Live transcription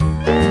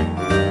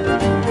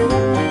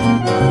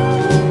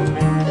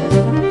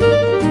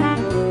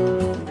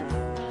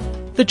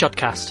The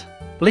Jodcast,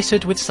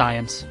 littered with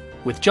science,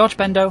 with George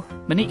Bendo,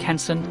 Monique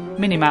Henson,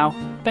 Minnie Mao,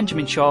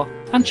 Benjamin Shaw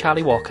and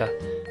Charlie Walker.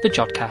 The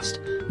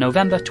Jodcast,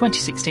 November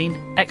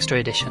 2016, Extra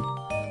Edition.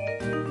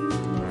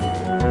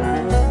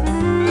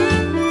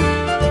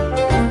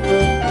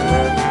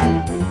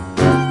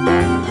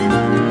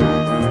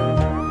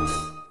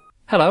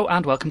 Hello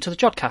and welcome to the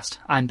Jodcast.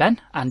 I'm Ben,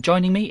 and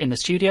joining me in the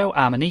studio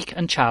are Monique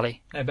and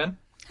Charlie. Hey Ben.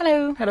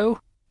 Hello. Hello.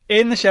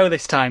 In the show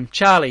this time,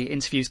 Charlie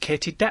interviews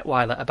Katie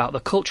Detwiler about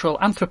the cultural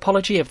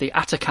anthropology of the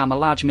Atacama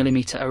Large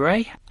Millimetre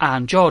Array,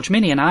 and George,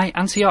 Minnie and I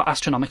answer your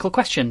astronomical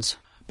questions.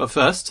 But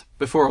first,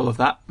 before all of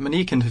that,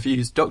 Monique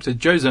interviews Dr.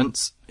 Joe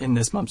Zuntz in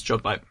this month's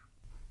Jodbite.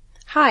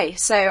 Hi,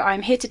 so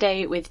I'm here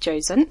today with Joe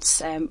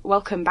Zuntz.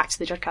 Welcome back to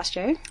the Jodcast,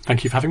 Joe.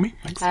 Thank you for having me.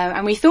 Thanks.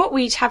 And we thought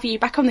we'd have you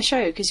back on the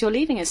show because you're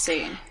leaving us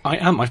soon. I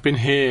am. I've been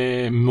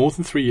here more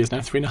than 3 years now,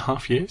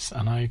 3.5 years,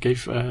 and I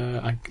gave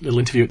a little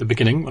interview at the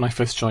beginning when I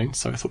first joined,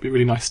 so I thought it'd be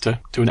really nice to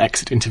do an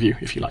exit interview,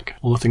 if you like.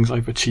 All the things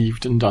I've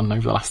achieved and done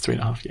over the last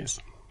 3.5 years.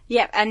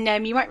 Yeah,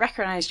 and you might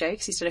recognise Joe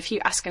because he's done a few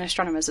Asking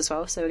Astronomers as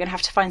well, so we're going to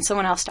have to find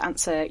someone else to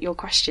answer your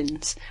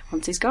questions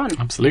once he's gone.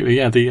 Absolutely,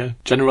 yeah. The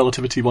general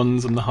relativity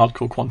ones and the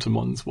hardcore quantum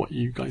ones, what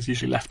you guys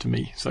usually left to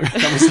me. So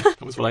that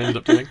was what I ended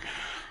up doing.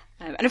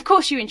 And of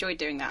course you enjoyed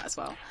doing that as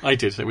well. I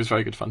did. It was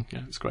very good fun.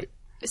 Yeah, it was great.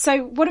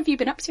 So what have you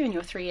been up to in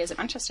your 3 years at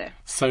Manchester?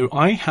 So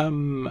I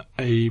am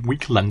a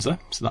weak lenser,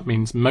 so that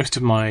means most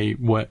of my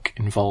work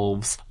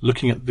involves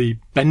looking at the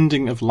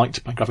bending of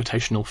light by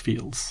gravitational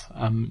fields.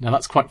 Now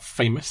that's quite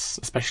famous,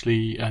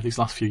 especially these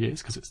last few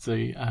years, because it's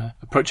the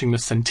approaching the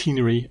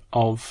centenary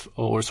of,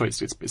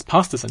 it's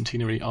past the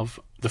centenary of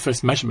the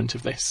first measurement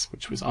of this,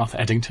 which was Arthur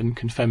Eddington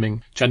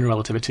confirming general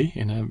relativity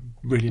in a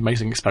really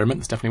amazing experiment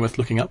that's definitely worth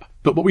looking up.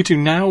 But what we do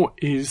now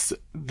is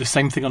the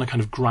same thing on a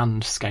kind of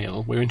grand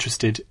scale. We're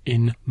interested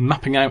in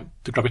mapping out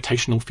the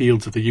gravitational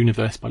fields of the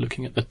universe by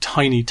looking at the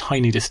tiny,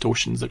 tiny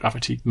distortions that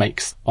gravity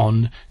makes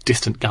on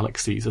distant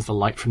galaxies as the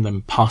light from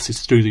them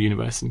passes through the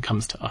universe and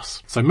comes to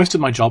us. So most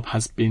of my job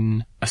has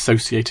been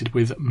associated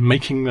with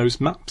making those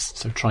maps,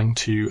 so trying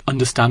to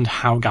understand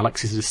how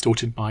galaxies are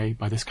distorted by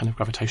this kind of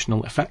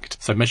gravitational effect.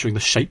 So measuring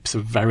the shapes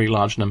of very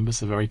large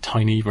numbers of very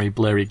tiny, very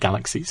blurry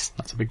galaxies.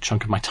 That's a big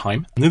chunk of my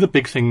time. And the other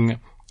big thing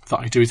that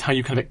I do is how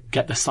you kind of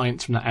get the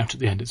science from that out at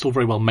the end. It's all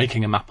very well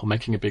making a map or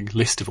making a big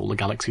list of all the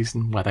galaxies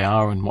and where they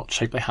are and what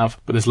shape they have,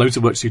 but there's loads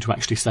of work to do to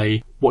actually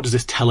say, what does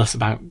this tell us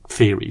about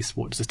theories?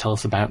 What does this tell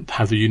us about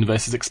how the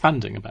universe is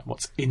expanding, about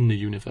what's in the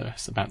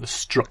universe, about the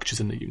structures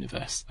in the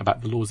universe,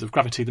 about the laws of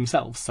gravity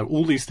themselves? So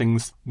all these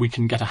things we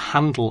can get a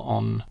handle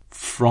on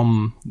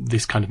from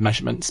this kind of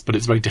measurements, but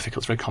it's very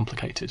difficult, it's very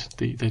complicated.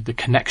 The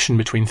connection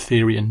between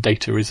theory and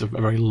data is a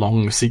very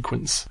long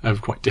sequence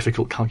of quite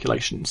difficult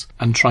calculations,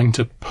 and trying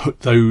to put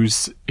those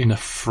in a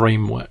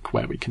framework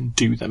where we can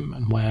do them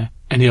and where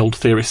any old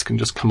theorist can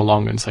just come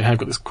along and say, hey, I've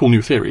got this cool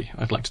new theory.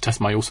 I'd like to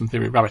test my awesome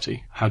theory of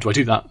gravity. How do I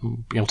do that?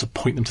 And be able to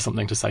point them to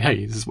something to say,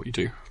 hey, this is what you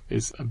do,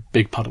 is a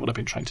big part of what I've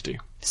been trying to do.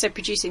 So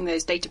producing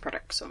those data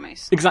products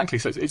almost. Exactly.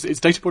 So it's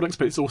data products,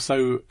 but it's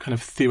also kind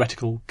of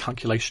theoretical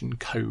calculation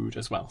code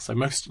as well. So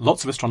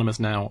lots of astronomers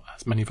now,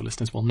 as many of your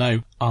listeners will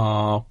know,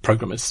 are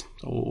programmers,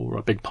 or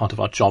a big part of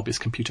our job is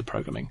computer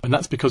programming. And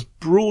that's because,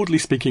 broadly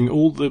speaking,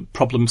 all the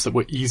problems that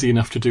were easy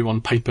enough to do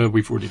on paper,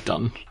 we've already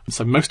done. And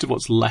so most of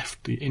what's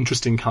left, the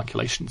interesting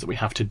calculations that we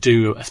have to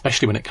do,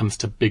 especially when it comes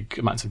to big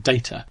amounts of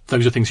data,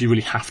 those are things you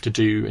really have to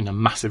do in a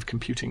massive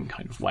computing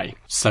kind of way.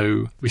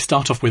 So we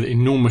start off with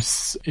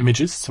enormous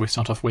images. So we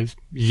start off with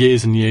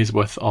years and years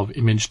worth of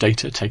image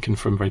data taken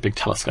from very big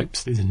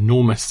telescopes, these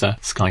enormous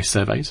sky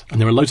surveys.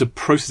 And there are loads of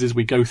processes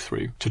we go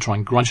through to try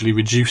and gradually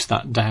reduce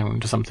that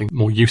down to something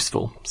more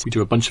useful. So we do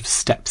a bunch of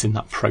steps in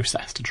that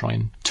process to try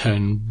and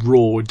turn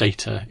raw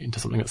data into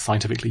something that's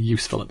scientifically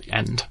useful at the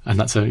end. And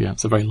it's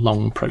a very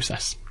long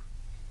process.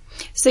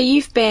 So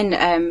you've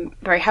been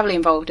very heavily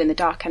involved in the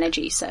Dark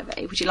Energy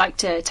Survey. Would you like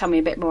to tell me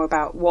a bit more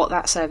about what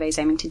that survey is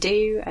aiming to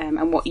do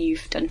and what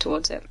you've done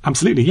towards it?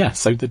 Absolutely, yeah.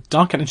 So the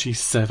Dark Energy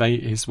Survey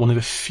is one of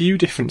a few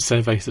different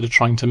surveys that are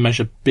trying to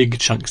measure big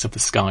chunks of the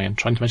sky and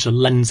trying to measure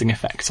lensing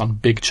effects on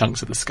big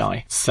chunks of the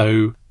sky.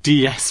 So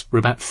DES, we're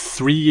about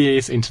 3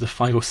 years into the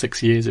 5 or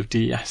 6 years of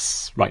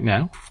DES right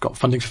now. We've got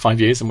funding for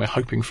 5 years and we're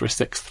hoping for a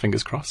sixth,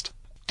 fingers crossed.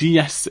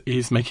 DES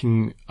is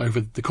making, over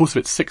the course of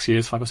its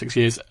 5 or 6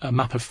 years, a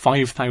map of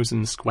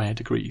 5,000 square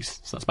degrees.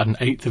 So that's about an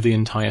eighth of the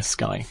entire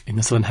sky in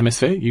the southern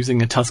hemisphere,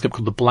 using a telescope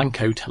called the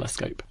Blanco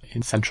telescope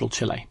in central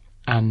Chile.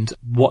 And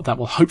what that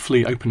will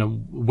hopefully open a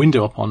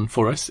window up on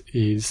for us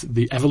is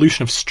the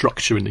evolution of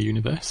structure in the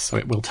universe. So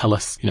it will tell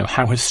us,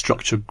 how has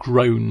structure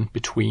grown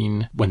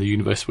between when the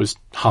universe was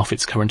half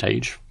its current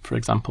age, for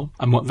example.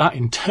 And what that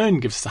in turn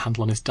gives us a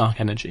handle on is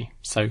dark energy.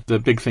 So the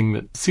big thing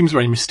that seems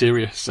very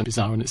mysterious and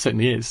bizarre, and it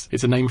certainly is,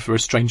 it's a name for a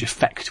strange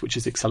effect, which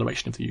is the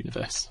acceleration of the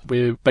universe.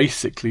 We're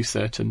basically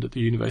certain that the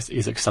universe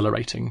is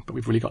accelerating, but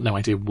we've really got no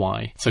idea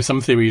why. So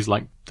some theories,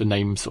 like the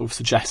name sort of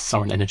suggests,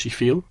 are an energy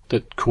field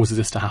that causes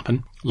this to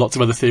happen. Lots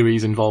of other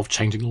theories involve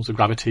changing laws of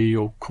gravity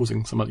or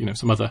causing some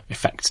other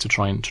effects to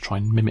try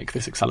and mimic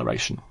this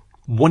acceleration.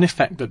 One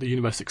effect that the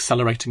universe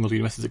accelerating or the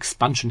universe's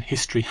expansion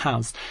history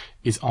has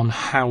is on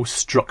how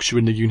structure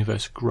in the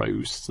universe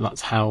grows. So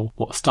that's how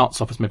what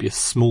starts off as maybe a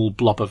small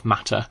blob of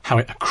matter, how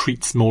it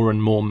accretes more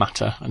and more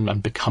matter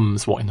and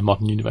becomes what in the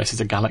modern universe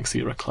is a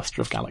galaxy or a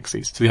cluster of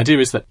galaxies. So the idea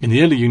is that in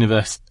the early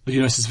universe, the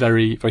universe is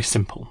very, very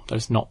simple.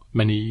 There's no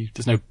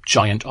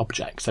giant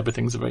objects.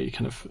 Everything's a very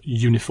kind of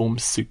uniform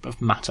soup of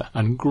matter.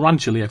 And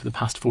gradually over the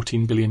past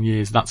 14 billion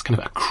years, that's kind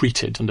of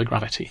accreted under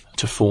gravity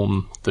to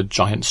form the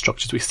giant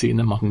structures we see in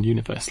the modern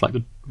universe, like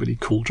the really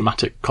cool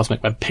dramatic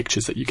cosmic web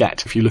pictures that you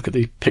get if you look at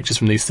the pictures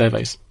from these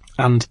surveys.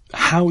 And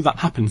how that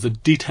happens, the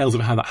details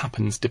of how that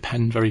happens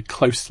depend very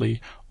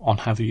closely on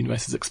how the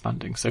universe is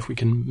expanding. So if we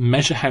can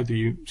measure how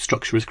the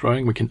structure is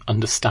growing, we can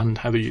understand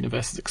how the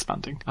universe is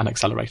expanding and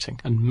accelerating.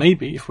 And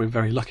maybe, if we're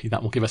very lucky,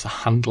 that will give us a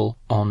handle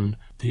on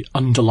the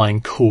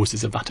underlying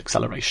causes of that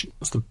acceleration.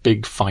 That's the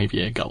big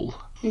 5-year goal.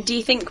 Do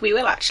you think we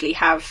will actually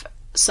have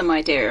some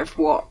idea of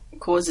what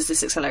causes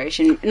this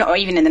acceleration, not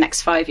even in the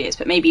next 5 years,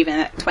 but maybe even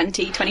in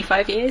 20,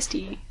 25 years, do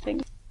you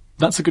think?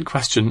 That's a good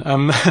question.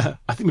 I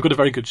think we've got a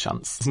very good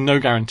chance. There's no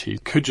guarantee.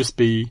 It could just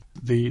be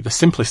the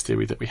simplest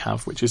theory that we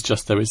have, which is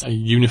just there is a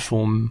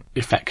uniform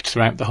effect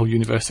throughout the whole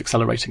universe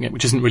accelerating it,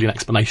 which isn't really an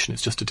explanation.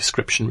 It's just a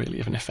description, really,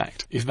 of an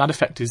effect. If that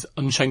effect is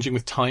unchanging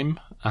with time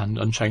and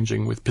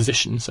unchanging with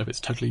position, so if it's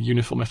totally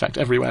uniform effect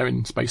everywhere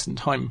in space and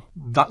time,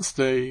 that's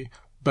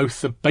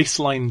both the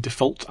baseline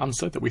default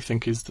answer that we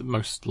think is the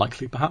most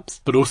likely,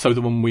 perhaps, but also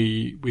the one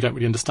we don't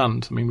really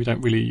understand. I mean, we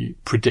don't really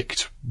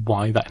predict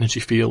why that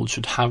energy field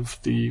should have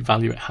the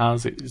value it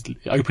has. It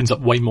opens up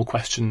way more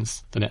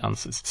questions than it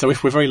answers. So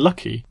if we're very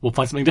lucky, we'll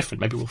find something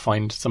different. Maybe we'll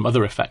find some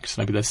other effect.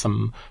 Maybe there's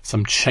some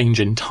change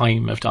in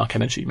time of dark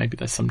energy. Maybe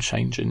there's some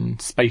change in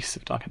space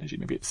of dark energy.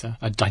 Maybe it's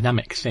a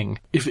dynamic thing.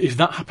 If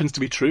that happens to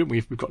be true,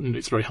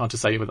 it's very hard to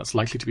say whether that's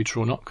likely to be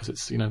true or not, because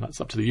it's, that's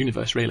up to the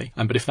universe, really.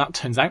 But if that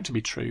turns out to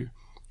be true,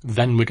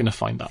 then we're going to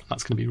find that.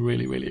 That's going to be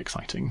really, really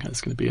exciting.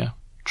 It's going to be a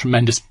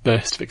tremendous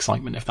burst of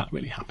excitement if that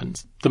really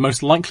happens. The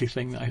most likely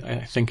thing that I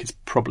think is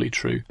probably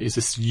true is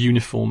this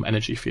uniform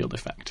energy field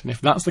effect. And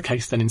if that's the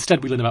case, then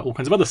instead we learn about all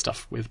kinds of other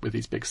stuff with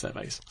these big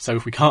surveys. So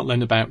if we can't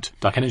learn about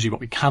dark energy, what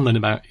we can learn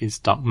about is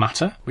dark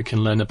matter. We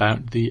can learn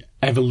about the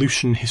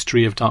evolution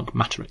history of dark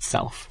matter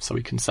itself. So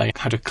we can say,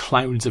 how do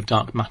clouds of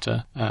dark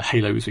matter,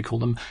 halos we call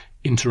them,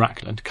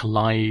 interact and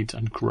collide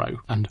and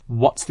grow? And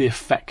what's the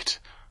effect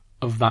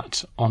of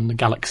that on the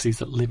galaxies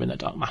that live in the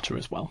dark matter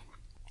as well?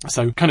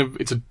 So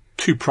it's a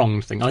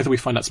two-pronged thing. Either we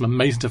find out some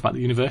amazing stuff about the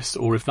universe,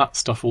 or if that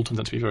stuff all turns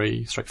out to be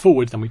very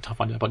straightforward, then we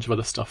find out a bunch of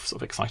other stuff,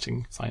 sort of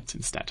exciting science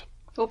instead.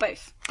 Or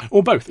both.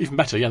 Or both, even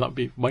better. Yeah, that would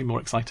be way more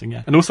exciting,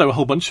 yeah. And also a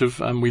whole bunch of,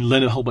 we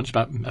learn a whole bunch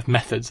of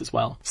methods as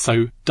well.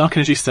 So dark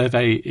energy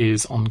survey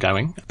is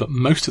ongoing, but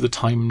most of the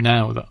time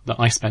now that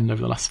I spend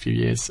over the last few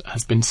years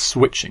has been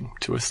switching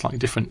to a slightly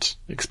different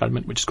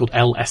experiment, which is called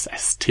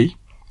LSST.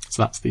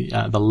 So that's the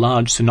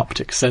Large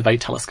Synoptic Survey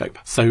Telescope.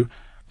 So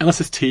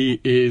LSST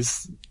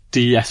is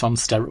DES on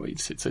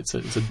steroids. It's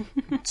a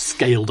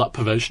scaled up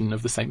version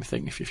of the same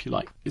thing, if you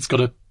like. It's got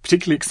a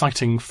particularly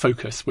exciting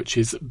focus, which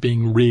is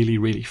being really,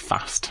 really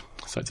fast.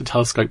 So it's a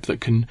telescope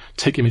that can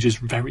take images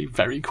very,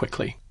 very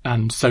quickly.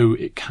 And so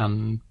it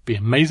can be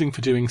amazing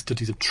for doing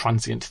studies of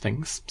transient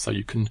things. So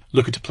you can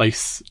look at a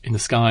place in the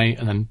sky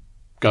and then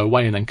go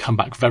away and then come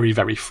back very,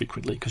 very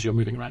frequently because you're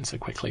moving around so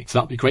quickly. So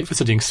that'll be great for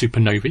studying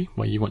supernovae,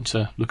 where you want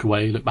to look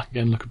away, look back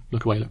again,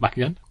 look away, look back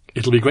again.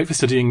 It'll be great for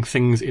studying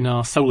things in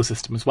our solar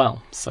system as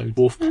well. So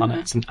dwarf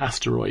planets and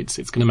asteroids.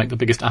 It's going to make the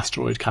biggest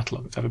asteroid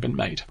catalogue that's ever been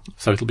made.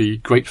 So it'll be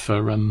great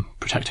for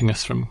protecting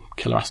us from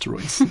killer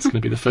asteroids. It's going to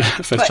be the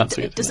first chance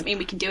we get. It doesn't mean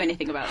we can do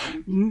anything about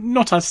them.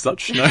 Not as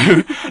such,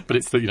 no. But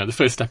it's the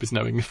first step is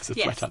knowing if there's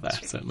a threat out there,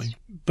 certainly.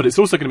 But it's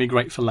also going to be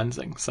great for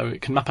lensing. So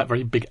it can map out a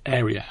very big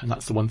area, and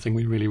that's the one thing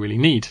we really, really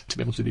need to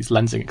be able to do these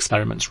lensing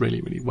experiments really,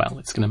 really well.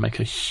 It's going to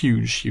make a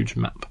huge, huge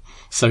map.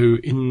 So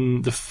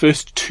in the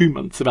first 2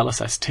 months of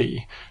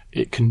LSST,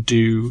 it can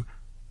do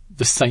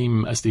the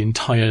same as the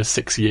entire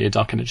 6-year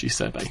dark energy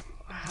survey.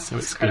 Wow, so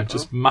it's going to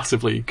just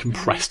massively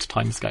compressed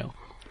timescale.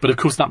 But of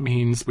course that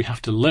means we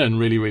have to learn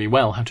really, really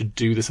well how to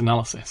do this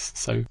analysis.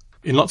 So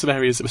in lots of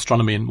areas of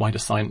astronomy and wider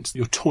science,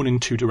 you're torn in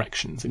two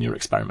directions in your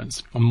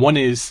experiments. And one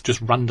is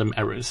just random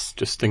errors,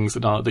 just things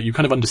that you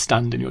kind of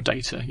understand in your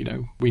data.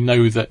 We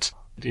know that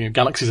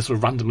galaxies are sort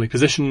of randomly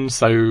positioned,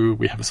 so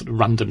we have a sort of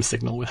random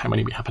signal with how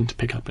many we happen to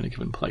pick up in a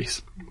given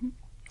place. Mm-hmm.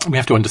 We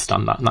have to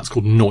understand that, and that's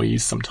called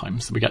noise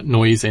sometimes. So we get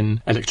noise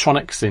in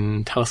electronics,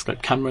 in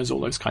telescope cameras, all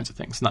those kinds of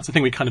things. And that's the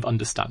thing we kind of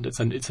understand. It's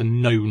a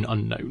known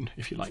unknown,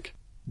 if you like.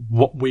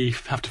 What we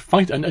have to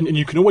fight, and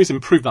you can always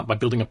improve that by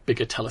building a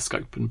bigger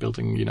telescope and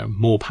building,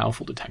 more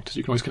powerful detectors.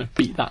 You can always kind of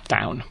beat that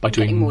down by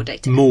doing more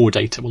data. More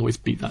data will always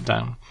beat that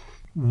down.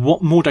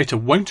 What more data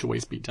won't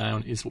always beat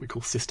down is what we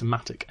call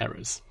systematic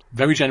errors.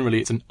 Very generally,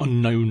 it's an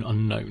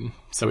unknown.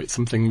 So it's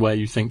something where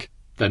you think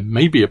there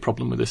may be a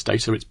problem with this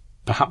data. It's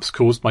perhaps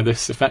caused by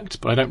this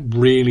effect, but I don't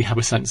really have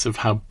a sense of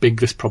how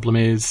big this problem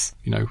is,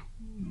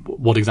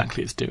 what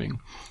exactly it's doing.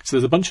 So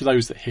there's a bunch of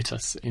those that hit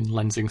us in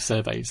lensing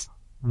surveys.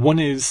 One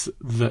is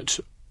that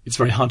it's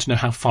very hard to know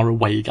how far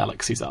away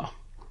galaxies are.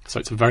 So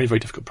it's a very, very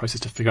difficult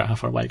process to figure out how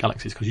far away a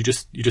galaxy is, because you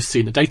just see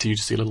in the data, you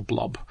just see a little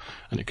blob.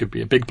 And it could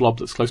be a big blob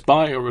that's close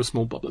by or a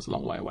small blob that's a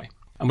long way away.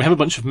 And we have a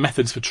bunch of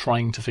methods for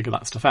trying to figure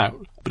that stuff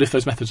out. But if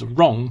those methods are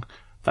wrong,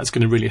 that's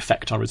going to really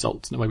affect our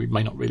results in a way we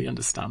may not really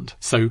understand.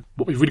 So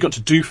what we've really got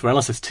to do for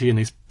LSST in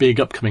these big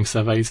upcoming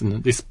surveys,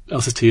 and this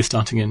LSST is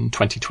starting in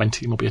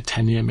 2020 and will be a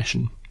 10-year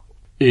mission,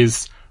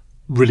 is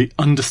really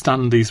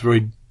understand these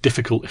very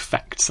difficult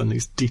effects and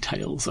these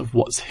details of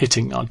what's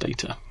hitting our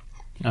data.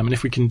 And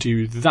if we can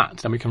do that,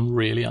 then we can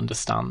really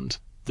understand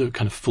the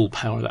kind of full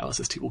power that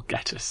LSST will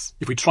get us.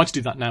 If we try to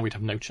do that now, we'd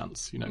have no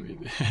chance.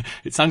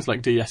 It sounds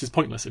like DES is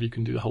pointless if you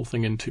can do the whole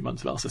thing in 2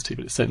 months of LSST,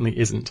 but it certainly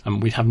isn't.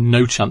 And we'd have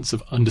no chance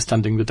of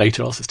understanding the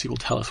data LSST will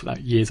tell us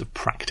without years of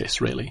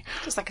practice, really.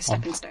 Just like a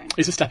stepping stone.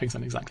 It's a stepping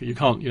stone, exactly. You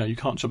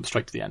can't jump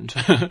straight to the end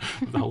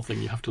of the whole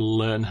thing. You have to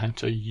learn how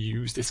to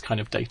use this kind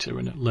of data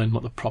and learn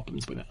what the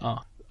problems with it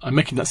are. I'm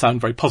making that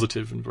sound very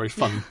positive and very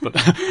fun, but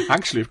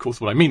actually, of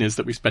course, what I mean is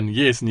that we spend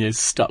years and years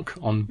stuck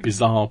on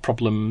bizarre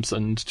problems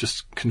and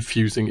just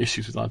confusing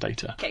issues with our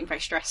data. Getting very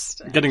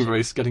stressed. Getting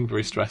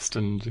very stressed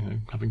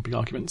and having big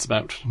arguments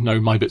about,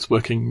 no, my bit's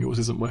working, yours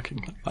isn't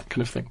working, that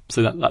kind of thing.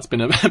 So that's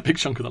been a big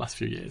chunk of the last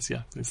few years,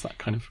 yeah. It's that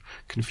kind of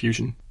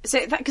confusion.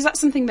 So because that's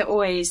something that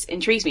always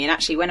intrigues me, and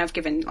actually when I've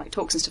given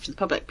talks and stuff to the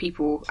public,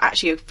 people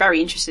actually are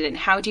very interested in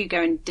how do you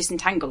go and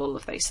disentangle all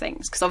of those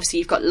things? Because obviously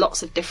you've got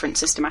lots of different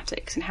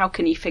systematics, and how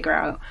can you figure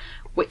out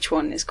which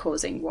one is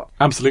causing what?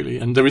 Absolutely,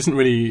 and there isn't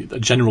really a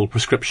general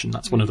prescription.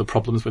 That's one of the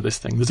problems with this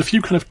thing. There's a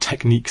few kind of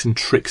techniques and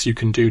tricks you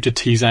can do to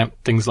tease out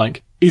things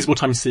like, is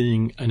what I'm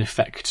seeing an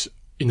effect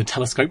in the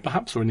telescope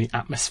perhaps, or in the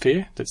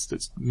atmosphere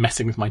that's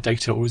messing with my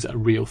data, or is it a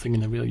real thing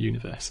in the real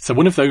universe? So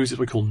one of those is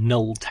what we call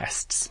null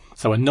tests.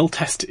 So a null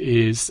test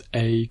is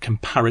a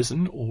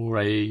comparison or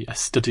a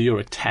study or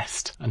a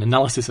test, an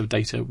analysis of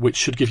data which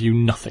should give you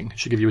nothing. It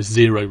should give you a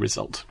zero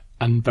result.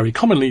 And very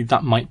commonly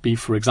that might be,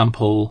 for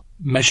example,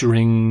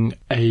 measuring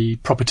a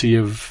property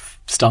of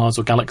stars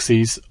or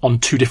galaxies on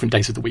 2 different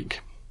days of the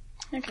week.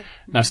 Okay.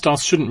 Now,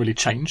 stars shouldn't really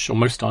change, or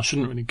most stars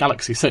shouldn't really,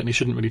 galaxies certainly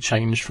shouldn't really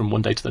change from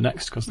one day to the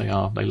next, because they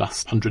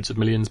last hundreds of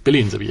millions,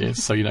 billions of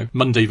years. So,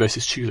 Monday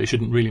versus Tuesday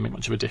shouldn't really make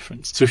much of a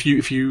difference. So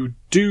if you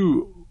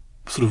do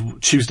sort of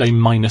Tuesday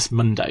minus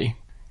Monday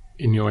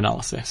in your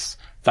analysis,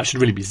 that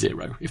should really be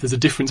 0. If there's a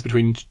difference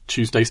between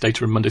Tuesday's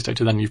data and Monday's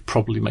data, then you've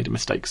probably made a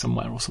mistake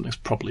somewhere, or something's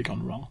probably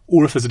gone wrong.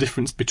 Or if there's a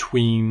difference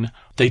between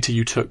data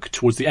you took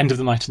towards the end of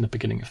the night and the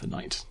beginning of the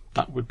night,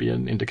 that would be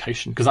an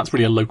indication, because that's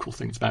really a local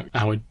thing. It's about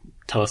our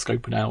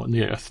telescope now and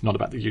the Earth, not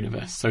about the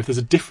universe. So if there's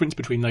a difference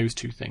between those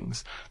 2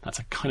 things, that's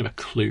a kind of a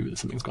clue that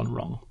something's gone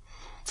wrong.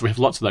 So we have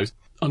lots of those.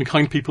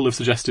 Unkind people have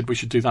suggested we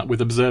should do that with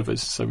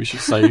observers. So we should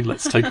say,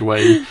 let's take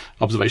away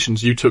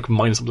observations you took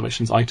minus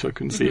observations I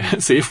took, and see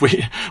if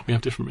we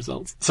have different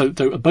results. So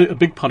a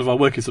big part of our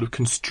work is sort of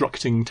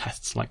constructing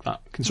tests like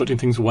that, constructing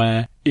things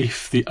where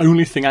if the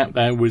only thing out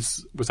there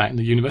was out in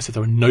the universe, if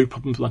there were no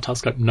problems with our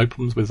telescope, no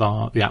problems with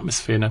the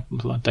atmosphere, no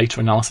problems with our data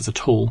analysis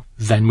at all,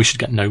 then we should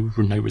get no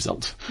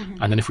result.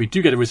 Mm-hmm. And then if we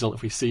do get a result,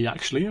 if we see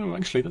actually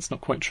that's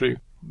not quite true,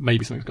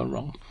 maybe something's gone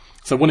wrong.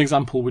 So one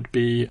example would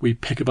be we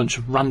pick a bunch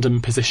of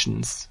random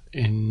positions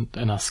in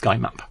our sky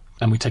map,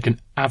 and we take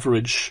an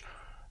average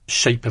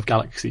shape of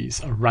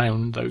galaxies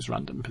around those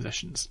random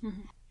positions.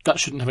 Mm-hmm. That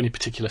shouldn't have any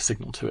particular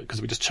signal to it,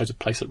 because we just chose a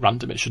place at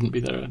random. It shouldn't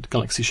be there. The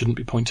galaxy shouldn't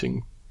be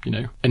pointing,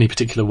 any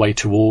particular way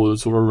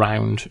towards or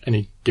around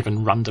any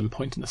given random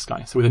point in the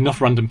sky. So with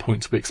enough random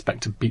points, we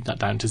expect to beat that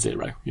down to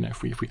 0.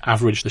 If we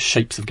average the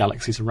shapes of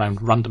galaxies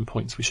around random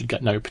points, we should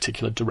get no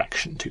particular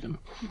direction to them.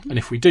 Mm-hmm. And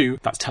if we do,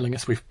 that's telling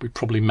us we've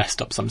probably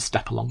messed up some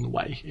step along the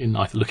way in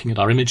either looking at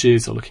our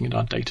images or looking at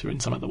our data in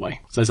some other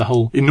way. So there's a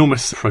whole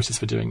enormous process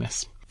for doing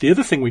this. The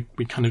other thing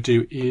we kind of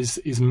do is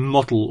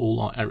model all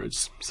our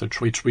errors. So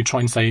we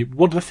try and say,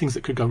 what are the things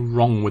that could go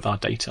wrong with our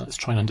data? Let's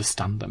try and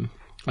understand them.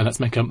 And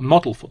let's make a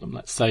model for them.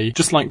 Let's say,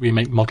 just like we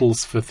make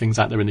models for things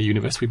out there in the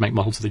universe, we make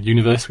models of the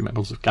universe, we make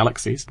models of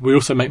galaxies. We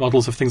also make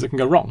models of things that can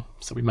go wrong.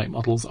 So we make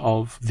models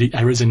of the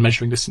errors in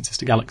measuring distances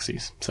to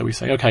galaxies. So we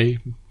say, okay,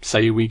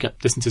 say we get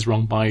distances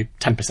wrong by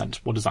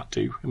 10%. What does that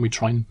do? And we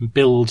try and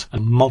build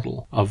a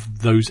model of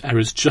those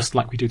errors just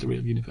like we do the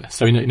real universe.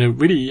 So in a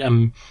really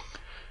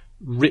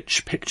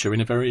rich picture,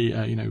 in a very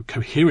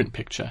coherent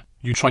picture,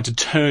 you try to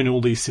turn all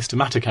these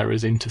systematic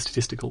errors into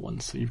statistical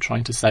ones. So you're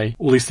trying to say,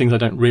 all these things I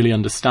don't really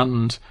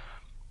understand,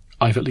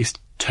 I've at least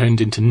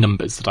turned into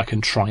numbers that I can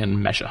try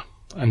and measure.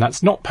 And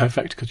that's not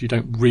perfect, because you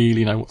don't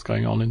really know what's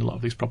going on in a lot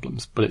of these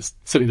problems, but it's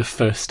certainly the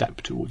first step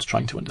towards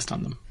trying to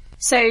understand them.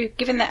 So,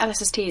 given that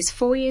LSST is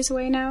 4 years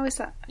away now, is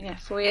that,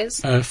 4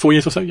 years? 4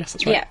 years or so, yes,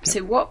 that's right. Yeah.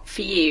 So what,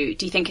 for you,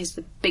 do you think is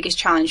the biggest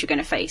challenge you're going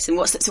to face? And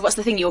what's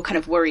the thing you're kind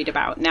of worried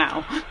about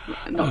now,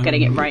 not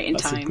getting it right in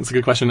time? That's a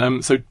good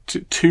question. So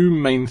two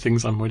main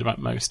things I'm worried about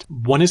most.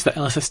 One is that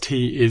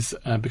LSST is,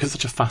 because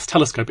it's such a fast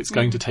telescope, it's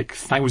going to take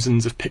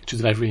thousands of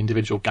pictures of every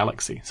individual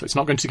galaxy. So it's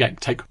not going to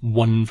take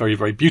one very,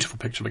 very beautiful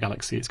picture of a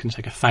galaxy. It's going to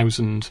take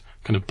 1,000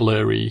 kind of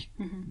blurry,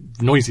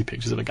 noisy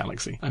pictures of a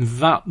galaxy. And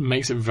that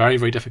makes it very,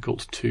 very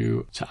difficult to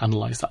to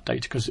analyse that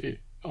data, because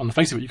on the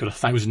face of it, you've got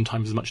 1,000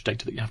 times as much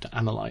data that you have to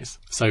analyse.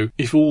 So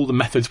if all the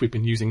methods we've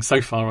been using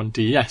so far on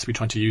DES, we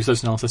try to use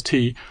those in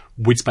LSST,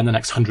 we'd spend the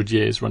next 100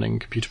 years running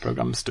computer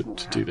programs to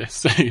do this.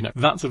 So,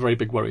 that's a very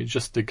big worry,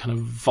 just the kind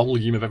of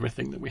volume of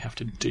everything that we have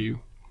to do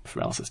for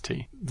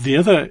LSST. The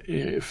other,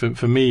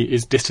 for me,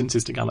 is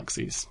distances to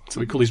galaxies. So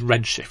we call these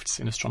redshifts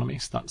in astronomy.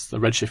 So that's the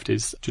redshift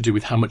is to do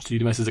with how much the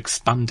universe has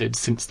expanded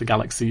since the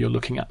galaxy you're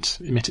looking at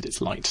emitted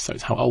its light. So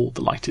it's how old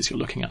the light is you're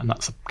looking at, and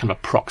that's a kind of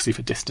a proxy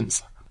for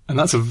distance. And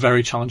that's a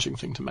very challenging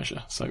thing to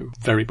measure. So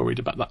very worried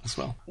about that as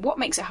well. What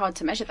makes it hard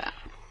to measure that?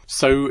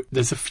 So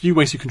there's a few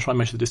ways you can try and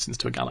measure the distance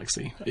to a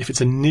galaxy. If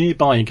it's a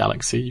nearby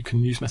galaxy, you can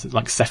use methods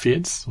like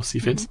Cepheids or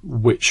Cephids,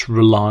 which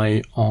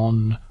rely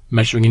on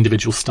measuring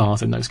individual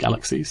stars in those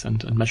galaxies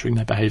and measuring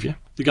their behaviour.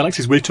 The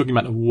galaxies we're talking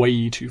about are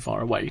way too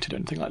far away to do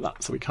anything like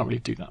that, so we can't really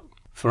do that.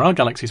 For our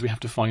galaxies, we have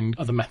to find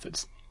other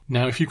methods.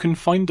 Now, if you can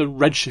find the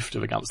redshift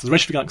of a galaxy, the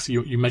redshift of a galaxy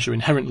you measure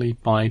inherently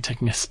by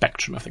taking a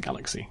spectrum of the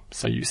galaxy.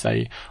 So you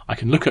say, I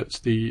can look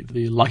at the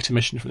light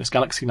emission from this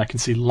galaxy and I can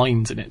see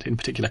lines in it in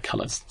particular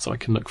colours. So I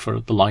can look for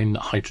the line that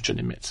hydrogen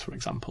emits, for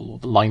example, or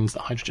the lines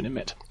that hydrogen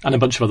emit, and a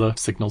bunch of other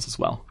signals as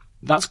well.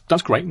 That's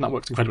great, and that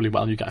works incredibly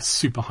well. You get a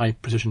super high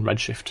precision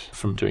redshift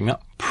from doing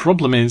that.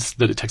 Problem is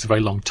that it takes a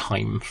very long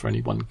time for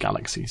any one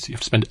galaxy. So you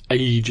have to spend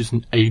ages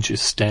and ages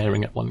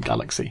staring at one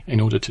galaxy in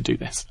order to do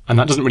this. And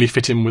that doesn't really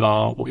fit in with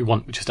what we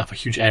want, which is to have a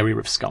huge area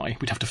of sky.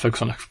 We'd have to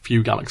focus on a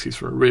few galaxies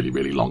for a really,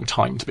 really long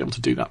time to be able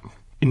to do that.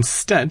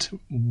 Instead,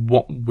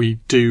 what we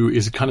do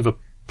is kind of a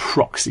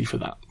proxy for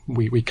that.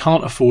 We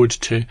can't afford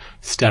to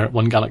stare at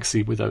one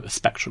galaxy with a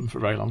spectrum for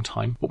a very long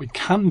time. What we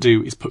can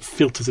do is put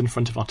filters in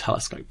front of our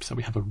telescope. So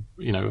we have a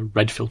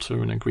red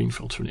filter and a green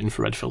filter, an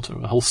infrared filter,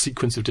 a whole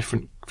sequence of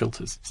different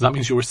filters. So that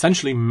means you're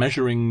essentially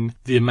measuring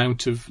the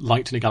amount of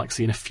light in a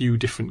galaxy in a few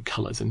different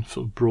colours in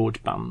sort of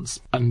broad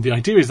bands. And the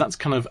idea is that's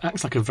kind of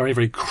acts like a very,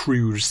 very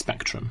crude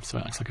spectrum. So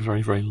it acts like a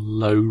very, very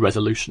low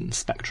resolution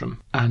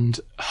spectrum. And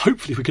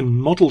hopefully if we can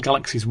model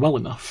galaxies well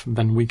enough,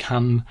 then we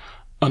can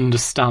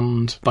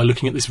understand, by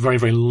looking at this very,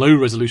 very low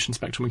resolution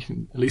spectrum, we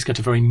can at least get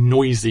a very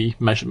noisy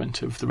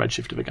measurement of the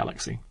redshift of a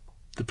galaxy.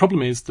 The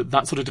problem is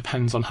that sort of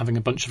depends on having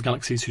a bunch of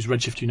galaxies whose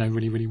redshift you know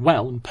really, really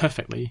well and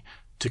perfectly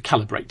to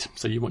calibrate.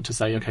 So you want to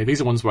say, okay, these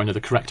are ones where I know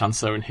the correct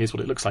answer and here's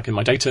what it looks like in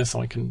my data,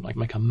 so I can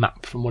make a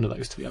map from one of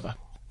those to the other.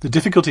 The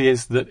difficulty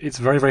is that it's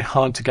very, very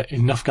hard to get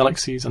enough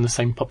galaxies and the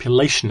same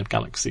population of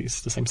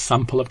galaxies, the same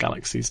sample of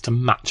galaxies, to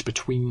match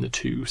between the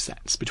two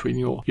sets, between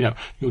your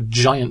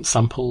giant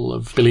sample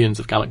of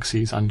billions of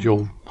galaxies and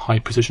your high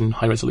precision,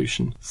 high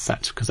resolution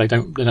set, because they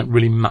don't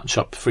really match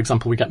up. For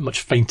example, we get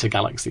much fainter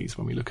galaxies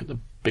when we look at the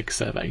big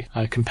survey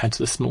compared to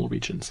the small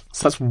regions.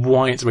 So that's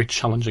why it's a very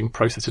challenging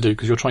process to do,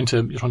 because you're trying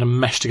to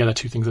mesh together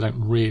two things that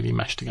don't really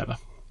mesh together.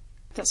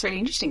 That's really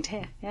interesting to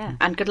hear, yeah.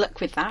 And good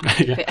luck with that.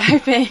 I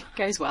hope it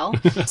goes well.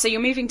 So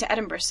you're moving to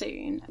Edinburgh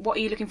soon. What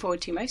are you looking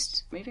forward to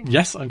most moving?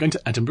 Yes, I'm going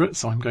to Edinburgh,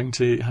 so I'm going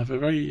to have a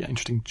very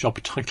interesting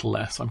job title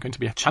there. So I'm going to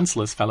be a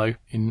Chancellor's Fellow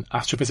in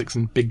Astrophysics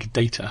and Big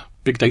Data.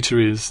 Big data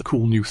is a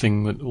cool new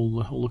thing that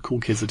all the cool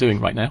kids are doing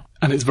right now.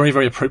 And it's very,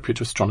 very appropriate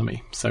to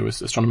astronomy. So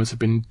astronomers have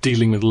been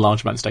dealing with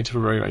large amounts of data for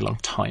a very, very long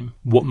time.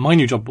 What my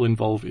new job will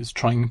involve is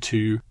trying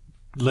to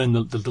learn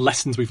the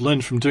lessons we've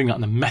learned from doing that,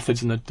 and the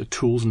methods and the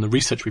tools and the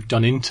research we've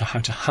done into how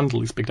to handle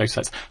these big data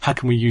sets. How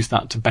can we use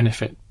that to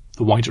benefit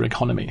the wider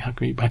economy? How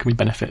can we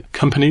benefit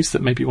companies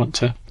that maybe want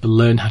to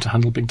learn how to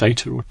handle big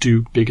data or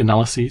do big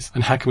analyses?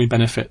 And how can we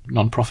benefit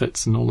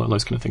non-profits and all of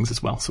those kind of things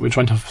as well? So we're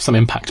trying to have some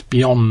impact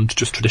beyond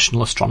just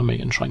traditional astronomy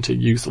and trying to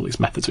use all these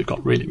methods we've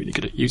got really, really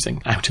good at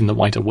using out in the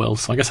wider world.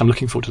 So I guess I'm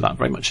looking forward to that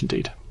very much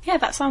indeed. Yeah,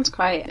 that sounds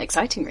quite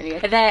exciting, really.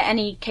 Are there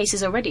any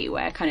cases already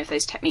where kind of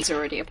those techniques are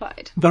already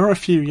applied? There are a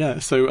few, yeah.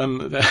 So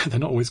they're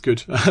not always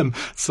good.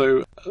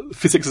 So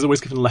physics has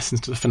always given lessons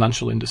to the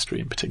financial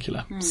industry in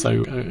particular.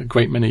 So a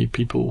great many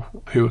people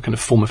who are kind of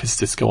former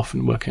physicists go off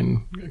and work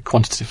in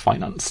quantitative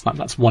finance.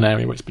 That's one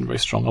area where it's been very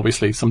strong.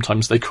 Obviously,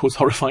 sometimes they cause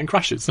horrifying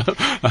crashes. So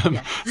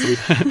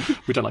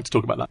we don't like to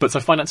talk about that. But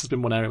so finance has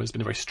been one area where there's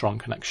been a very strong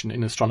connection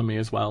in astronomy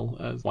as well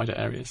as wider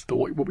areas. But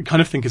what we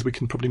kind of think is we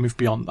can probably move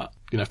beyond that.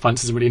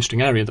 Finance is a really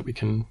interesting area that we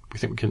think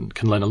we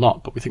can learn a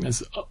lot, but we think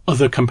there's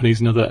other companies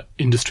and other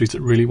industries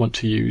that really want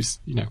to use,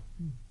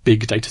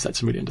 big data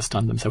sets and really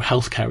understand them. So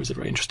healthcare is a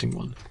very interesting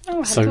one. Oh, I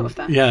hadn't thought of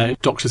that. Yeah,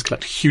 doctors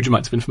collect huge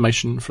amounts of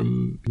information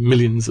from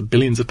millions of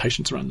billions of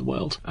patients around the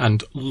world,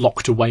 and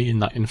locked away in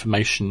that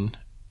information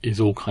is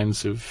all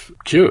kinds of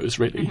cures,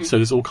 really. Mm-hmm. So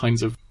there's all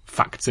kinds of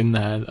facts in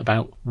there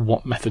about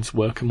what methods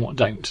work and what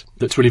don't.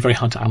 That's really very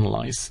hard to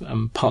analyse,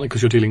 partly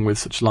because you're dealing with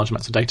such large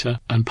amounts of data,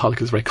 and partly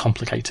because it's very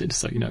complicated.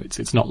 So,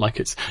 it's not like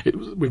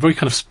we're very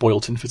kind of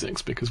spoilt in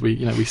physics because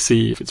we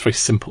see if it's very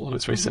simple and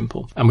it's very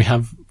simple. And we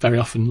have very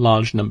often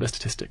large number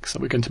statistics. So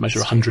we're going to measure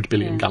 100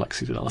 billion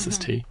galaxies with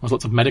LSST. Whereas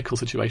lots of medical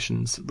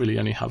situations really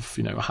only have,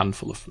 a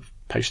handful of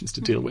patients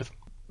to deal with.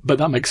 But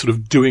that makes sort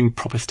of doing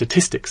proper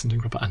statistics and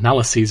doing proper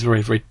analyses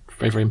very, very,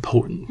 very, very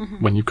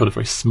important when you've got a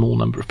very small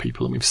number of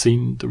people. And we've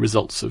seen the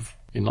results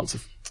in lots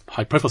of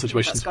high-profile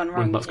situations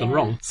when that's gone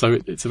wrong. So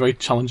it's a very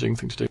challenging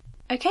thing to do.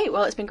 Okay,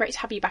 well, it's been great to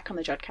have you back on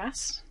the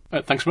Jodcast.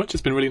 Thanks very much.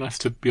 It's been really nice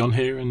to be on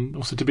here and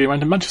also to be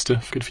around in Manchester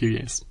for a good few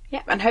years.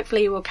 Yep, and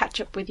hopefully we'll catch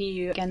up with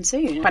you again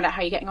soon. Find out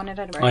how you're getting on in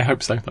Edinburgh. I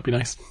hope so. That'd be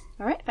nice.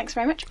 All right, thanks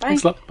very much. Bye.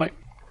 Thanks a lot. Bye.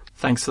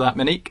 Thanks for that,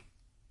 Monique.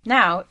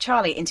 Now,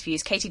 Charlie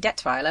interviews Katie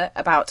Detwiler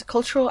about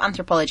cultural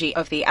anthropology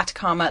of the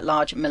Atacama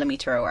Large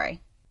Millimetre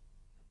Array.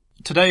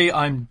 Today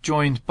I'm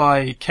joined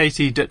by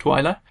Katie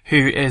Detwiler,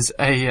 who is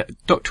a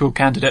doctoral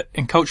candidate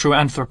in cultural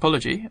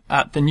anthropology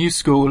at the New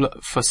School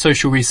for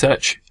Social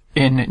Research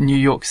in New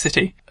York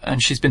City.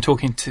 And she's been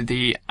talking to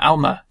the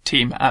ALMA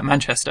team at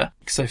Manchester.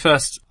 So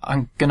first,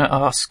 I'm going to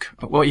ask,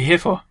 what are you here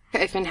for?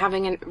 I've been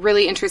having a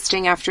really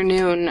interesting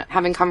afternoon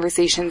having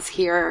conversations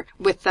here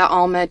with the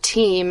ALMA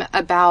team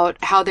about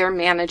how they're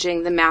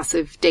managing the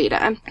massive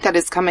data that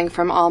is coming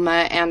from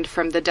ALMA and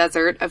from the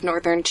desert of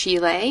northern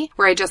Chile,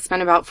 where I just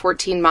spent about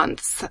 14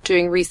 months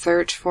doing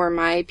research for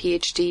my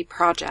PhD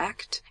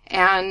project.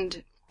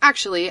 And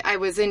actually, I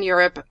was in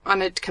Europe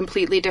on a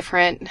completely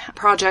different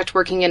project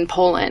working in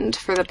Poland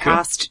for the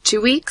past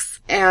 2 weeks.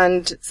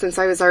 And since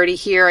I was already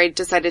here, I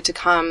decided to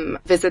come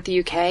visit the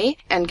UK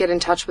and get in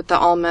touch with the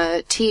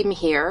ALMA team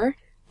here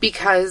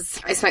because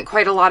I spent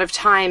quite a lot of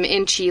time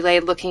in Chile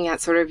looking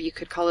at sort of, you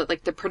could call it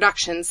like the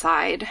production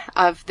side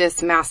of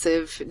this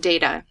massive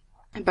data.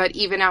 But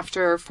even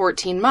after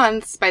 14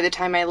 months, by the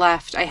time I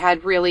left, I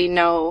had really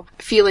no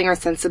feeling or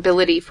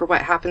sensibility for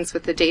what happens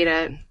with the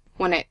data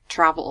when it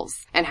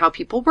travels and how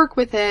people work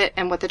with it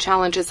and what the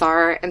challenges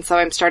are. And so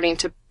I'm starting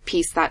to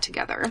piece that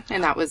together.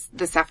 And that was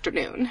this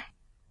afternoon.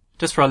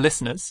 Just for our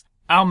listeners,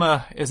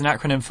 ALMA is an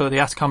acronym for the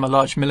Atacama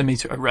Large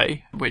Millimetre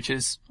Array, which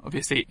is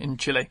obviously in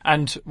Chile.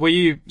 And were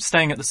you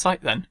staying at the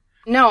site then?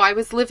 No, I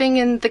was living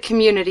in the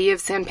community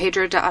of San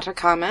Pedro de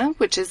Atacama,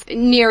 which is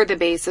near the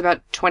base,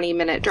 about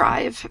 20-minute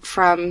drive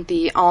from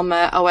the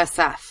ALMA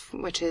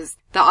OSF, which is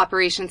the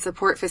Operation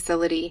Support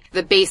Facility,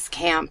 the base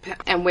camp,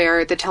 and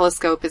where the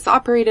telescope is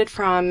operated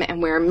from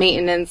and where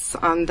maintenance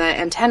on the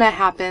antenna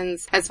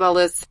happens, as well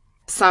as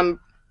some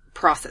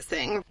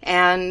processing.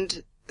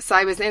 And so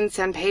I was in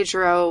San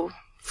Pedro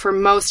for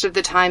most of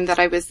the time that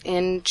I was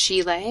in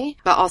Chile,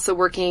 but also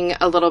working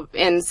a little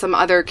in some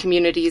other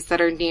communities that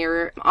are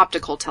near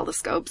optical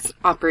telescopes,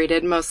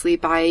 operated mostly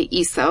by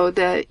ESO,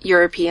 the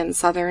European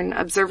Southern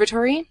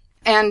Observatory.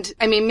 And,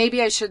 I mean,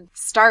 maybe I should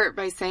start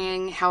by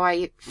saying how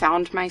I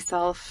found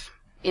myself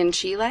in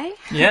Chile.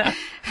 Yeah.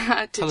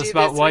 Tell us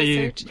about why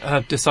research.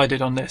 you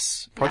decided on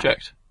this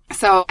project.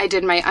 So I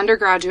did my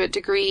undergraduate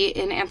degree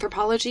in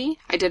anthropology.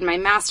 I did my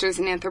master's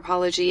in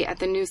anthropology at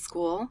the New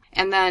School.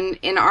 And then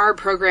in our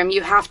program,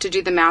 you have to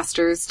do the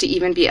master's to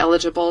even be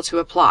eligible to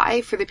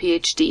apply for the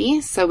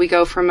PhD. So we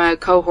go from a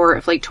cohort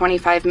of like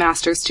 25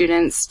 master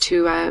students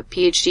to a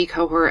PhD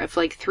cohort of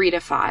like 3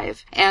 to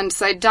 5. And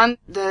so I'd done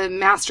the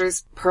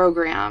master's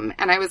program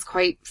and I was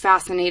quite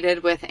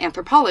fascinated with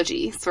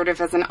anthropology, sort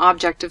of as an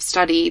object of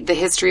study. The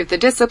history of the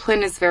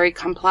discipline is very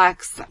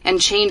complex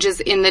and changes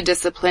in the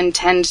discipline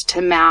tend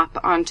to map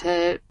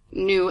onto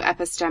new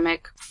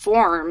epistemic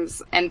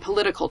forms and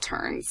political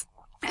turns.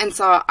 And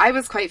so I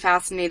was quite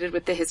fascinated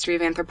with the history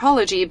of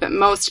anthropology, but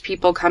most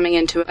people coming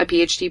into a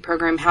PhD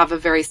program have a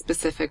very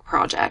specific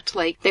project.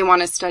 Like they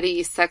want to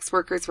study sex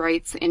workers'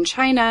 rights in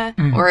China,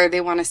 or they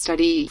want to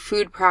study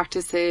food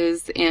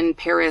practices in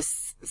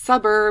Paris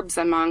suburbs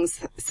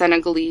amongst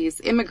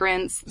Senegalese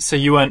immigrants. So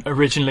you weren't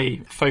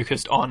originally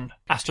focused on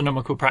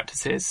astronomical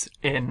practices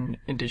in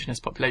indigenous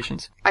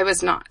populations? I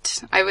was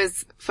not. I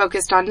was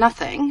focused on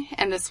nothing,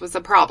 and this was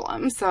a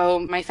problem. So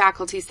my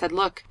faculty said,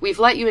 look, we've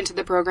let you into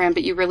the program,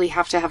 but you really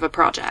have to have a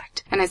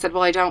project. And I said,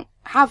 well, I don't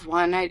have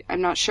one.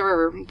 I'm not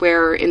sure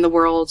where in the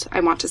world I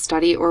want to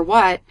study or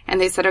what.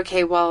 And they said,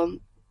 okay, well,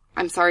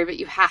 I'm sorry, but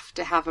you have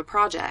to have a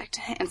project.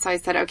 And so I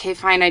said, okay,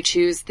 fine, I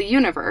choose the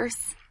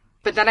universe.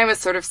 But then I was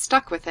sort of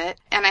stuck with it,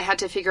 and I had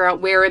to figure out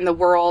where in the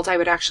world I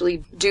would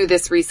actually do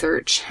this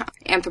research.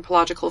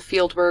 Anthropological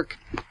fieldwork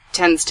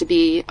tends to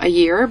be a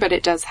year, but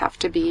it does have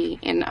to be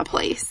in a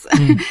place.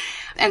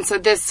 And so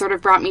this sort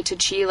of brought me to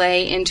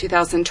Chile in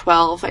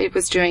 2012. I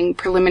was doing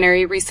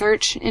preliminary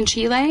research in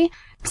Chile.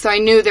 So I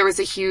knew there was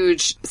a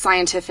huge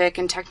scientific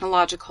and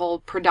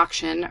technological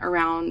production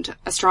around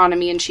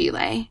astronomy in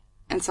Chile.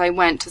 And so I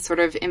went to sort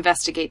of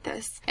investigate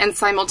this. And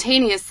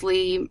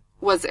simultaneously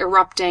was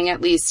erupting, at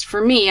least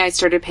for me, I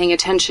started paying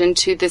attention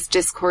to this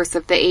discourse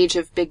of the age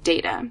of big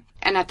data.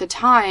 And at the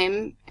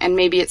time, and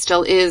maybe it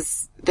still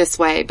is this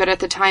way, but at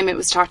the time it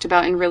was talked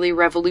about in really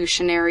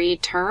revolutionary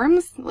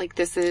terms. Like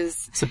this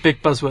is... It's a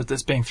big buzzword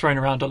that's being thrown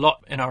around a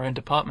lot in our own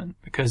department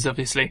because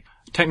obviously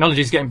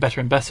technology is getting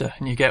better and better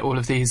and you get all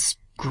of these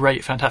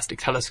great, fantastic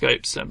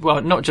telescopes.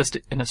 Well, not just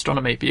in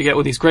astronomy, but you get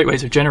all these great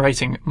ways of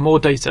generating more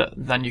data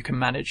than you can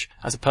manage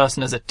as a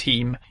person, as a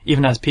team,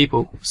 even as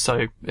people.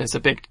 So it's a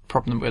big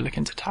problem we're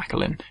looking to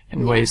tackle in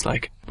ways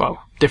like,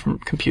 well,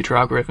 different computer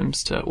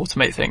algorithms to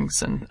automate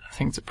things and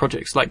things,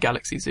 projects like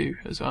Galaxy Zoo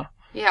as well.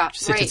 Yeah,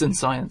 Citizen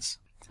science.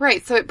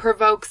 Right. So it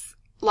provokes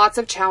lots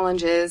of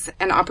challenges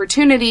and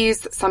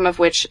opportunities, some of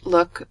which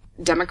look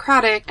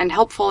democratic and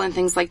helpful and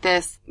things like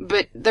this.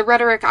 But the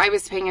rhetoric I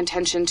was paying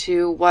attention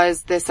to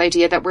was this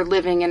idea that we're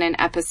living in an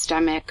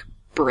epistemic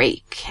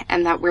break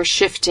and that we're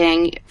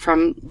shifting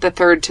from the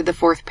third to the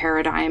fourth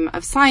paradigm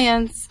of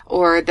science,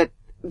 or that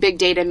big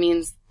data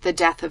means the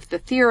death of the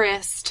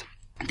theorist.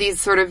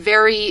 These sort of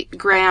very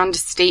grand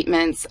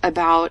statements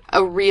about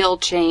a real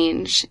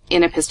change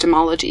in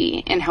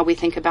epistemology in how we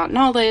think about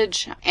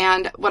knowledge.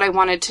 And what I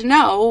wanted to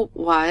know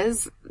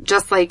was,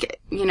 just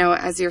like,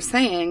 as you're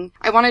saying,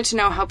 I wanted to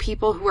know how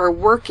people who are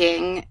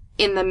working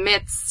in the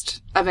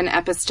midst of an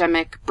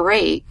epistemic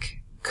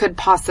break could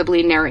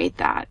possibly narrate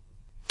that.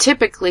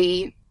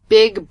 Typically,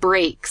 big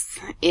breaks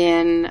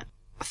in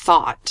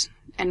thought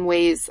and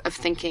ways of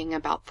thinking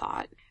about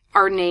thought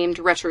are named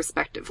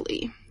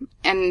retrospectively.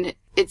 And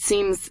it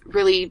seems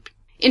really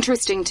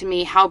interesting to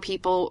me how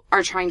people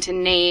are trying to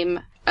name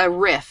a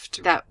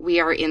rift that we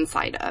are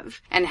inside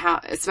of, and how,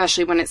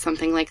 especially when it's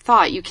something like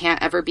thought, you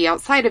can't ever be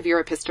outside of your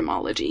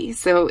epistemology.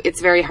 So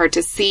it's very hard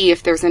to see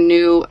if there's a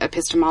new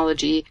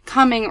epistemology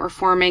coming or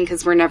forming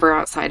because we're never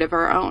outside of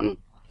our own.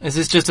 Is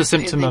this just a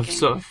symptom of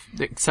sort of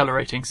the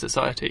accelerating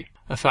society?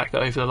 The fact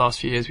that over the last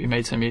few years we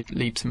made so many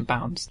leaps and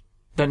bounds,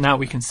 that now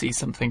we can see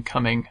something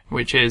coming,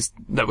 which is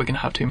that we're going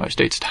to have too much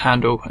data to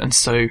handle, and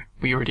so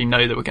we already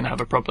know that we're going to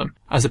have a problem,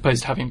 as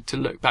opposed to having to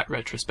look back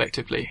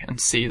retrospectively and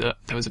see that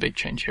there was a big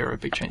change here or a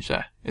big change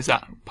there. Is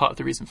that part of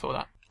the reason for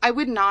that? I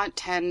would not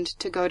tend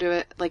to go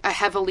to a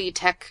heavily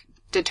tech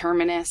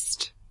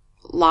determinist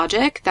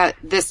logic that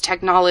this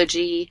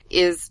technology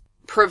is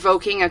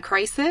provoking a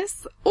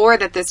crisis, or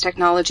that this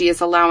technology is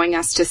allowing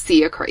us to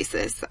see a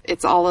crisis.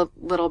 It's all a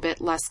little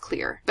bit less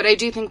clear. But I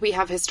do think we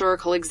have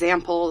historical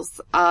examples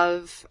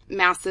of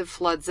massive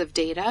floods of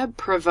data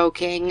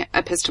provoking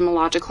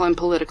epistemological and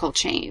political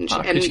change.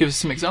 Could you give us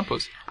some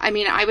examples? I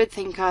mean, I would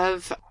think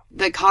of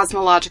the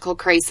cosmological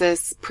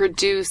crisis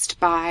produced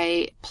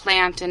by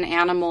plant and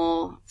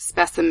animal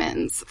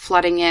specimens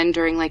flooding in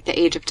during the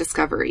Age of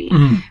Discovery,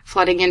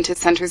 flooding into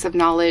centers of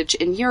knowledge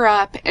in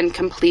Europe and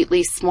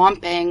completely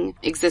swamping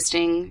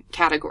existing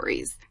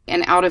categories.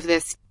 And out of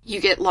this,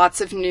 you get lots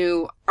of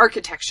new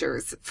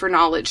architectures for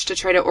knowledge to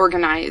try to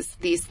organize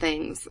these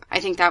things.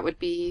 I think that would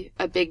be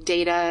a big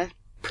data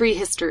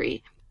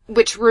prehistory,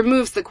 which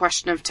removes the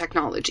question of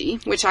technology,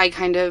 which I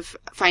kind of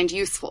find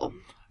useful.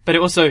 But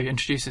it also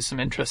introduces some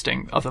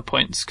interesting other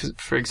points, because,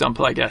 for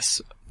example, I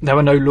guess there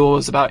were no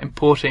laws about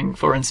importing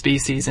foreign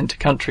species into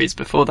countries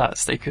before that,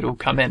 so they could all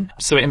come in.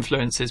 So it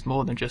influences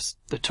more than just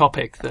the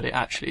topic that it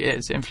actually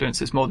is. It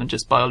influences more than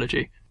just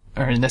biology,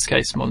 or in this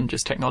case, more than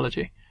just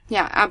technology.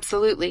 Yeah,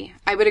 absolutely.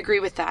 I would agree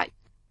with that.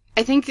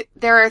 I think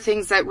there are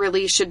things that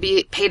really should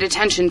be paid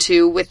attention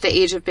to with the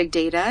age of big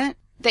data.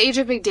 The age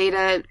of big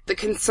data, the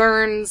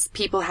concerns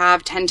people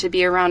have tend to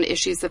be around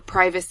issues of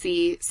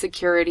privacy,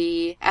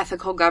 security,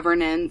 ethical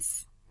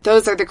governance.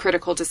 Those are the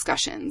critical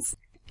discussions.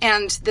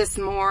 And this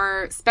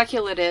more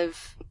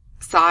speculative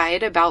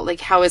side about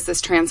how is this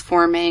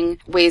transforming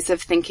ways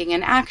of thinking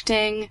and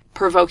acting,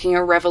 provoking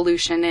a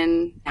revolution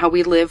in how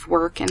we live,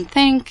 work, and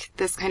think,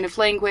 this kind of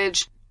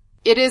language.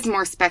 It is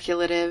more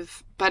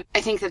speculative, but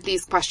I think that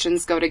these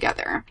questions go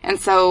together. And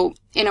so,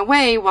 in a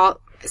way, while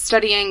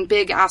studying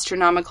big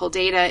astronomical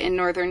data in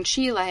northern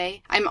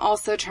Chile, I'm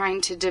also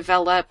trying to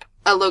develop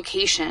a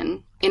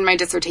location in my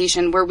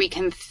dissertation where we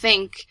can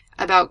think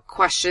about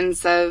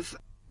questions of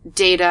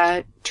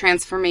data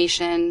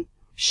transformation,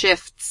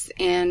 shifts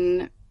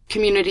in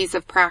communities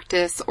of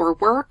practice or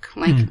work,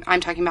 I'm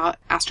talking about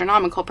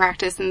astronomical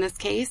practice in this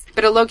case,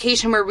 but a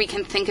location where we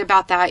can think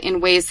about that in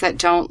ways that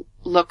don't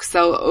look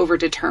so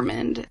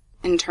overdetermined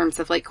in terms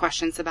of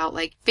questions about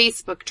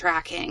Facebook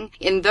tracking.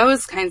 In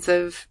those kinds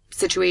of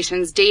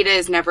situations, data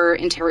is never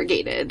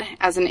interrogated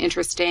as an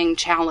interesting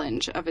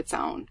challenge of its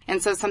own.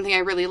 And so something I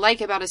really like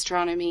about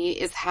astronomy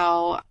is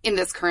how, in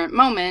this current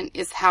moment,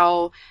 is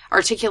how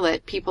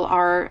articulate people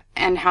are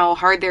and how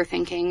hard they're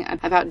thinking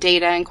about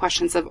data and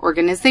questions of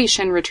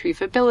organization,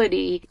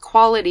 retrievability,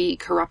 quality,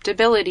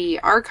 corruptibility,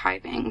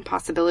 archiving,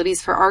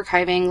 possibilities for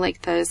archiving,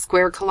 like the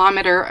square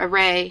kilometer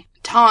array.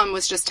 Tom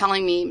was just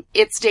telling me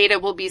its data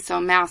will be so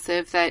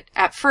massive that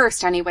at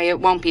first, anyway, it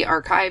won't be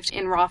archived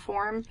in raw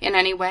form in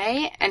any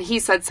way. And he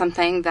said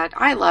something that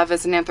I love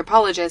as an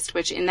anthropologist,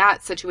 which in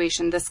that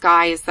situation, the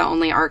sky is the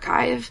only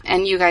archive.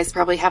 And you guys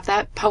probably have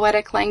that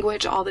poetic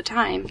language all the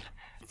time.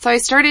 So I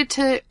started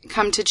to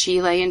come to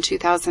Chile in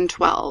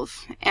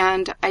 2012,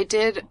 and I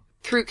did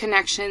through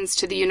connections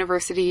to the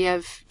University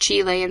of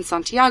Chile in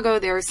Santiago,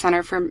 their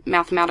Center for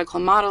Mathematical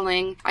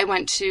Modeling. I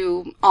went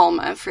to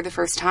ALMA for the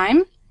first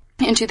time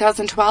in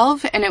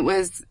 2012, and it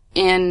was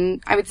in,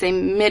 I would say,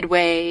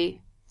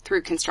 midway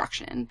through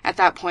construction at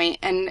that point.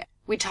 And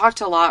we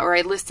talked a lot, or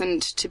I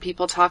listened to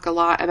people talk a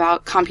lot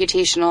about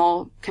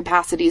computational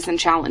capacities and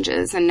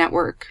challenges and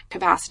network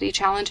capacity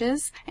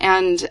challenges.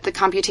 And the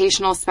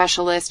computational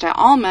specialist at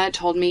ALMA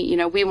told me,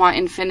 we want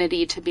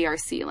infinity to be our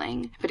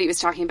ceiling. But he was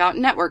talking about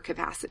network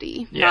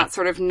capacity, not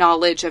sort of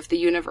knowledge of the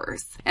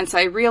universe. And so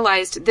I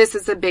realized this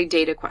is a big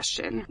data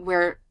question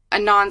where a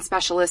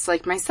non-specialist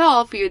like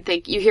myself, you would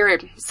think, you hear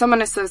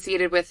someone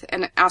associated with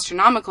an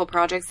astronomical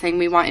project saying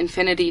we want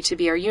infinity to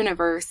be our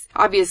universe.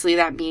 Obviously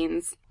that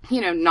means,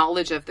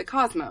 knowledge of the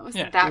cosmos.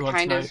 Yeah, that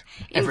kind of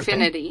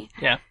infinity.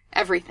 Yeah.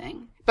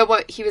 Everything. But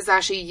what he was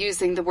actually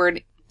using the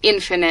word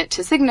infinite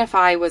to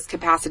signify was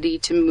capacity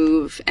to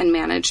move and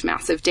manage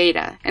massive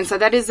data. And so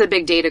that is a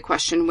big data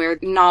question where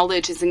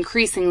knowledge is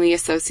increasingly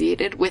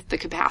associated with the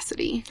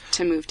capacity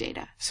to move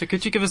data. So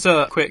could you give us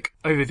a quick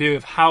overview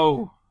of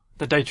how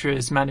the data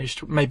is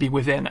managed maybe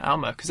within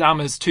ALMA? Because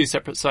ALMA is 2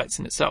 separate sites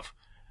in itself.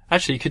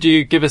 Actually, could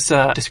you give us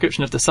a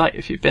description of the site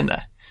if you've been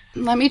there?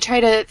 Let me try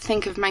to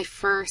think of my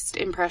first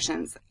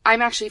impressions.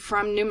 I'm actually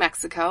from New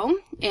Mexico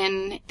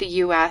in the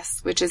U.S.,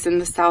 which is in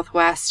the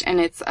Southwest, and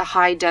it's a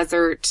high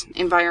desert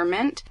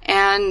environment.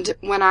 And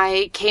when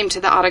I came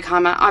to the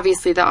Atacama,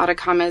 obviously the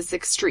Atacama is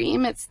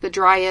extreme. It's the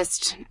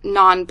driest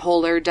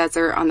non-polar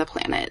desert on the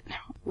planet,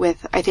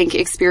 with, I think,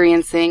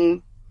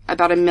 experiencing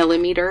about 1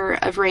 millimeter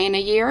of rain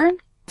a year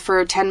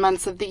for 10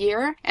 months of the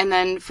year. And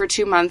then for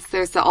 2 months,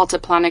 there's the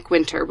altiplanic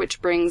winter, which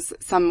brings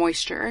some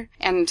moisture.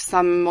 And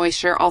some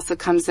moisture also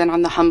comes in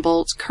on the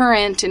Humboldt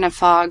Current in a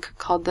fog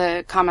called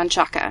the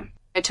Camanchaca.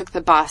 I took the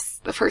bus.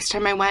 The first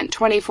time I went,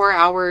 24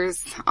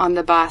 hours on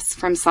the bus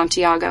from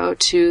Santiago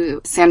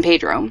to San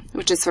Pedro,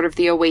 which is sort of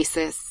the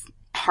oasis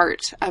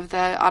heart of the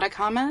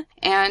Atacama.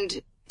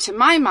 And to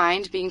my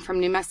mind, being from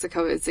New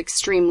Mexico, is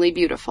extremely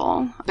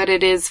beautiful, but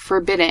it is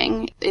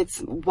forbidding.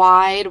 It's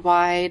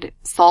wide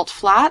salt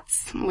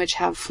flats, which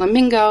have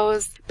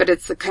flamingos, but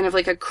it's kind of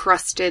like a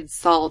crusted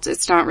salt.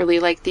 It's not really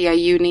like the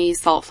Uyuni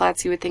salt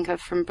flats you would think of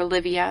from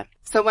Bolivia.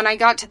 So when I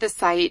got to the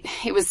site,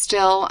 it was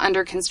still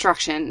under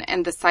construction,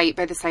 and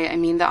by the site, I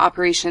mean the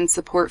Operations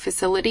Support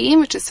Facility,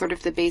 which is sort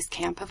of the base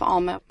camp of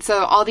ALMA.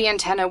 So all the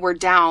antennae were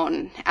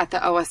down at the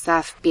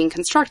OSF being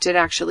constructed,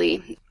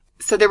 actually.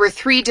 So there were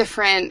 3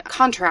 different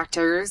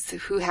contractors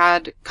who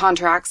had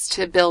contracts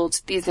to build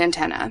these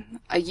antennae.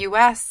 A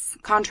U.S.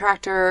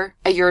 contractor,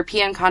 a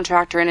European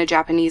contractor, and a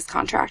Japanese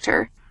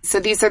contractor. So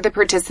these are the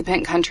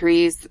participant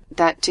countries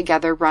that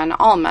together run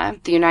ALMA,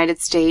 the United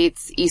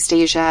States, East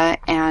Asia,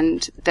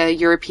 and the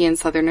European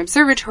Southern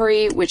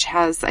Observatory, which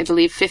has, I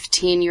believe,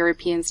 15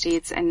 European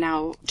states and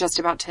now just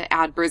about to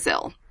add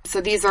Brazil.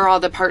 So these are all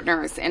the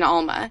partners in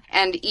ALMA,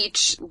 and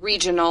each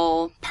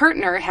regional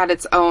partner had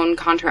its own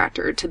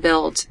contractor to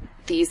build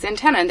these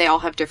antennae, and they all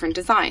have different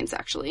designs,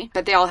 actually,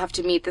 but they all have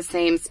to meet the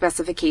same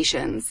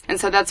specifications. And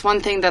so that's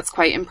one thing that's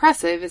quite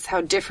impressive, is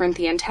how different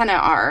the antennae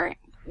are.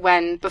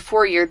 When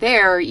before you're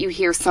there, you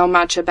hear so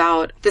much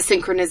about the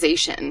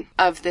synchronization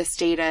of this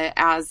data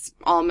as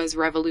ALMA's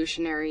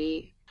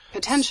revolutionary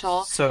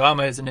potential. So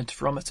ALMA is an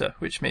interferometer,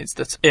 which means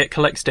that it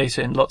collects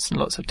data in lots and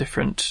lots of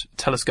different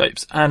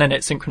telescopes, and then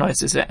it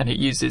synchronizes it, and it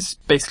uses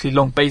basically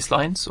long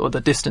baselines, or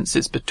the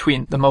distances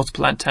between the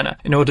multiple antennae,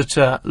 in order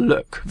to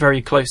look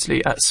very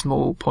closely at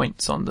small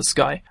points on the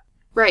sky.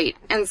 Right.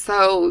 And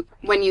so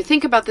when you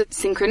think about the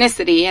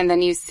synchronicity, and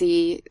then you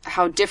see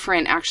how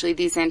different actually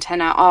these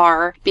antennae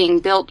are being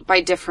built by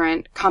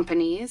different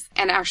companies,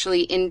 and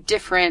actually in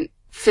different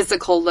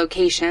physical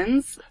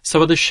locations.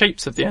 So are the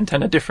shapes of the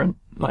antenna different,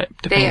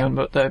 depending on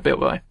what they're built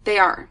by? They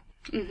are.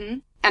 Mm-hmm.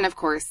 And of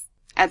course,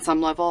 at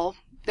some level,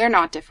 they're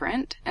not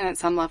different, and at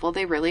some level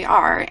they really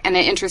are. And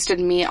it interested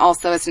me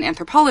also as an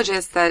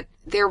anthropologist that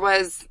there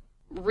was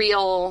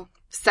real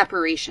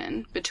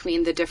separation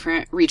between the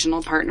different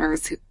regional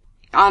partners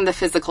on the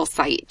physical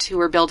site who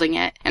were building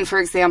it. And for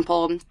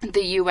example,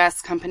 the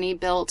U.S. company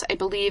built, I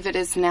believe it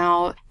is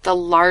now the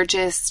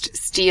largest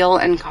steel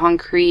and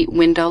concrete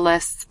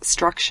windowless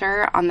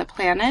structure on the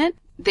planet.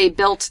 They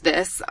built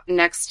this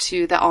next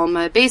to the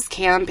ALMA base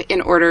camp in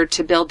order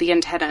to build the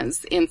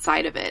antennas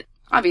inside of it.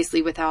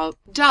 Obviously without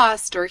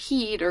dust or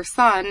heat or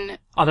sun.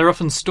 Are there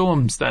often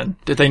storms then?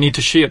 Did they need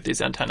to shield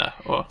these antennae?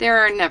 Or? There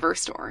are never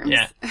storms.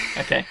 Yeah,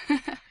 okay.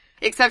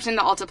 Except in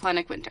the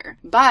altiplanic winter.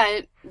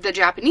 But the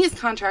Japanese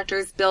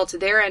contractors built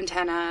their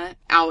antenna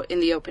out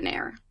in the open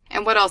air.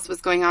 And what else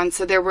was going on?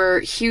 So there were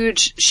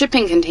huge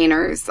shipping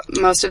containers.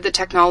 Most of the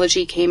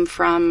technology came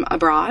from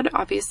abroad,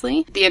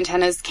 obviously. The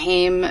antennas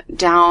came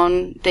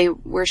down. They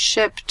were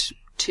shipped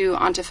to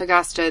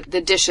Antofagasta,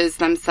 the dishes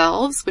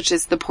themselves, which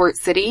is the port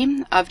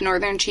city of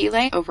northern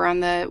Chile over on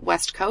the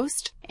west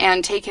coast,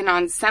 and taken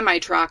on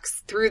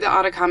semi-trucks through the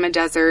Atacama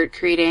Desert,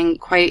 creating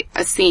quite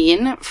a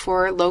scene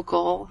for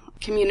local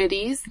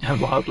communities. And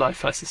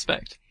wildlife, I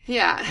suspect.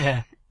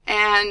 Yeah.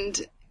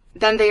 And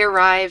then they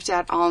arrived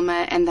at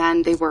ALMA, and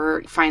then they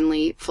were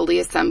finally fully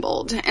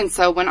assembled. And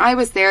so when I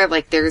was there,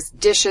 there's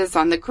dishes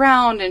on the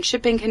ground and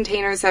shipping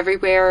containers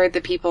everywhere.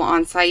 The people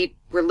on site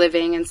were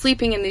living and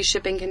sleeping in these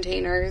shipping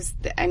containers.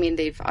 I mean,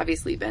 they've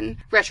obviously been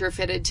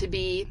retrofitted to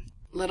be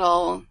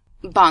little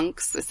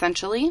bunks,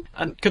 essentially.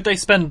 And could they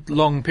spend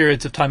long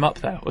periods of time up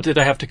there, or did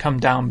they have to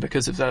come down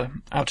because of the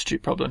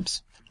altitude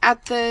problems?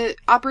 At the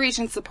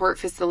Operations Support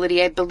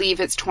Facility, I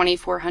believe it's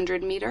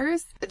 2,400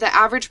 meters. The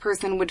average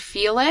person would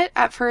feel it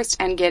at first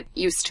and get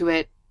used to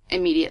it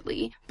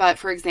immediately. But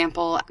for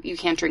example, you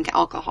can't drink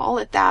alcohol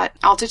at that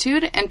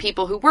altitude, and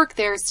people who work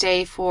there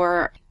stay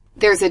for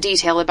there's a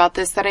detail about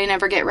this that I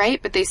never get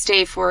right, but they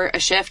stay for a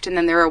shift and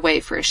then they're away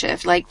for a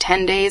shift, like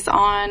 10 days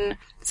on,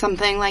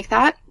 something like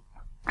that.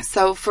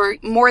 So for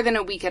more than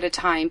a week at a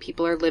time,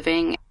 people are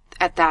living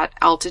at that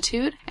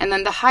altitude. And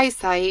then the high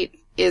site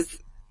is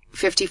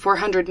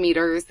 5,400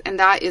 meters, and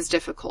that is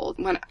difficult.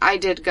 When I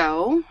did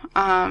go...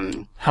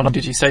 How long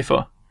did you stay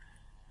for?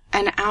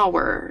 An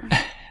hour.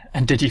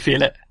 And did you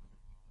feel it?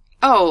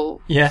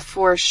 Oh, yeah,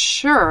 for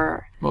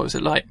sure. What was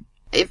it like?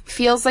 It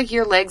feels like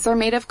your legs are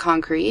made of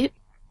concrete.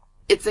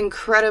 It's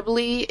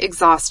incredibly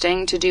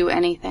exhausting to do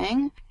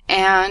anything,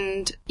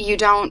 and you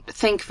don't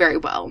think very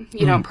well.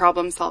 You don't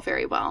problem solve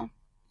very well.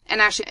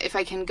 And actually, if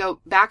I can go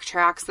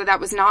backtrack, so that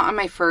was not on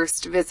my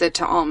first visit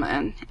to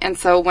ALMA. And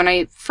so when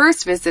I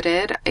first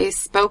visited, I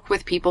spoke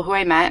with people who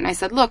I met, and I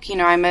said, look,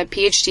 I'm a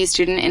PhD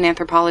student in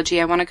anthropology.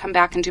 I want to come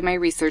back and do my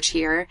research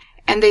here.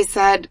 And they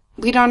said,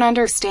 we don't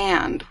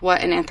understand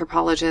what an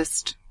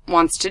anthropologist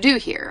wants to do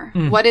here.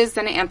 What is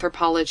an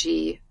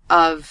anthropology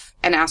of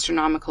an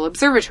astronomical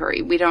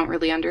observatory? We don't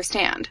really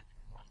understand.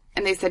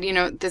 And they said,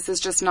 this is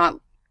just not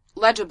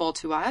legible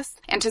to us.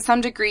 And to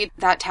some degree,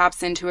 that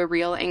taps into a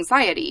real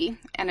anxiety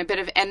and a bit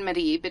of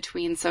enmity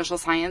between social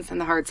science and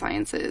the hard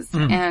sciences.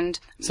 And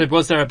so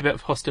was there a bit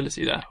of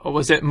hostility there? Or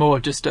was it more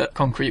just a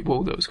concrete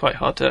wall that was quite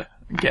hard to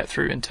get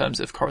through in terms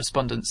of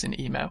correspondence in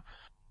email?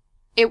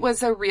 It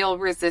was a real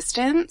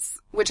resistance,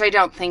 which I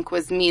don't think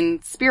was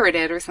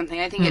mean-spirited or something.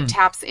 I think it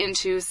taps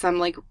into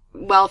some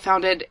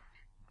well-founded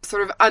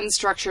sort of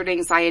unstructured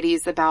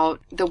anxieties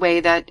about the way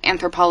that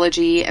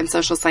anthropology and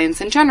social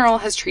science in general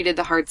has treated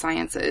the hard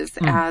sciences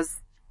as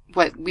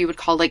what we would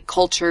call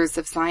cultures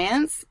of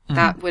science.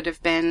 That would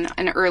have been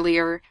an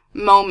earlier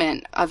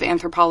moment of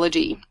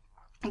anthropology,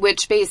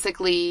 which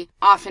basically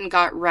often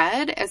got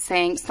read as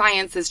saying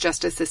science is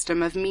just a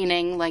system of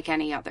meaning like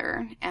any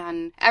other,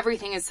 and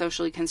everything is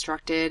socially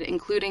constructed,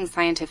 including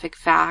scientific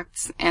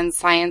facts, and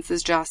science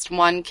is just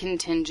one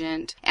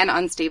contingent and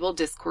unstable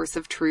discourse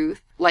of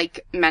truth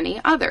like many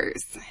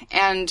others.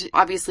 And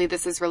obviously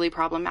this is really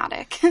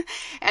problematic.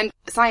 And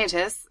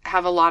scientists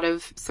have a lot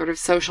of sort of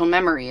social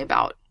memory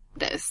about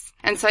this.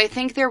 And so I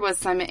think there was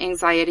some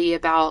anxiety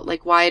about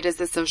why does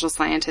a social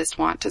scientist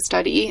want to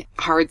study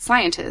hard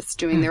scientists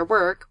doing their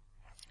work?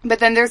 But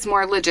then there's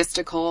more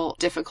logistical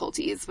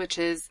difficulties, which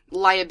is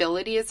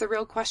liability is a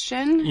real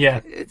question. Yeah.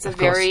 It's a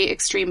very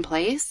extreme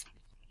place.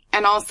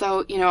 And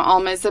also,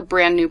 ALMA is a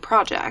brand new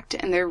project,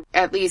 and they're,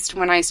 at least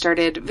when I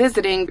started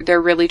visiting,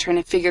 they're really trying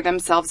to figure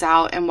themselves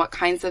out and what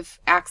kinds of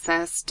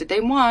access did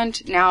they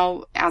want.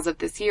 Now, as of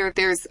this year,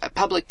 there's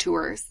public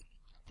tours.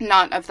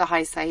 Not of the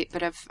high site,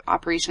 but of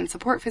Operation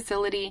Support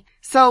Facility.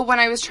 So when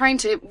I was trying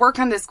to work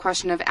on this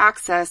question of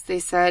access, they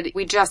said,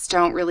 we just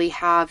don't really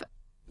have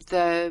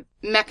the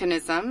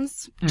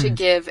mechanisms to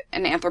give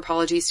an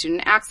anthropology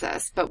student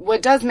access. But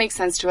what does make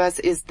sense to us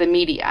is the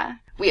media.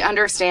 We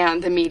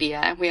understand the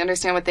media. We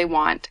understand what they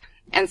want.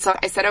 And so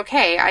I said,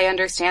 okay, I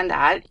understand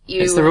that.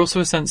 Is there also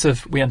a sense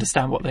of we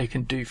understand what they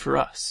can do for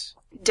us?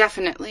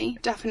 Definitely,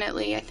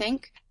 I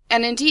think.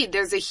 And indeed,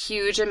 there's a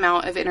huge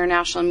amount of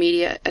international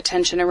media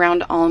attention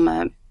around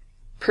ALMA,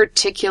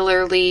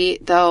 particularly,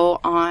 though,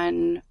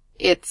 on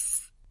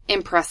its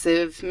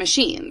impressive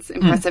machines,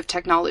 impressive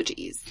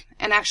technologies.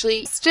 And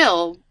actually,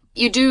 still,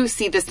 you do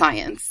see the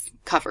science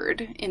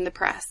covered in the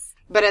press.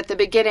 But at the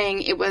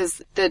beginning, it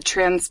was the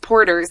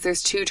transporters.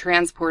 There's 2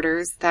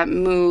 transporters that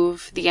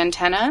move the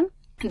antenna.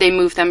 They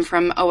move them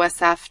from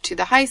OSF to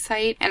the high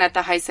site, and at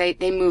the high site,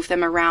 they move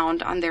them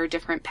around on their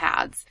different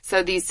pads.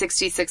 So these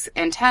 66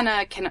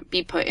 antenna can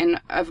be put in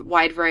a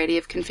wide variety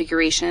of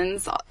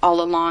configurations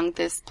all along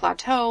this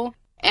plateau.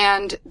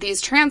 And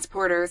these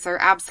transporters are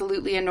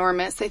absolutely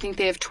enormous. I think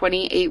they have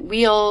 28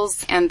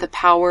 wheels and the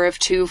power of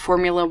 2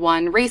 Formula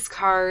One race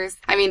cars.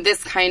 I mean,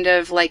 this kind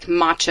of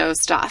macho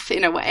stuff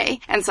in a way.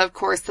 And so, of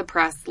course, the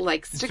press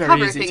likes to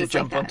cover things like that. It's very easy to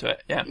jump onto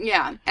it, yeah.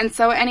 Yeah. And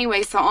so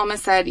anyway, so ALMA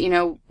said,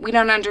 we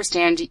don't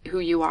understand who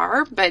you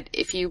are, but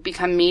if you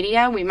become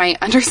media, we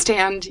might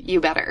understand you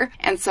better.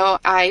 And so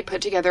I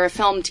put together a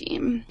film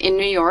team in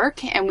New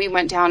York, and we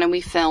went down and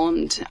we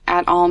filmed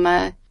at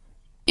ALMA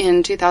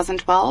in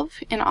 2012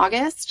 in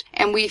August,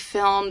 and we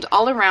filmed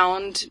all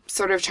around,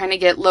 sort of trying to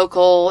get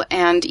local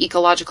and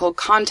ecological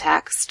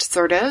context,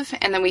 sort of,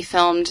 and then we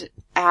filmed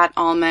at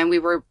ALMA, and we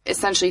were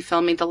essentially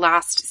filming the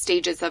last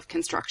stages of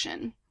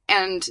construction.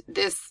 And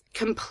this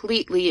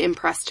completely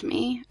impressed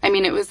me. I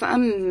mean, it was a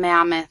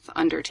mammoth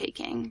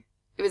undertaking.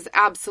 It was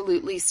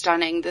absolutely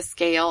stunning, the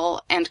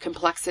scale and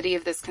complexity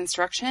of this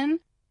construction.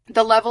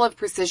 The level of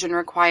precision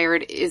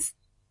required is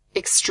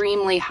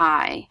extremely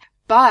high,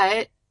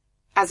 but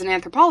as an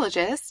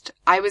anthropologist,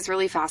 I was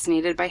really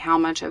fascinated by how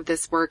much of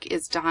this work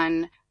is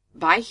done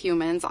by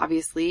humans,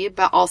 obviously,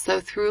 but also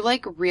through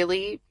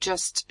really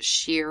just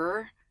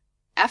sheer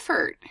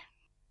effort.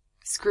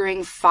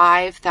 Screwing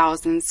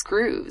 5,000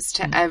 screws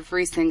to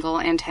every single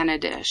antenna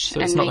dish.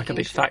 So it's not like a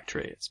big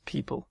factory, it's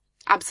people.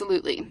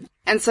 Absolutely.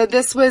 And so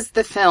this was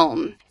the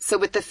film. So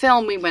with the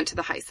film, we went to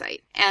the high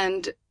site.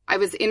 And I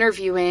was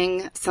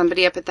interviewing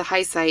somebody up at the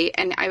high site,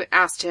 and I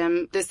asked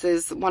him, this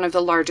is one of the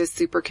largest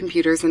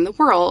supercomputers in the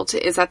world,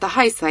 is at the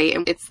high site,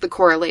 and it's the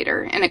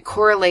correlator, and it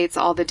correlates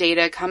all the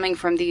data coming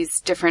from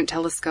these different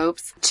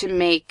telescopes to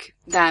make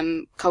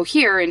them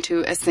cohere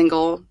into a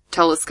single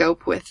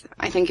telescope with,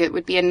 I think it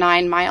would be a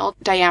 9-mile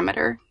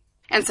diameter.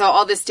 And so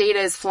all this data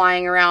is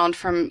flying around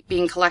from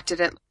being collected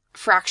at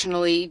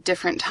fractionally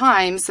different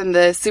times, and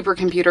the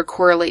supercomputer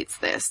correlates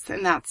this,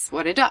 and that's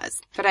what it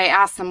does. But I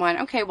asked someone,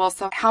 okay, well,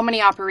 so how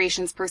many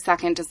operations per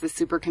second does the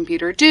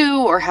supercomputer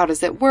do, or how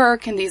does it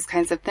work, and these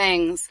kinds of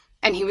things.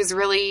 And he was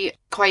really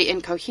quite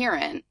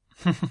incoherent.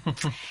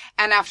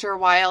 And after a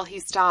while, he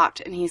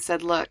stopped, and he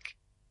said, look,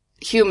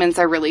 humans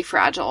are really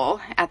fragile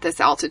at this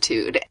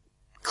altitude.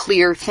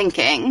 Clear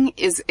thinking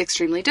is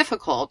extremely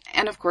difficult.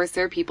 And of course,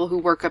 there are people who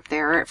work up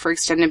there for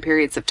extended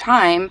periods of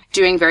time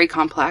doing very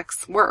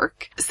complex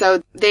work.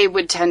 So they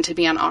would tend to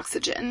be on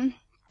oxygen.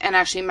 And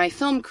actually, my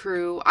film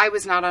crew, I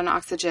was not on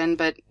oxygen,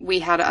 but we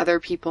had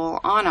other people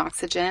on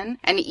oxygen.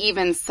 And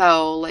even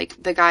so,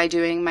 like the guy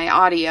doing my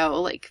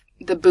audio, like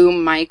the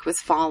boom mic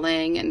was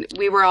falling, and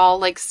we were all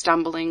like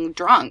stumbling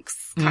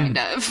drunks, kind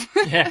of.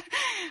 Yeah.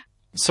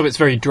 So it's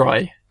very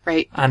dry.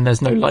 Right. And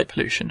there's no light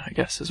pollution, I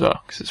guess, as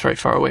well, because it's very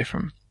far away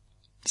from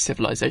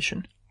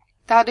civilization.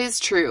 That is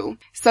true.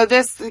 So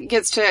this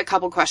gets to a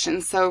couple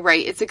questions. So,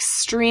 right, it's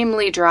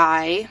extremely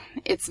dry.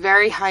 It's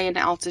very high in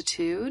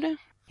altitude.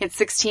 It's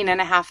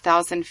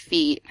 16,500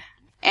 feet.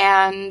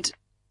 And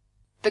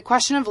the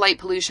question of light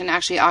pollution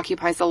actually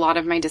occupies a lot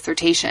of my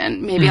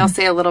dissertation. Maybe I'll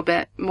say a little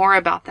bit more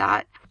about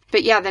that.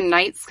 But yeah, the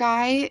night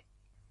sky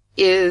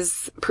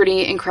is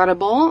pretty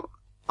incredible.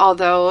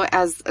 Although,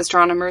 as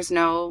astronomers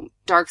know,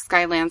 dark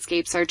sky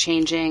landscapes are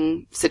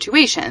changing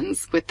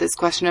situations with this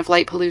question of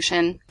light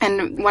pollution.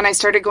 And when I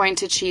started going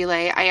to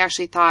Chile, I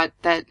actually thought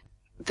that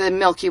the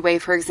Milky Way,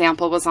 for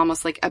example, was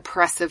almost like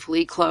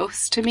oppressively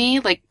close to me,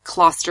 like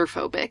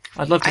claustrophobic.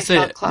 I'd love to see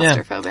it.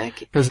 Claustrophobic.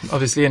 Because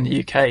obviously in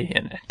the UK,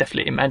 and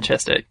definitely in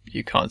Manchester,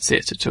 you can't see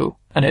it at all.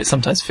 And it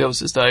sometimes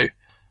feels as though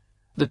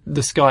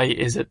the sky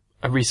is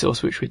a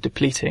resource which we're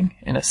depleting,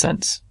 in a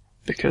sense,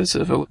 because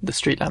of all the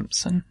street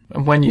lamps. And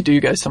when you do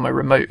go somewhere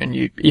remote and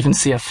you even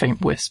see a faint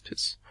wisp,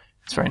 it's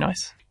very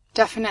nice.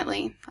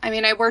 Definitely. I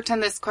mean, I worked on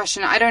this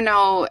question. I don't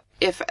know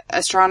if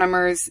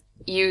astronomers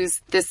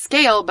use this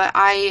scale, but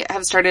I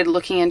have started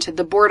looking into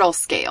the Bortle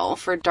scale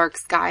for dark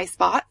sky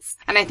spots.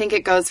 And I think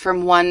it goes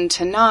from 1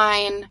 to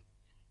 9,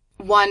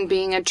 1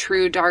 being a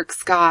true dark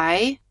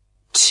sky,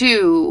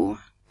 2,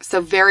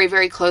 so very,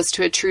 very close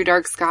to a true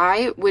dark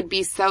sky, would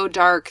be so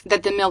dark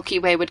that the Milky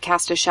Way would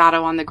cast a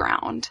shadow on the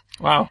ground.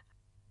 Wow.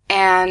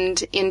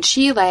 And in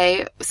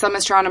Chile, some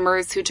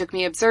astronomers who took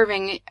me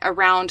observing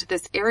around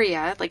this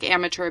area, like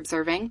amateur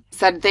observing,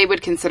 said they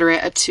would consider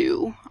it a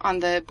 2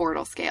 on the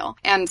Bortle scale.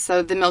 And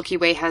so the Milky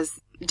Way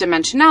has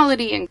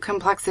dimensionality and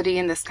complexity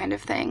and this kind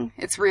of thing.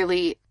 It's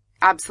really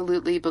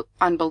absolutely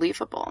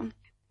unbelievable.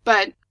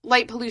 But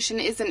light pollution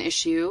is an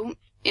issue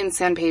in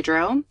San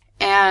Pedro.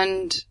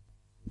 And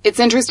it's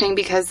interesting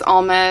because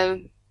ALMA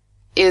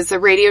is a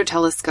radio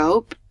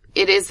telescope.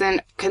 It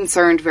isn't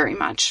concerned very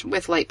much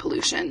with light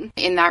pollution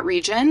in that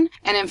region.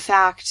 And in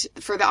fact,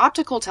 for the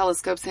optical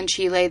telescopes in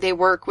Chile, they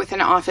work with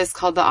an office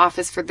called the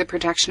Office for the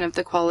Protection of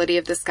the Quality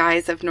of the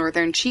Skies of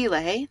Northern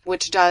Chile,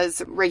 which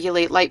does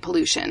regulate light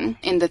pollution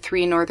in the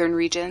 3 northern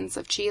regions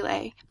of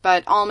Chile.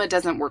 But ALMA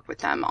doesn't work with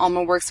them.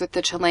 ALMA works with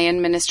the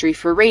Chilean Ministry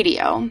for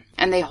Radio,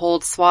 and they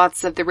hold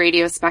swaths of the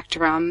radio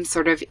spectrum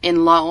sort of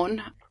in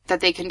loan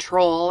that they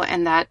control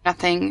and that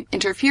nothing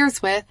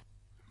interferes with.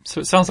 So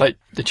it sounds like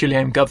the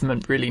Chilean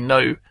government really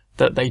know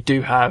that they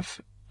do have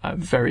a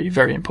very,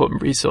 very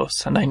important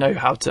resource and they know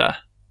how to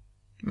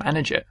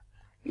manage it.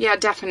 Yeah,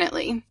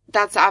 definitely.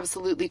 That's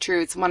absolutely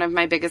true. It's one of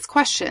my biggest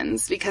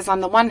questions because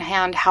on the one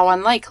hand, how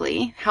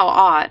unlikely, how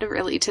odd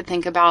really to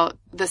think about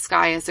the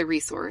sky as a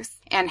resource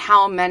and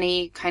how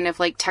many kind of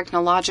like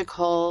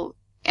technological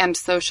and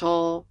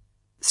social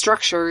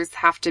structures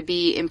have to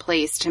be in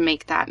place to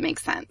make that make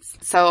sense.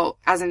 So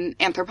as an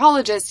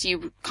anthropologist,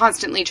 you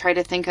constantly try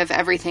to think of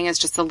everything as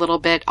just a little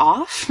bit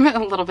off, a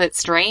little bit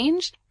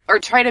strange, or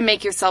try to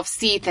make yourself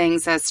see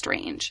things as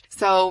strange.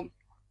 So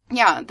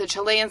yeah, the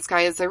Chilean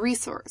sky is a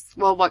resource.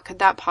 Well, what could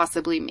that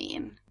possibly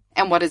mean?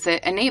 And what does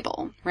it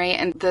enable, right?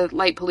 And the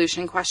light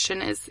pollution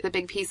question is a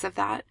big piece of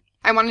that.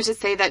 I wanted to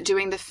say that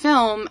doing the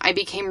film, I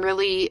became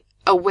really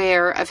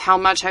aware of how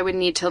much I would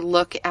need to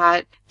look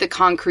at the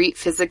concrete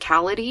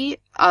physicality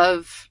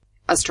of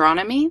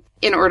astronomy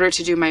in order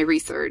to do my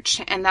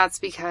research. And that's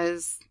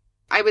because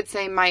I would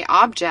say my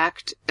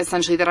object,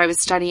 essentially, that I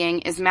was studying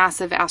is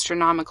massive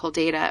astronomical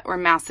data or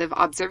massive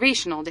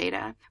observational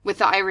data, with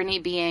the irony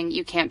being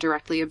you can't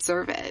directly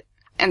observe it.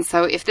 And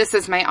so if this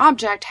is my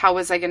object, how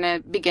was I going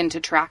to begin to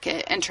track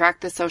it and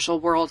track the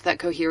social world that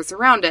coheres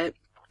around it?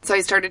 So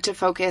I started to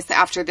focus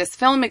after this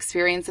film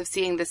experience of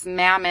seeing this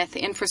mammoth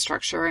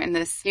infrastructure and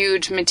this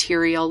huge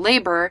material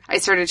labor. I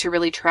started to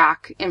really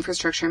track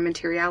infrastructure and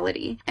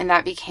materiality. And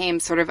that became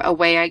sort of a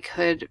way I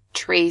could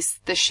trace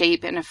the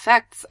shape and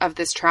effects of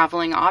this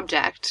traveling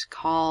object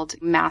called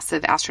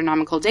massive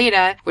astronomical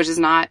data, which is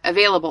not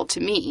available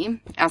to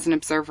me as an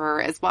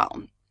observer as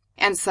well.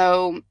 And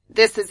so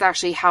this is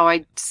actually how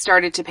I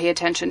started to pay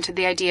attention to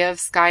the idea of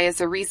sky as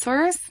a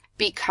resource,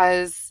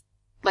 because,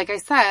 like I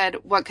said,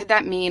 what could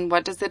that mean?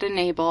 What does it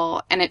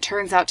enable? And it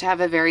turns out to have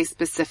a very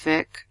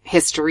specific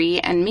history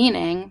and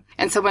meaning.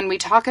 And so when we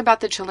talk about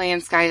the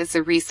Chilean sky as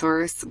a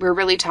resource, we're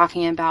really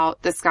talking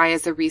about the sky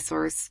as a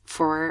resource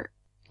for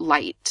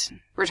light.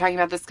 We're talking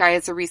about the sky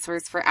as a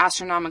resource for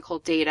astronomical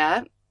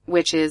data,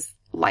 which is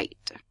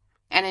light.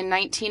 And in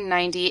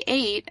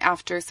 1998,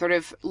 after sort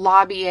of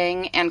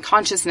lobbying and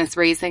consciousness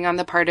raising on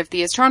the part of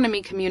the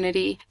astronomy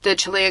community, the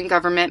Chilean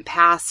government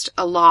passed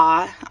a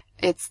law.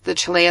 It's the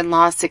Chilean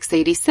Law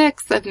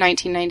 686 of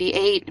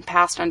 1998,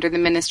 passed under the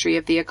Ministry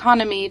of the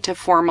Economy to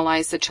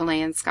formalize the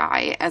Chilean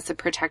sky as a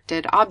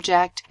protected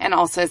object and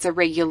also as a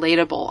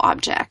regulatable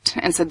object.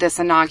 And so this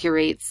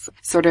inaugurates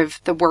sort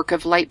of the work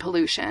of light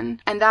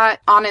pollution. And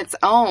that on its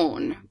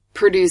own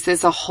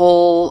produces a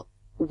whole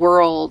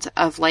world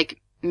of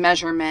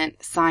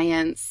measurement,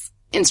 science,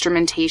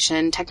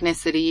 instrumentation,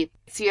 technicity.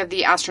 So you have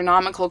the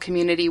astronomical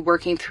community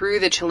working through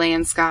the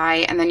Chilean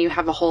sky, and then you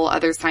have a whole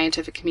other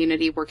scientific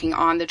community working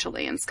on the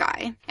Chilean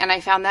sky. And I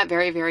found that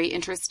very, very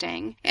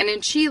interesting. And in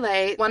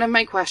Chile, one of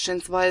my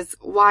questions was,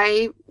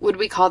 why would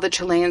we call the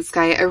Chilean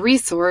sky a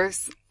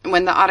resource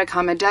when the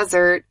Atacama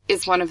Desert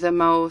is one of the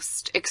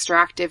most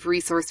extractive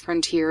resource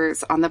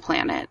frontiers on the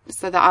planet?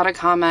 So the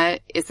Atacama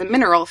is a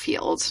mineral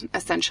field,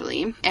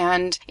 essentially.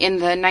 And in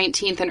the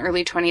 19th and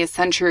early 20th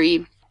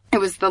century, it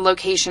was the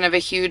location of a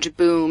huge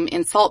boom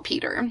in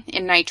saltpeter,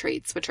 in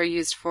nitrates, which are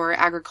used for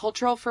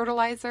agricultural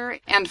fertilizer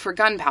and for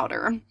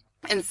gunpowder.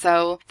 And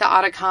so the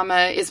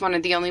Atacama is one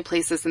of the only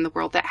places in the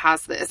world that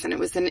has this. And it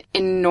was an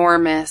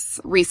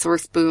enormous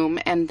resource boom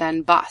and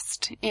then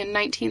bust in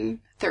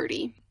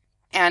 1930.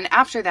 And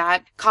after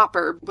that,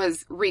 copper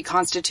was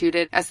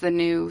reconstituted as the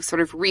new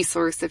sort of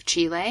resource of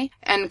Chile.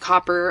 And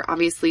copper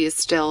obviously is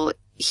still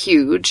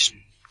huge.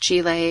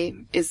 Chile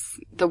is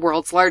the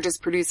world's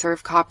largest producer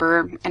of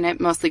copper, and it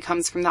mostly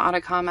comes from the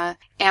Atacama.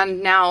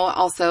 And now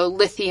also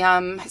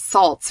lithium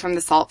salts from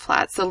the salt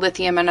flats. So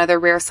lithium and other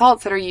rare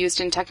salts that are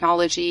used in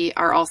technology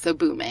are also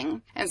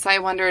booming. And so I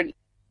wondered,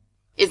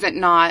 is it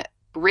not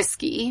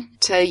risky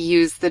to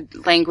use the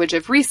language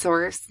of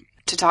resource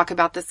to talk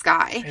about the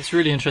sky? It's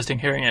really interesting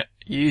hearing it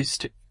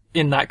used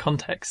in that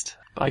context.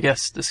 But I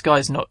guess the sky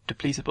is not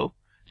depletable,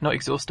 not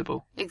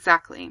exhaustible.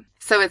 Exactly.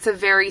 So it's a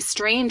very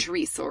strange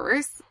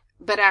resource,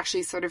 but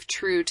actually sort of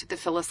true to the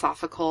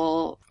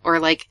philosophical or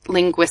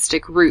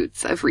linguistic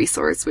roots of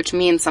resource, which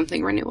means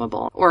something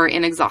renewable or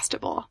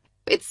inexhaustible.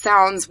 It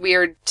sounds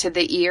weird to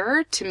the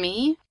ear, to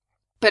me,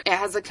 but it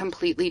has a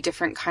completely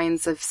different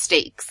kinds of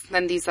stakes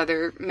than these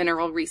other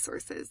mineral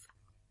resources.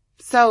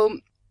 So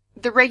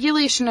the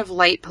regulation of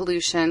light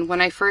pollution,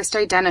 when I first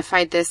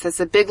identified this as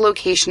a big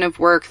location of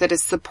work that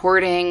is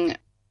supporting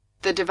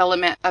the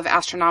development of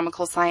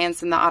astronomical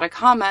science in the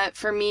Atacama,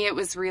 for me it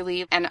was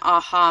really an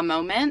aha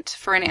moment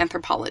for an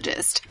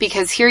anthropologist.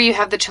 Because here you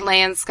have the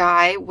Chilean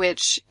sky,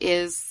 which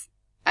is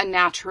a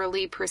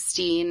naturally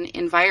pristine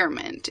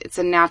environment. It's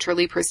a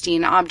naturally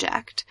pristine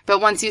object.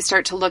 But once you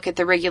start to look at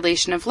the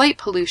regulation of light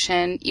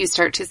pollution, you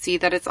start to see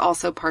that it's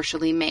also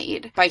partially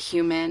made by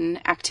human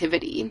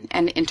activity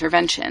and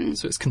intervention.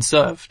 So it's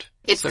conserved.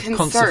 It's a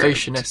conserved.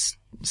 Conservationist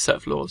set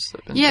of laws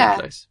that have been put in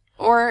place.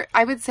 Or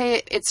I would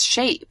say it's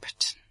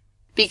shaped,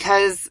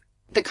 because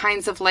the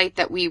kinds of light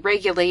that we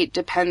regulate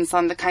depends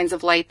on the kinds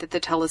of light that the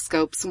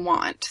telescopes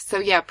want.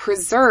 So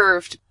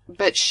preserved,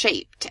 but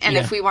shaped. And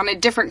if we wanted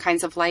different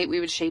kinds of light,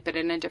 we would shape it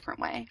in a different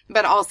way.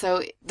 But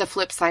also the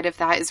flip side of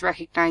that is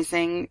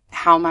recognizing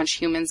how much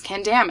humans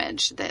can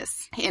damage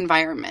this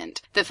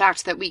environment. The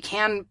fact that we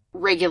can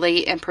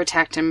regulate and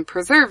protect and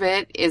preserve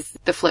it is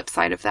the flip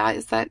side of that,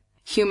 is that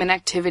human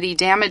activity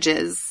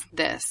damages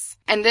this.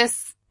 And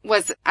this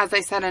was, as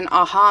I said, an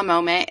aha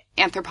moment.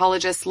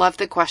 Anthropologists love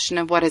the question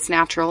of what is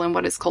natural and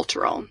what is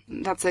cultural.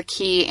 That's a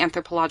key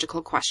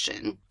anthropological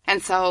question.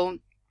 And so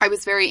I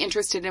was very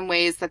interested in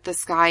ways that the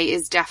sky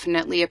is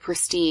definitely a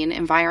pristine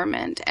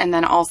environment and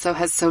then also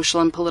has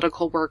social and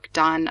political work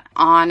done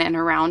on and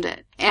around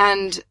it.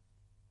 And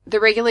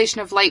the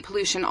regulation of light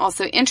pollution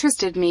also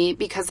interested me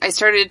because I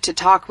started to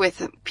talk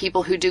with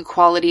people who do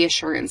quality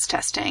assurance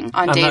testing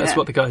on data. And that's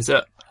what the guys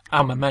at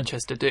ALMA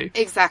Manchester do.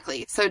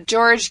 Exactly. So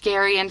George,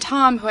 Gary, and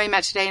Tom, who I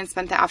met today and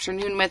spent the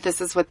afternoon with,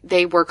 this is what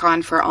they work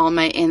on for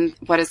ALMA in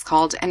what is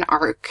called an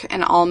ARC,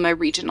 an ALMA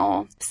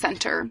Regional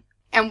Center.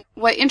 And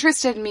what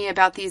interested me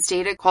about these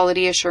data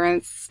quality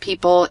assurance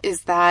people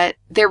is that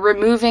they're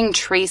removing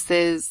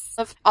traces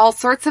of all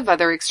sorts of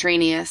other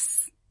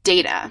extraneous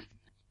data.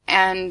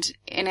 And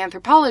in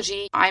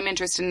anthropology, I'm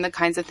interested in the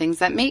kinds of things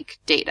that make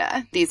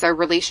data. These are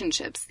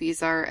relationships.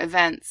 These are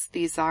events.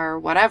 These are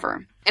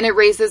whatever. And it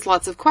raises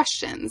lots of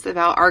questions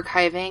about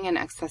archiving and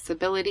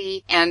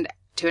accessibility. And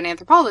to an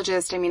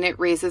anthropologist, I mean, it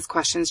raises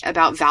questions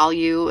about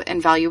value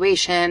and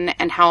valuation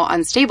and how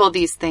unstable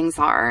these things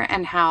are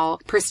and how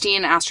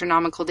pristine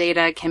astronomical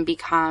data can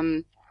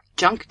become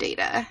junk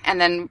data and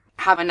then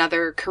have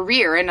another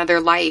career, another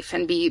life,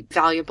 and be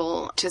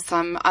valuable to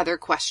some other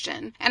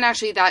question. And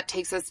actually that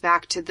takes us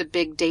back to the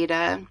big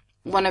data.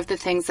 One of the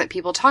things that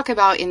people talk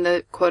about in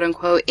the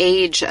quote-unquote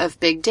age of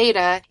big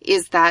data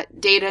is that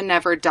data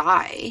never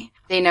die.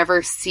 They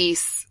never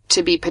cease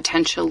to be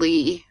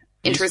potentially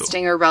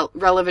interesting or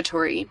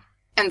revelatory.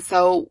 And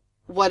so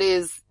what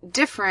is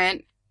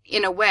different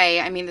in a way,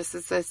 I mean, this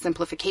is a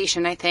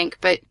simplification, I think,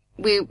 but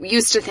we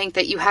used to think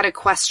that you had a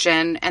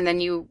question and then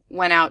you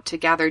went out to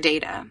gather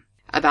data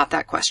about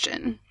that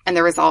question. And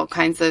there was all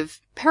kinds of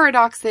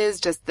paradoxes.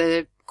 Does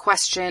the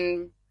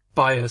question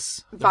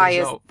bias,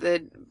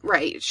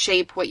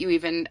 shape what you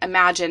even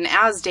imagine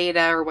as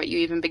data or what you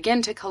even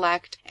begin to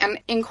collect? And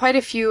in quite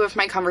a few of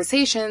my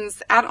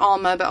conversations at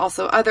ALMA, but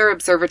also other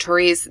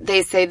observatories,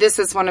 they say this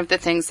is one of the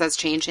things that's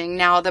changing.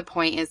 Now the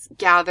point is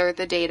gather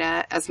the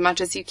data as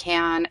much as you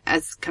can,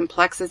 as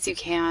complex as you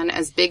can,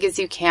 as big as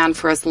you can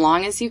for as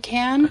long as you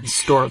can. And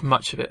store as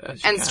much of it as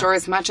you can. And store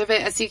as much of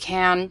it as you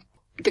can.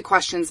 The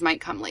questions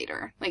might come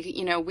later. Like,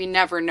 we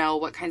never know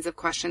what kinds of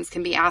questions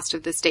can be asked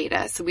of this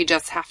data, so we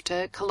just have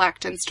to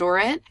collect and store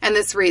it. And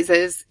this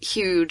raises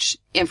huge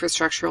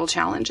infrastructural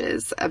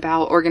challenges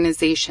about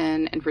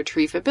organization and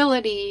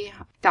retrievability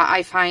that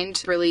I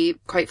find really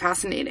quite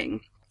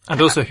fascinating.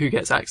 And also who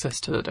gets access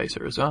to the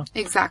data as well.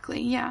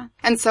 Exactly, yeah.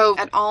 And so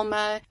at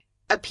ALMA,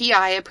 a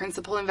PI, a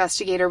principal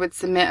investigator, would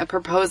submit a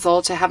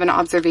proposal to have an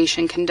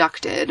observation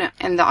conducted,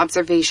 and the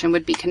observation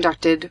would be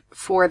conducted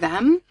for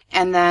them.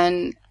 And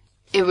then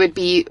it would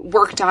be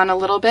worked on a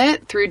little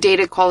bit through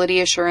data quality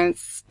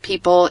assurance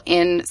people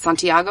in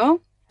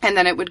Santiago. And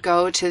then it would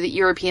go to the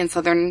European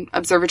Southern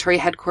Observatory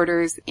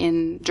headquarters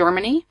in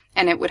Germany.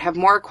 And it would have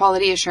more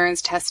quality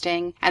assurance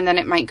testing. And then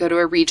it might go to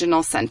a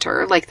regional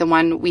center like the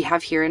one we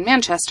have here in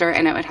Manchester.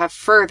 And it would have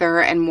further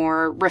and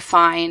more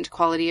refined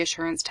quality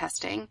assurance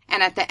testing.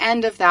 And at the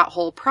end of that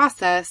whole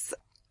process,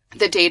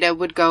 the data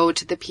would go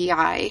to the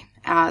PI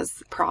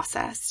as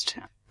processed.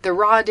 The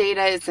raw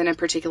data is in a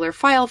particular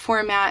file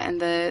format and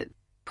the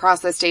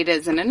process data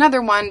is in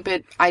another one,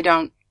 but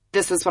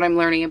this is what I'm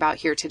learning about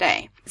here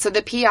today. So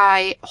the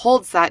PI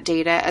holds that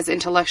data as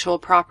intellectual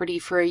property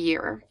for a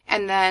year,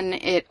 and then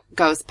it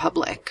goes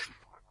public.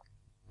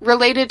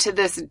 Related to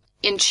this,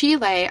 in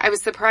Chile, I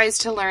was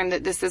surprised to learn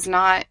that this is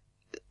not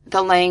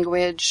the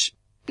language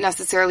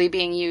necessarily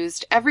being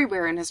used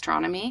everywhere in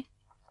astronomy.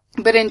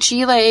 But in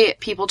Chile,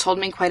 people told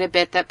me quite a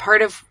bit that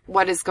part of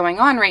what is going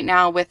on right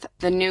now with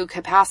the new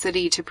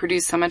capacity to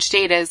produce so much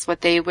data is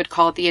what they would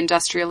call the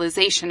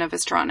industrialization of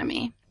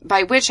astronomy,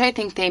 by which I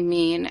think they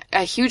mean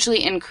a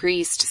hugely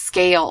increased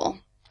scale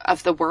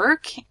of the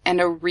work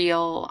and a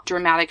real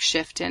dramatic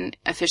shift in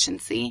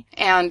efficiency.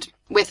 And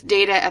with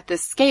data at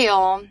this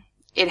scale,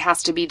 it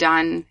has to be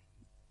done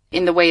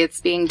in the way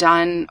it's being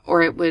done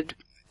or it would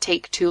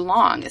take too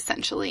long,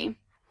 essentially.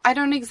 I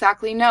don't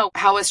exactly know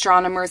how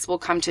astronomers will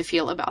come to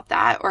feel about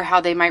that or how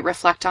they might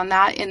reflect on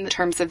that in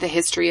terms of the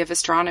history of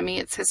astronomy,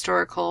 its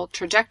historical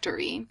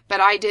trajectory.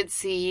 But I did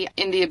see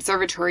in the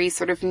observatory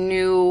sort of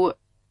new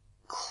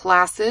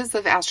classes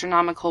of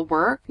astronomical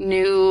work,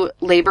 new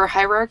labor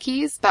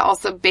hierarchies, but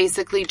also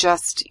basically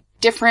just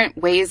different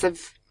ways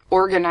of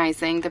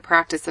organizing the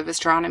practice of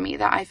astronomy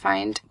that I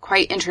find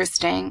quite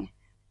interesting.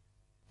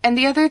 And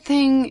the other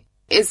thing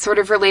is sort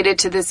of related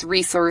to this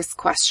resource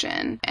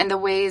question and the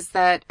ways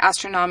that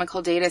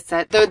astronomical data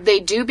set, though they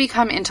do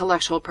become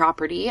intellectual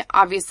property,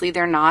 obviously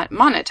they're not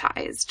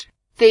monetized.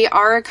 They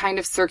are a kind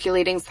of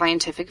circulating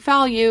scientific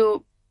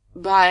value,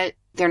 but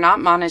they're not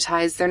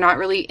monetized. They're not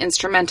really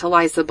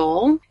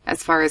instrumentalizable,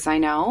 as far as I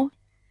know.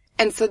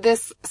 And so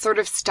this sort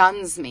of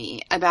stuns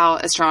me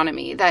about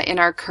astronomy, that in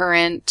our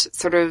current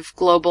sort of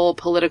global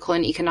political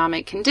and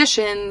economic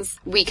conditions,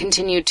 we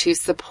continue to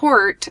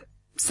support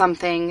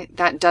something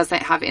that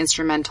doesn't have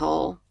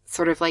instrumental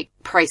sort of like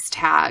price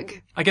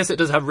tag. I guess it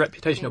does have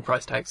reputational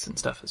price tags and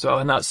stuff as well,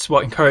 and that's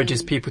what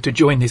encourages people to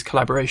join these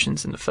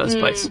collaborations in the first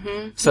place.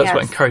 So that's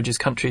what encourages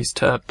countries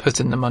to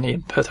put in the money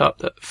and put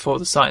up for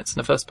the science in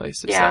the first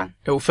place. It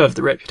will further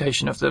the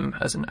reputation of them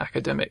as an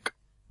academic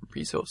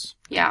resource.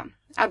 Yeah,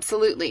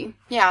 absolutely.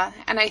 Yeah,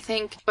 and I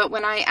think, but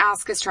when I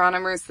ask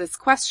astronomers this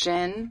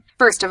question,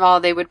 first of all,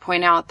 they would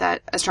point out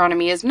that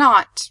astronomy is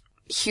not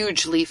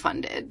hugely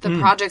funded. The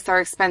projects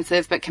are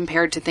expensive, but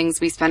compared to things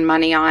we spend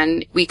money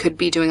on, we could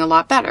be doing a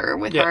lot better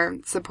with our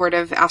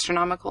supportive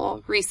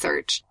astronomical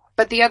research.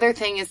 But the other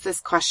thing is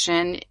this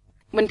question,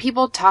 when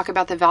people talk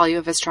about the value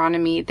of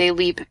astronomy, they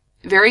leap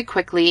very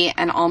quickly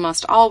and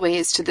almost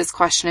always to this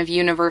question of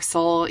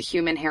universal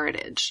human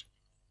heritage.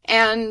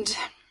 And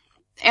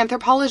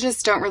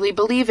anthropologists don't really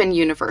believe in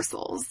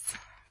universals,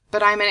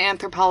 but I'm an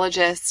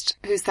anthropologist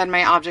who said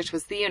my object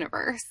was the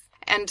universe.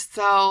 And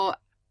so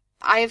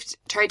I've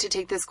tried to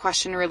take this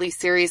question really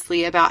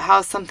seriously about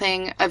how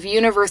something of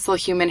universal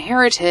human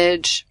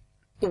heritage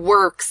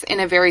works in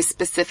a very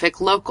specific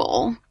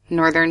local,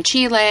 northern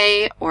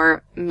Chile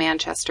or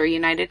Manchester,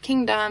 United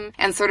Kingdom,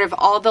 and sort of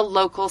all the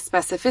local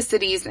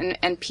specificities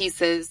and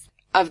pieces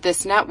of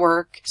this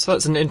network. So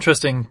that's an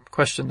interesting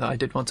question that I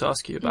did want to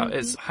ask you about,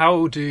 is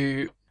how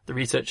do the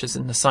researchers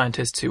and the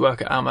scientists who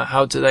work at ALMA,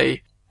 how do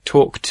they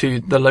talk to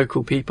the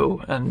local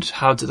people, and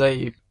how do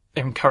they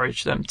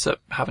encourage them to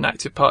have an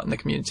active part in the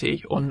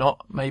community or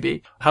not,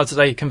 maybe? How do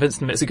they convince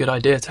them it's a good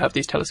idea to have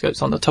these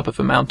telescopes on the top of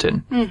a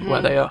mountain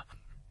where they are?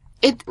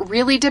 It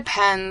really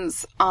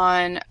depends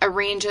on a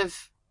range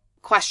of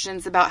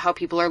questions about how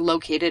people are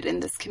located in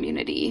this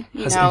community.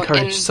 Has it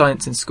encouraged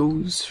science in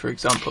schools, for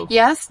example?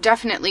 Yes,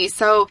 definitely.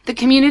 So the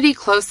community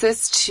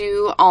closest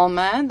to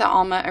ALMA, the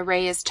ALMA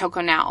array, is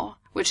Toconao,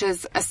 which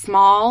is a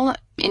small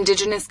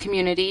indigenous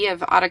community of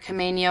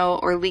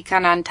Atacameño or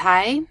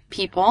Licanantay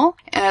people.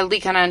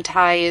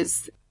 Licanantay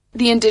is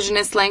the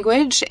indigenous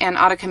language, and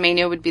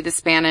Atacameño would be the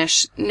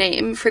Spanish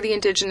name for the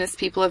indigenous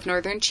people of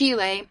northern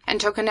Chile. And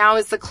Toconao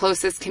is the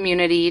closest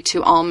community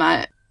to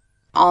ALMA.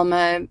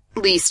 ALMA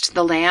leased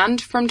the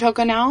land from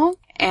Toconao,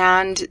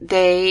 and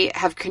they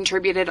have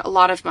contributed a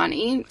lot of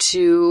money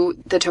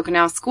to the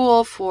Toconao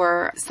School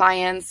for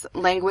science,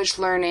 language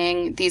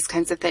learning, these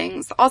kinds of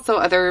things. Also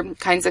other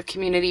kinds of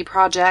community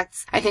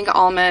projects. I think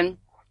ALMA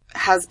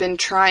has been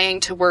trying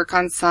to work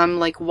on some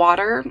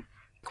water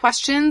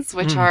questions,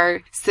 which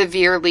are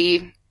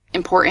severely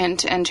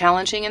important and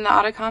challenging in the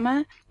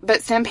Atacama.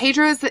 But San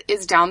Pedro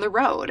is down the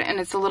road, and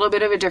it's a little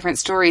bit of a different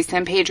story.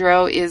 San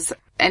Pedro is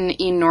an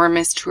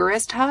enormous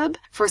tourist hub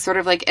for sort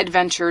of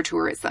adventure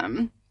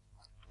tourism,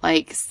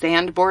 like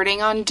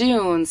sandboarding on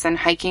dunes and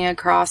hiking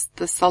across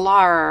the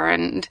Salar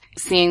and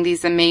seeing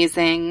these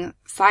amazing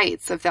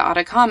sights of the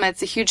Atacama.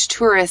 It's a huge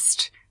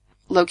tourist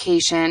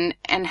location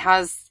and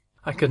has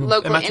I can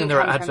imagine there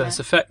are adverse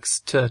effects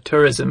to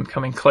tourism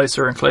coming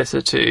closer and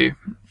closer to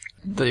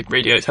the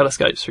radio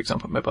telescopes, for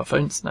example, mobile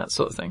phones and that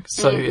sort of thing.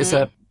 So is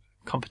there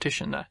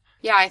competition there?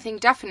 Yeah, I think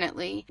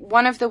definitely.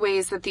 One of the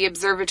ways that the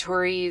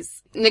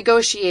observatories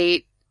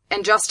negotiate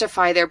and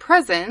justify their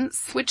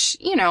presence, which,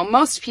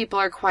 most people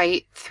are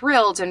quite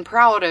thrilled and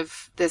proud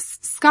of this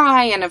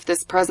sky and of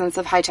this presence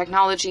of high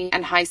technology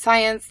and high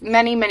science.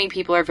 Many, many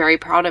people are very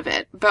proud of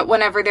it. But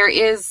whenever there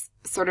is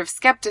sort of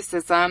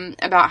skepticism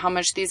about how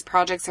much these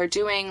projects are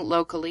doing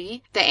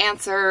locally, the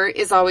answer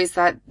is always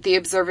that the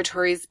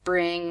observatories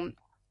bring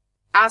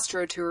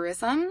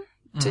astrotourism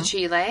to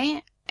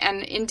Chile.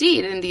 And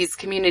indeed, in these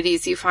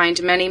communities, you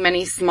find many,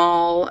 many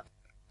small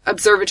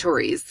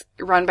observatories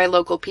run by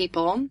local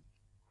people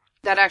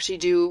that actually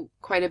do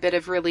quite a bit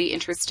of really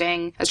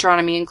interesting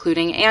astronomy,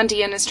 including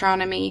Andean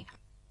astronomy,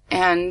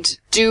 and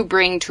do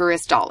bring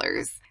tourist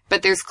dollars.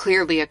 But there's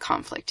clearly a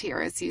conflict here,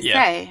 as you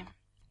say.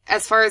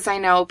 As far as I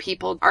know,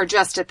 people are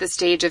just at the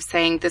stage of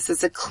saying this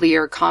is a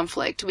clear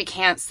conflict. We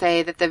can't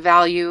say that the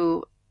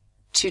value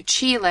to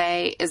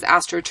Chile is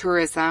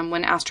astrotourism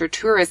when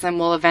astrotourism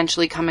will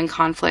eventually come in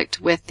conflict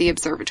with the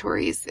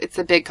observatories. It's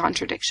a big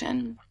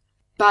contradiction.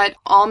 But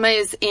ALMA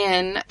is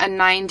in a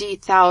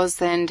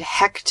 90,000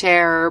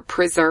 hectare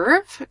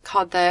preserve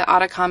called the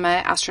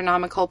Atacama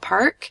Astronomical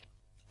Park.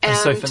 And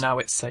so for now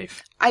it's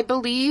safe. I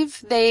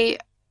believe they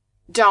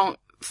don't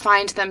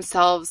find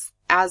themselves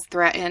as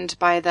threatened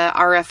by the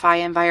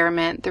RFI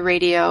environment, the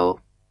radio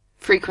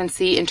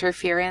frequency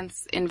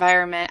interference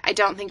environment. I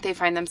don't think they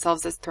find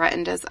themselves as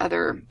threatened as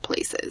other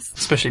places.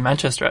 Especially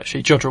Manchester,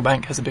 actually. Jodrell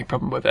Bank has a big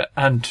problem with it.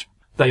 And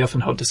they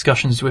often hold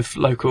discussions with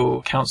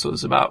local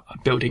councils about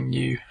building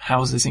new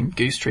houses in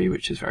Goose Tree,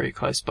 which is very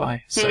close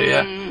by. So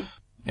it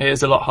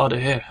is a lot harder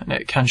here. And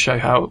it can show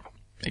how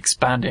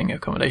expanding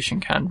accommodation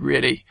can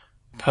really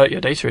hurt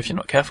your data if you're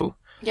not careful.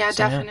 Yeah, so,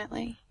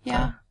 definitely.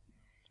 Yeah.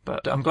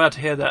 But I'm glad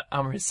to hear that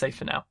ALMA is safe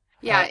for now.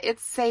 Yeah,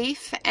 it's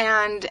safe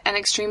and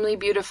extremely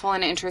beautiful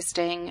and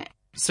interesting.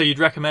 So you'd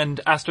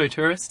recommend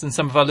astrotourists and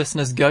some of our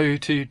listeners go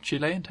to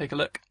Chile and take a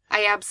look?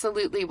 I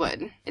absolutely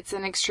would. It's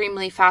an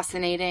extremely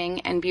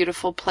fascinating and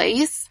beautiful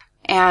place.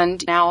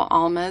 And now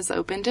ALMA's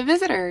open to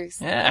visitors.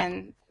 Yeah.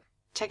 And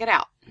check it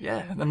out.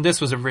 Yeah, and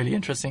this was a really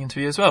interesting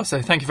interview as well.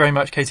 So thank you very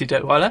much, Katie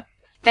Detwiler.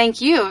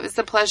 Thank you. It was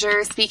a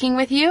pleasure speaking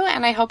with you,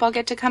 and I hope I'll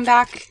get to come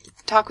back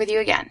talk with you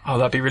again. Oh,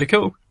 that'd be really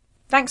cool.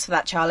 Thanks for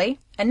that, Charlie.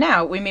 And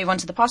now we move on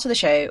to the part of the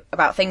show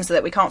about things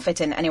that we can't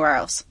fit in anywhere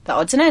else. The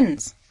odds and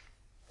ends.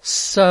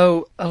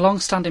 So, a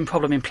long-standing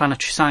problem in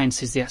planetary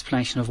science is the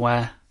explanation of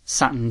where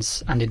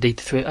Saturn's and indeed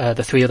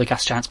the three other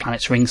gas giants'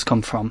 planets' rings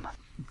come from.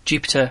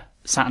 Jupiter,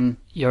 Saturn,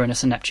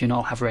 Uranus and Neptune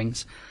all have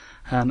rings,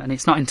 and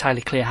it's not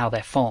entirely clear how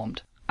they're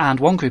formed. And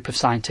one group of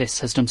scientists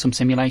has done some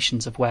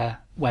simulations of where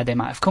they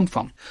might have come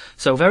from.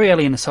 So very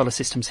early in the solar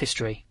system's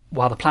history,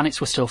 while the planets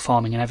were still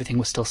forming and everything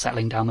was still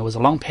settling down, there was a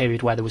long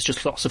period where there was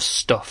just lots of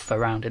stuff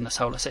around in the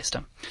solar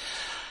system.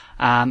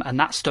 And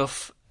that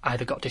stuff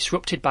either got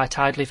disrupted by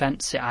tidal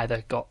events, it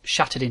either got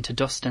shattered into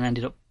dust and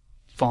ended up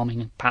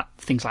forming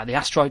things like the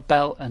asteroid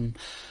belt and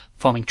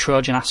forming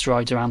Trojan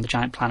asteroids around the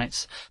giant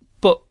planets.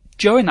 But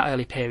during that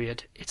early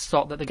period, it's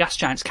thought that the gas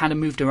giants kind of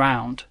moved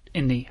around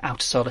in the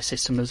outer solar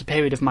system. There was a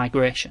period of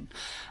migration.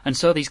 And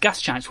so these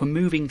gas giants were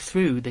moving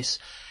through this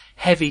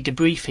heavy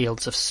debris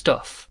fields of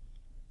stuff.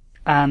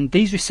 And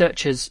these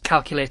researchers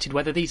calculated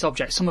whether these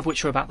objects, some of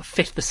which were about the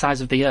fifth the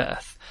size of the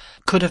Earth,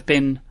 could have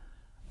been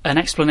an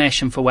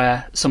explanation for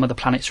where some of the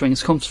planet's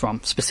rings comes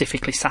from,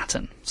 specifically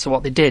Saturn. So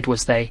what they did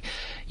was they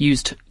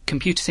used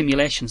computer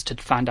simulations to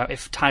find out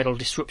if tidal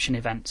disruption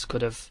events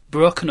could have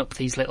broken up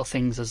these little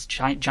things as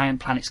giant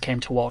planets came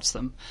towards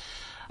them,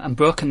 and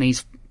broken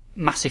these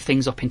massive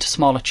things up into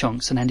smaller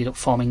chunks and ended up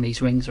forming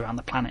these rings around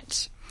the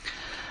planets.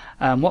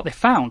 What they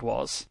found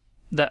was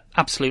that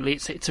absolutely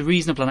it's a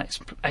reasonable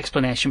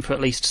explanation for at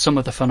least some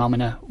of the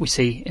phenomena we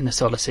see in the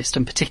solar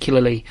system,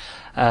 particularly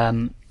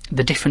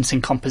the difference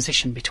in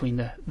composition between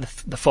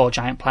the four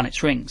giant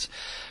planets' rings.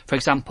 For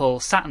example,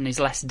 Saturn is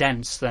less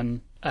dense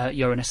than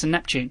Uranus and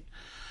Neptune.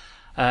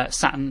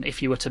 Saturn,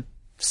 if you were to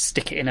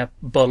stick it in a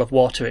bowl of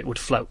water, it would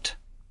float.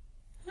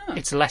 Oh.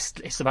 It's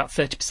about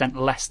 30%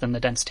 less than the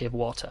density of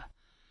water.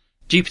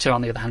 Jupiter,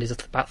 on the other hand, is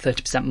about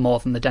 30% more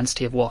than the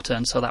density of water,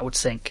 and so that would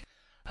sink.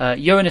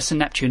 Uranus and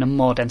Neptune are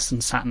more dense than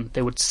Saturn.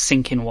 They would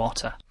sink in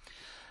water.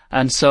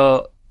 And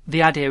so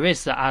the idea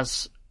is that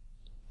as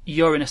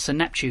Uranus and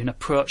Neptune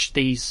approached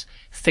these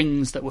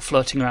things that were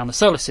floating around the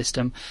solar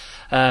system,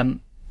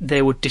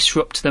 they would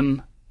disrupt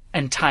them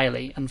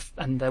entirely,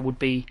 and there would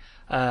be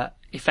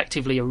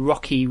effectively a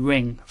rocky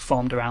ring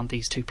formed around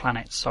these two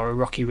planets, or a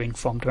rocky ring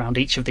formed around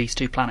each of these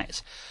two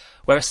planets.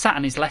 Whereas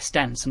Saturn is less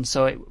dense, and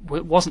so it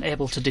wasn't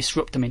able to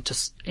disrupt them into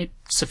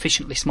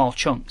sufficiently small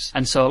chunks.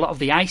 And so a lot of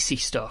the icy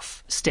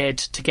stuff stayed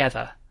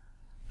together,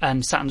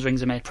 and Saturn's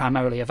rings are made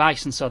primarily of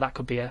ice, and so that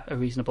could be a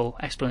reasonable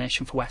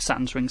explanation for where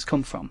Saturn's rings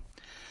come from.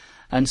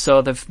 And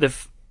so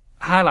they've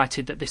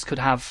highlighted that this could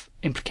have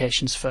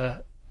implications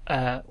for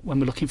when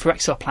we're looking for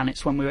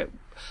exoplanets, when we're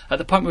at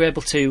the point we're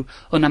able to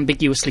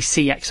unambiguously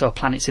see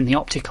exoplanets in the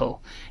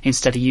optical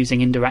instead of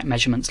using indirect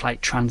measurements like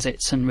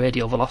transits and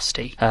radial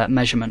velocity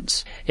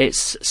measurements.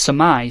 It's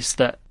surmised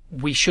that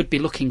we should be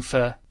looking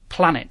for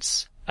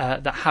planets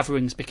that have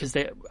rings, because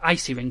they're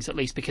icy rings at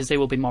least, because they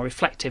will be more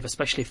reflective,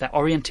 especially if they're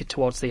oriented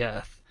towards the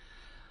Earth.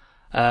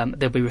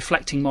 They'll be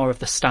reflecting more of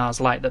the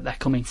star's light that they're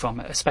coming from,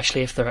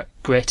 especially if they're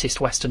at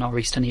greatest western or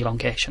eastern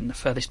elongation, the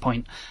furthest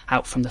point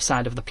out from the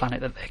side of the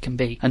planet that they can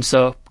be. And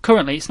so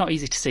currently it's not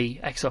easy to see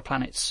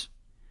exoplanets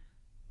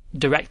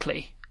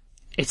directly.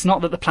 It's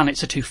not that the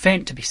planets are too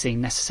faint to be seen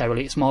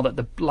necessarily, it's more that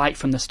the light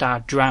from the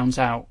star drowns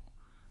out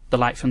the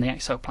light from the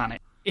exoplanet.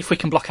 If we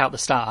can block out the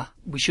star,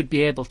 we should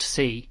be able to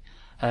see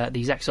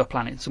these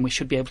exoplanets, and we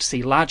should be able to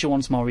see larger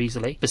ones more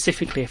easily,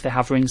 specifically if they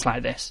have rings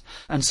like this.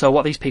 And so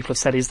what these people have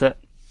said is that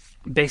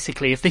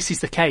basically, if this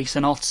is the case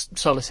and all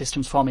solar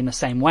systems form in the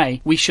same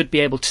way, we should be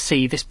able to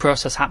see this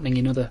process happening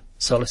in other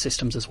solar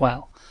systems as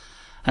well.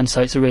 And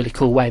so it's a really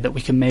cool way that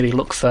we can maybe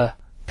look for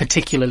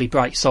particularly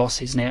bright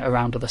sources near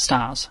around other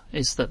stars,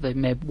 is that they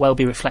may well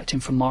be reflecting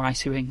from more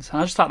icy rings.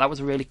 And I just thought that was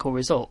a really cool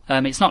result.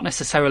 It's not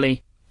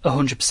necessarily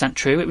 100%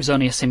 true. It was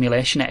only a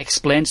simulation. It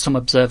explained some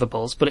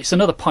observables, but it's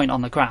another point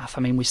on the graph.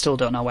 I mean, we still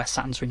don't know where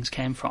Saturn's rings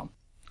came from,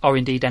 or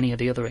indeed any of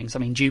the other rings. I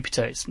mean,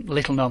 Jupiter, it's a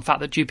little known fact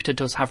that Jupiter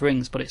does have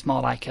rings, but it's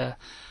more like a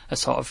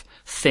sort of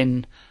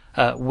thin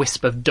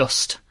wisp of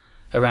dust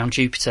around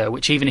Jupiter,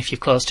 which even if you're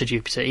close to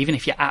Jupiter, even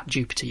if you're at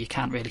Jupiter, you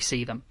can't really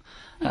see them.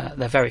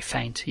 They're very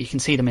faint. You can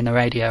see them in the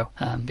radio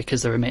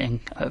because they're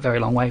emitting at very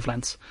long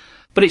wavelengths.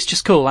 But it's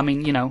just cool. I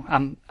mean, you know,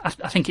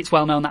 I think it's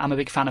well known that I'm a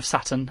big fan of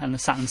Saturn and the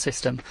Saturn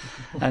system.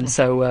 And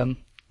so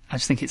I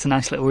just think it's a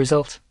nice little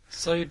result.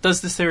 So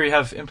does this theory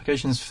have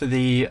implications for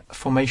the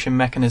formation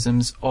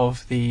mechanisms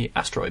of the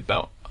asteroid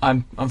belt?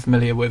 I'm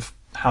familiar with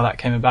how that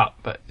came about,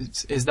 but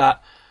is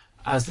that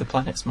as the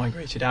planets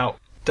migrated out,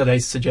 do they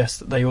suggest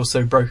that they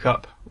also broke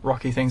up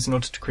rocky things in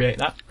order to create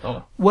that?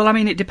 Or? Well, I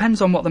mean, it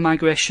depends on what the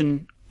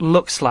migration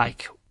looks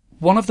like.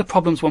 One of the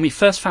problems when we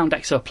first found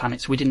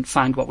exoplanets, we didn't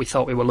find what we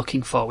thought we were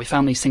looking for. We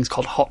found these things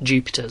called hot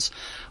Jupiters,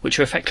 which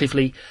are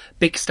effectively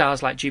big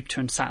stars like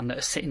Jupiter and Saturn that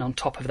are sitting on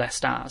top of their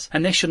stars.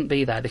 And they shouldn't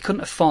be there. They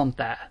couldn't have formed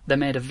there. They're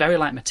made of very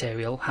light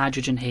material,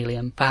 hydrogen,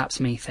 helium, perhaps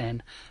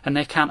methane, and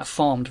they can't have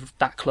formed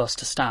that close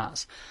to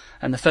stars.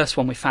 And the first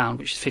one we found,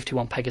 which is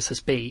 51 Pegasus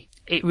b,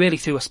 it really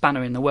threw a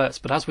spanner in the works.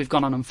 But as we've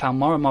gone on and found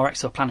more and more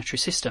exoplanetary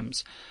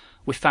systems,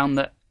 we found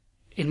that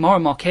in more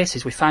and more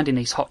cases we're finding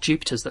these hot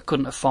Jupiters that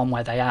couldn't have formed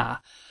where they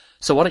are.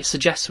 So what it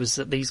suggests was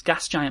that these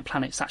gas giant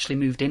planets actually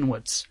moved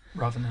inwards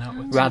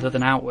rather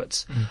than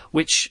outwards.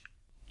 Which,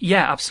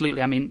 yeah,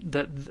 absolutely. I mean,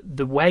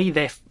 the way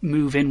they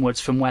move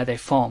inwards from where they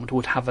formed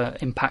would have an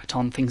impact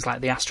on things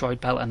like the asteroid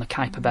belt and the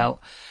Kuiper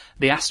belt.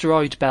 The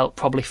asteroid belt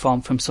probably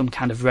formed from some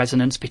kind of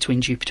resonance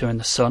between Jupiter and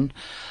the Sun.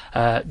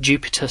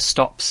 Jupiter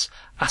stops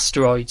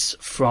asteroids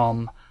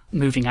from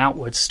moving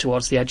outwards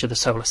towards the edge of the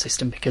solar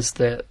system because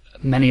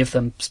many of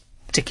them,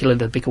 particularly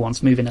the bigger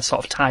ones, move in a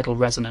sort of tidal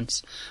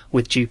resonance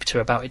with Jupiter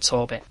about its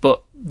orbit.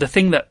 But the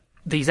thing that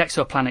these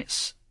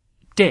exoplanets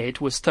did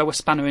was throw a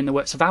spanner in the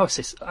works of our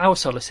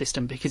solar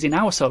system, because in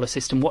our solar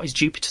system, what is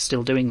Jupiter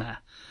still doing there?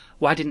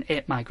 Why didn't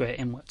it migrate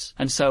inwards?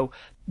 And so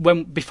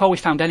before we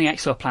found any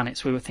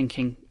exoplanets, we were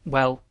thinking,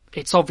 well,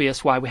 it's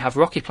obvious why we have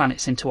rocky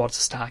planets in towards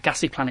the star,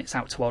 gassy planets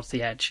out towards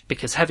the edge,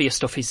 because heavier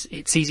stuff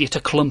it's easier to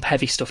clump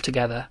heavy stuff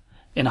together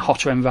in a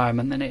hotter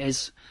environment than it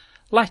is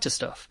lighter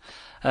stuff.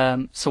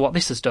 So what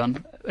this has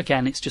done,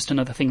 again, it's just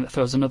another thing that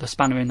throws another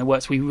spanner in the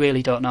works. We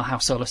really don't know how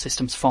solar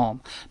systems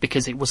form,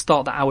 because it was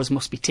thought that ours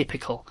must be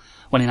typical,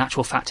 when in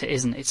actual fact it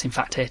isn't. It's in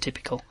fact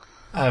atypical.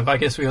 But I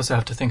guess we also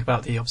have to think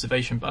about the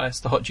observation bias.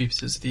 The hot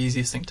Jupiters are the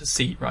easiest thing to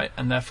see, right?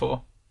 And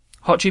therefore...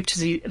 Hot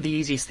Jupiters are the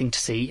easiest thing to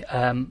see.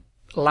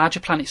 Larger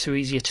planets are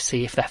easier to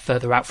see if they're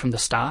further out from the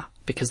star,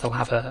 because they'll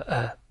have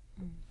a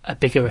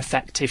bigger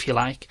effect, if you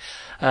like.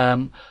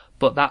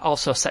 But that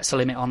also sets a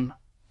limit on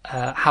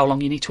how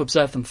long you need to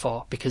observe them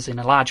for, because in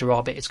a larger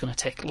orbit it's going to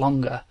take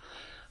longer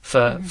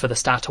for the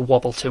star to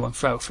wobble to and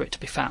fro for it to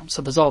be found.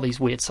 So there's all these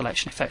weird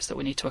selection effects that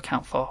we need to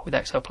account for with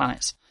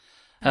exoplanets.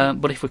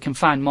 But if we can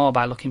find more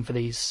by looking for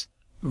these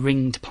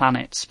ringed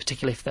planets,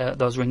 particularly if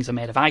those rings are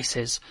made of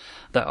ices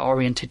that are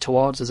oriented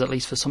towards us, at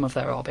least for some of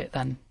their orbit,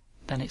 then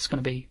it's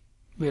going to be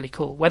really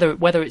cool.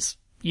 Whether it's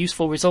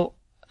useful result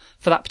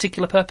for that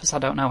particular purpose, I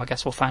don't know. I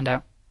guess we'll find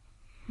out.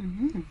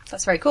 Mm-hmm.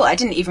 That's very cool. I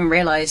didn't even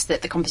realise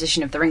that the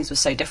composition of the rings was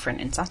so different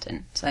in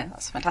Saturn. So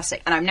that's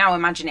fantastic. And I'm now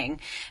imagining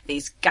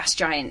these gas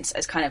giants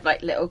as kind of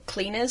like little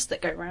cleaners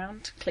that go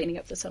around cleaning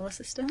up the solar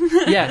system.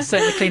 Yeah,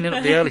 certainly cleaning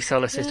up the early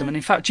solar system. And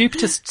in fact,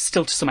 Jupiter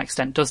still to some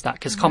extent does that,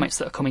 because comets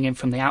that are coming in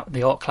from the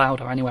Oort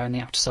cloud or anywhere in the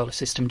outer solar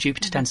system,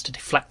 Jupiter tends to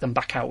deflect them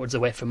back outwards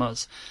away from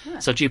us. Yeah.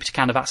 So Jupiter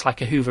kind of acts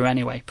like a Hoover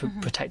anyway,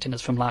 protecting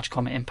us from large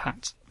comet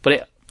impacts.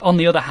 But on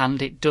the other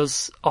hand, it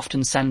does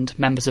often send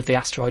members of the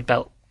asteroid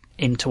belt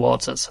in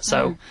towards us.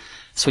 So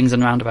swings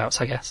and roundabouts,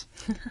 I guess.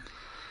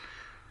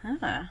 I'm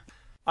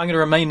going to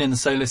remain in the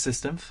solar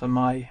system for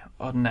my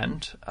odd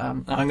end.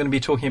 I'm going to be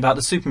talking about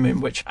the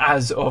supermoon, which,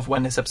 as of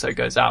when this episode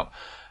goes out,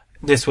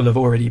 this will have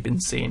already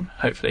been seen,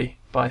 hopefully,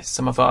 by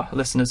some of our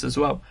listeners as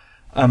well.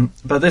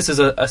 But this is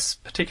a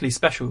particularly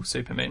special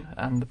supermoon,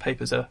 and the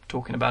papers are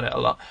talking about it a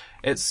lot.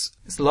 It's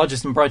the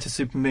largest and brightest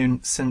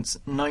supermoon since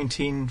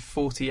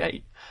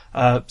 1948.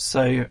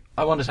 So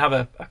I wanted to have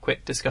a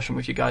quick discussion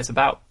with you guys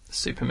about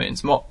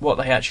supermoons, what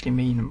they actually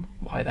mean, and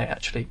why they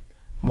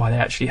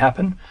actually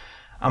happen,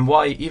 and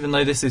why, even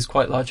though this is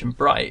quite large and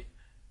bright,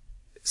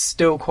 it's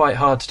still quite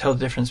hard to tell the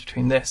difference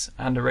between this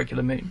and a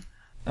regular moon.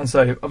 And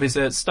so,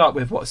 obviously, let's start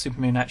with what a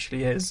supermoon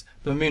actually is.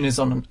 The moon is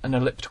on an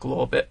elliptical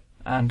orbit,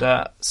 and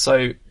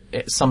so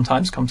it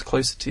sometimes comes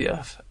closer to the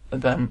Earth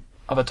than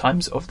other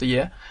times of the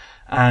year,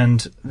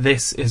 and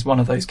this is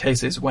one of those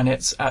cases when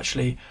it's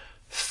actually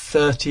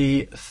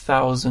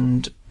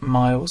 30,000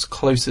 miles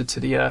closer to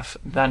the Earth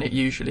than it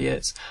usually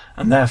is,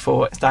 and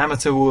therefore its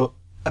diameter will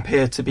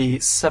appear to be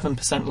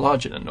 7%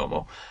 larger than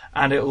normal,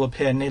 and it will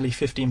appear nearly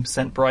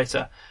 15%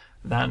 brighter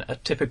than a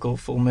typical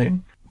full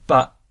moon.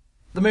 But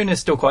the moon is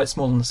still quite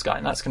small in the sky,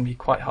 and that's going to be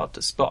quite hard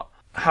to spot.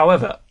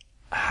 However,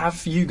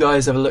 have you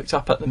guys ever looked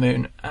up at the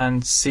moon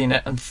and seen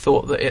it and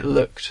thought that it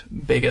looked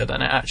bigger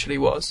than it actually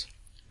was?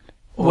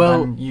 Or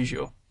than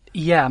usual?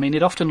 Yeah, I mean,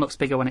 it often looks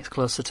bigger when it's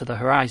closer to the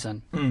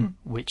horizon,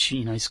 which,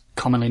 is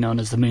commonly known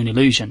as the moon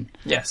illusion.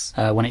 Yes.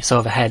 When it's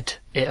overhead,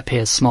 it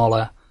appears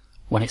smaller.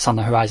 When it's on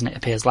the horizon, it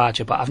appears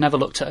larger. But I've never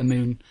looked at a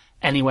moon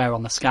anywhere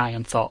on the sky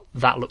and thought,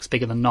 that looks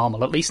bigger than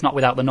normal, at least not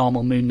without the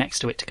normal moon next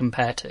to it to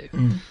compare to.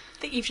 I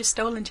think you've just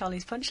stolen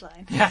Charlie's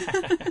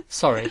punchline.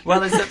 Sorry. Well,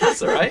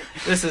 that's all right.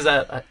 This is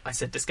I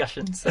said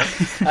discussion. So,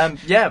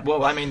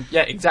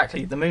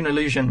 exactly. The moon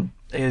illusion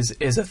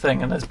is a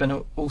thing, and there's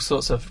been all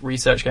sorts of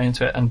research going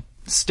into it, and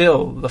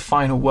still the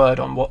final word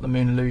on what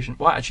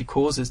actually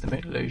causes the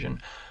moon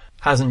illusion,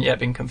 hasn't yet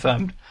been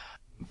confirmed.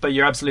 But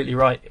you're absolutely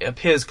right. It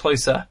appears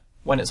closer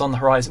when it's on the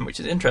horizon, which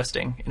is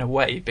interesting in a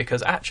way,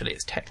 because actually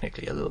it's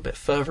technically a little bit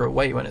further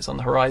away when it's on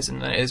the horizon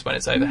than it is when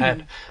it's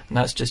overhead, and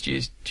that's just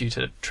due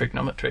to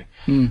trigonometry.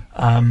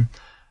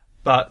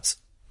 But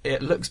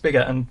it looks bigger,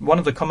 and one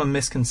of the common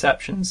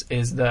misconceptions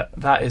is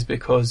that is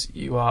because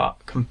you are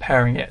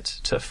comparing it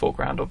to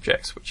foreground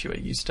objects, which you were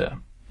used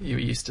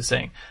to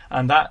seeing,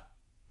 and that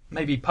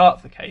may be part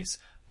of the case,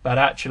 but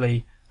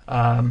actually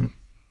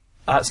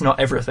that's not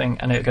everything,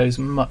 and it goes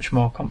much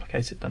more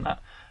complicated than that.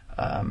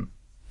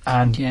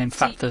 And yeah, in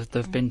fact,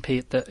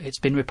 it's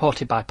been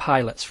reported by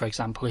pilots, for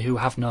example, who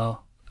have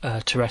no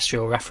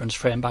terrestrial reference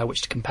frame by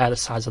which to compare the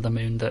size of the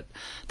moon, that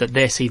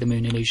they see the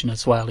moon illusion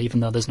as well, even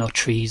though there's no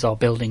trees or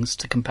buildings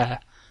to compare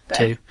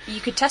to.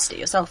 You could test it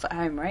yourself at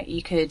home, right?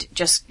 You could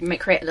just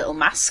create a little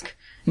mask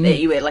that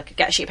you would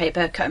get a sheet of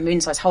paper, cut a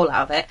moon-sized hole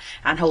out of it,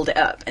 and hold it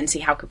up and see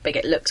how big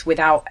it looks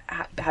without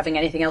having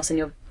anything else in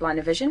your line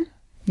of vision.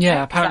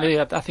 Yeah, apparently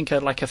I think a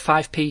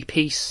 5p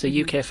piece, a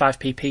UK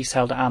 5p piece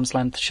held at arm's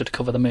length should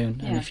cover the moon.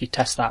 Yeah. And if you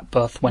test that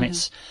both when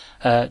it's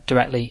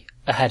directly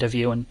ahead of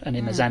you and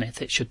in the zenith,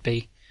 it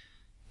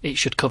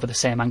should cover the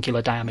same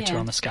angular diameter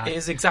on the sky. It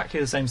is exactly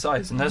the same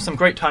size, and there's some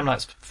great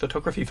time-lapse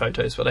photography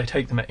photos where they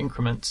take them at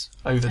increments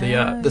over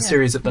the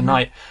series of the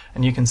night,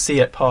 and you can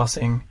see it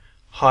passing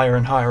higher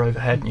and higher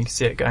overhead, and you can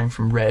see it going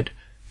from red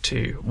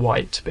to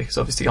white, because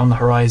obviously on the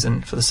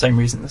horizon, for the same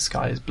reason the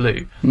sky is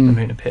blue, the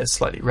moon appears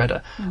slightly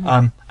redder.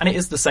 And it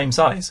is the same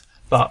size,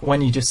 but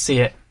when you just see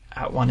it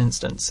at one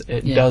instance,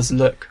 it does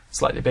look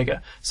slightly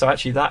bigger. So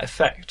actually that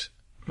effect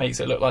makes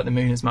it look like the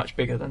moon is much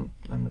bigger than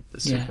the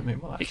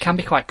supermoon will actually. It can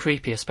be quite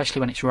creepy,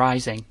 especially when it's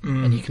rising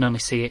and you can only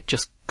see it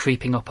just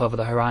creeping up over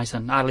the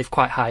horizon. I live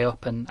quite high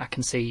up and I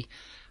can see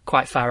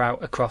quite far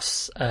out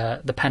across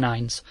the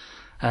Pennines.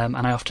 And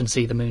I often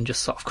see the moon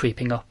just sort of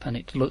creeping up, and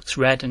it looks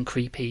red and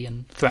creepy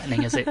and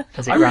threatening as it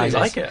rises. I really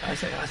like it. I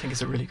think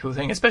it's a really cool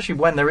thing, especially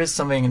when there is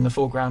something in the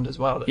foreground as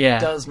well that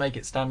does make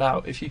it stand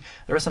out.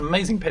 There are some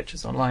amazing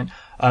pictures online,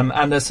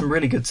 and there's some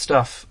really good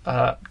stuff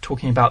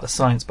talking about the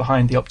science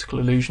behind the optical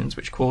illusions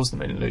which cause the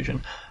moon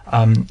illusion.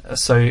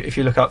 So if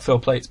you look up Phil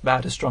Plate's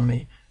Bad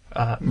Astronomy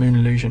moon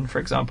illusion, for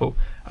example,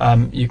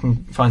 you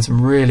can find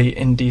some really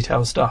in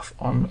detail stuff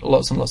on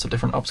lots and lots of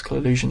different optical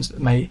illusions that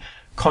may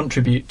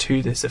contribute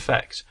to this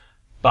effect,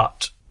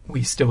 but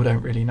we still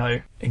don't really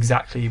know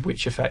exactly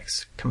which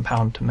effects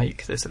compound to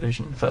make this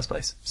illusion in the first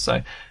place.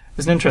 So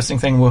it's an interesting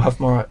thing. We'll have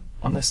more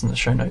on this in the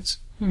show notes.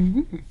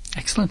 Mm-hmm.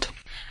 Excellent.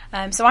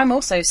 So I'm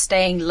also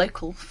staying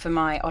local for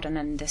my odd and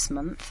end this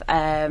month,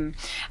 and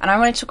I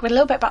want to talk a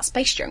little bit about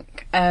space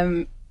junk.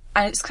 And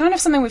it's kind of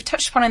something we've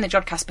touched upon in the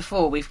Jodcast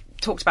before. We've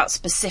talked about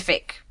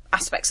specific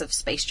aspects of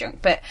space junk,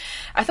 but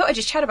I thought I'd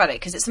just chat about it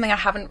because it's something I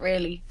haven't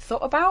really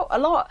thought about a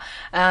lot.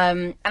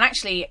 And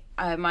actually,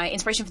 my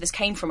inspiration for this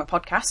came from a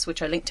podcast,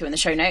 which I linked to in the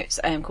show notes,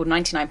 called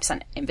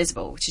 99%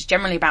 Invisible, which is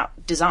generally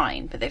about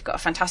design, but they've got a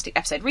fantastic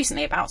episode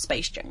recently about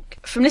space junk.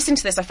 From listening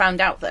to this, I found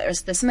out that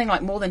there's something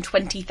like more than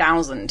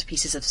 20,000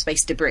 pieces of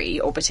space debris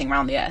orbiting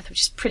around the Earth,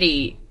 which is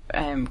pretty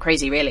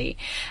crazy, really.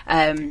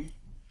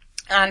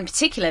 And in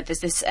particular, there's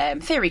this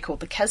theory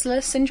called the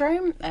Kessler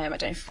syndrome. I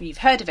don't know if you've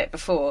heard of it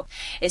before.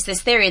 It's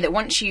this theory that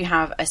once you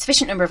have a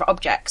sufficient number of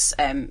objects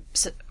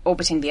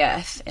orbiting the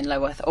Earth in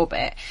low Earth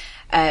orbit,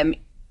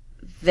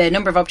 the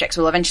number of objects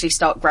will eventually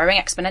start growing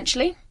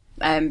exponentially.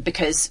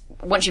 Because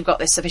once you've got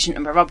this sufficient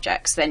number of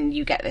objects, then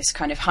you get this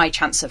kind of high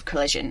chance of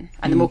collision.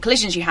 And the more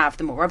collisions you have,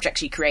 the more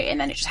objects you create,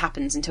 and then it just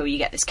happens until you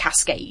get this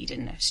cascade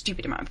and a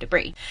stupid amount of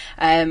debris.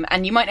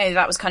 And you might know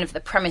that was kind of the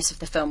premise of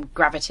the film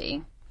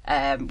Gravity.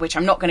 Which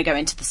I'm not going to go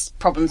into the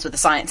problems with the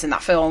science in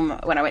that film.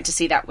 When I went to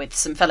see that with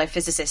some fellow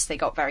physicists, they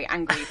got very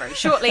angry very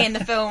shortly in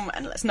the film,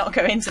 and let's not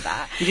go into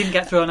that. You didn't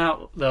get thrown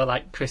out, though,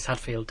 like Chris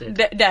Hadfield did?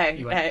 No.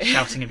 You weren't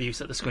shouting abuse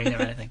at the screen or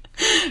anything?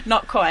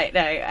 Not quite,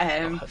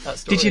 no.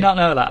 Did you not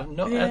know that?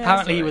 Yeah,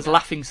 apparently he was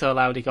laughing so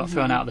loud he got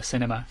thrown out of the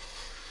cinema.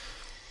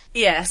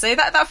 Yeah, so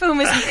that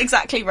film isn't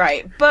exactly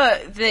right.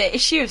 But the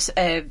issue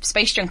of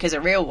space junk is a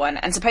real one.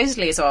 And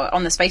supposedly as well,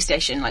 on the space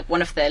station, like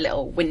one of the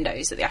little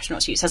windows that the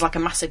astronauts use has like a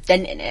massive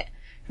dent in it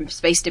from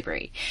space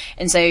debris.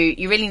 And so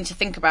you really need to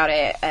think about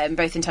it,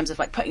 both in terms of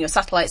like putting your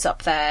satellites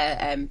up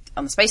there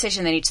on the space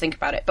station, they need to think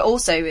about it. But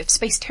also if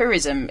space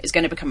tourism is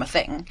going to become a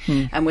thing,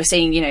 and we're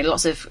seeing,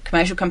 lots of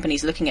commercial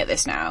companies looking at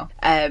this now,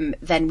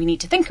 then we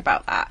need to think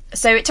about that.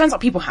 So it turns out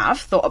people have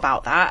thought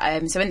about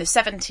that. So in the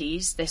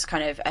 70s, this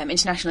kind of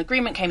international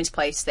agreement came into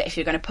place that if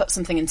you're going to put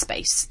something in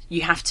space,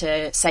 you have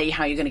to say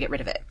how you're going to get rid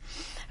of it.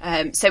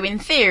 So in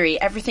theory,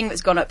 everything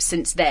that's gone up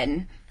since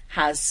then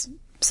has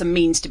some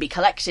means to be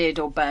collected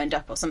or burned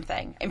up or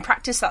something. In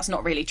practice, that's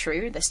not really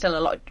true. There's still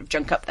a lot of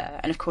junk up there.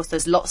 And of course,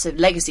 there's lots of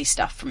legacy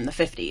stuff from the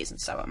 50s and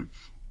so on.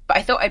 But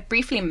I thought I'd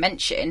briefly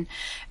mention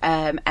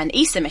an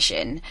ESA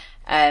mission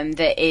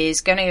that is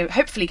going to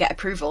hopefully get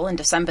approval in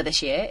December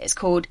this year. It's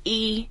called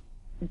E.D-Orbit.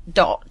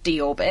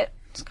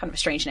 It's kind of a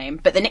strange name,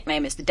 but the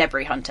nickname is the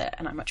Debris Hunter,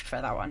 and I much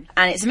prefer that one.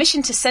 And it's a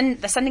mission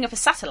they're sending up a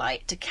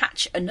satellite to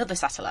catch another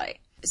satellite.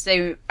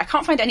 So I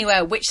can't find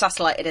anywhere which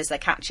satellite it is they're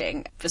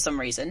catching for some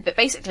reason, but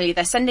basically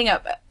they're sending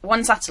up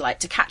one satellite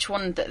to catch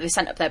one that they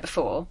sent up there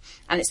before,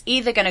 and it's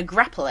either going to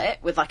grapple it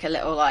with like a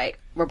little like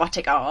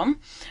robotic arm,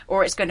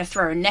 or it's going to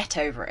throw a net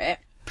over it,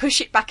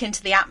 push it back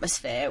into the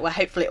atmosphere where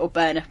hopefully it will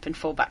burn up and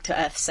fall back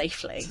to Earth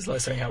safely. This is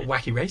like something out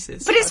Wacky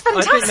Races. But it's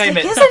fantastic, name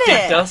it isn't it?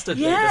 Dick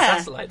Dastardly, the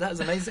satellite. That is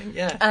amazing,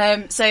 yeah.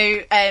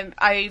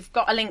 I've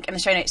got a link in the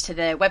show notes to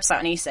the website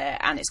on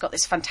ESA, and it's got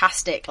this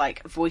fantastic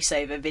like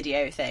voiceover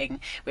video thing,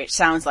 which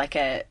sounds like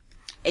a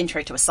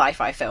intro to a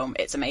sci-fi film.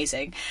 It's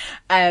amazing.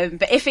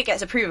 But if it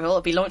gets approval,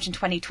 it'll be launched in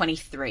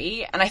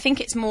 2023. And I think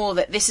it's more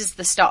that this is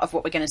the start of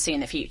what we're going to see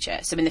in the future.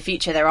 So in the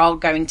future, there are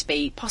going to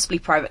be possibly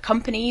private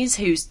companies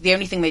whose the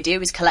only thing they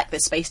do is collect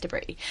this space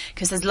debris,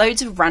 because there's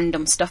loads of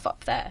random stuff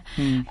up there.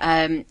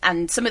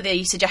 And some of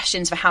the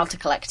suggestions for how to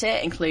collect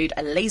it include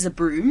a laser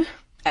broom,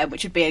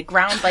 which would be a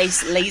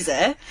ground-based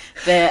laser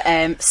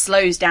that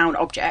slows down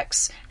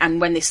objects,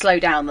 and when they slow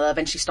down, they'll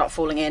eventually start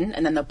falling in,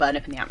 and then they'll burn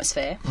up in the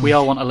atmosphere. We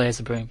all want a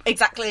laser broom.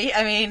 Exactly.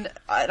 I mean,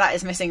 that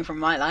is missing from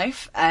my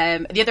life.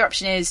 The other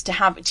option is to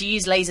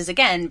use lasers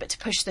again, but to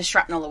push the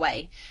shrapnel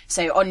away.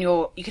 So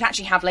you can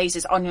actually have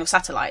lasers on your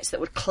satellites that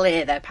would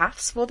clear their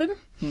paths for them.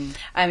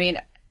 I mean,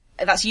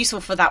 that's useful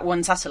for that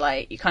one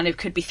satellite. You kind of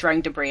could be throwing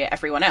debris at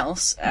everyone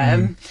else.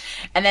 And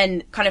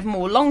then kind of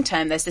more long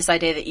term, there's this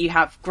idea that you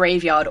have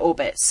graveyard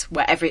orbits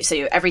where every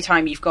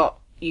time you've got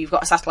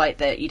a satellite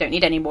that you don't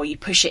need anymore, you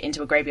push it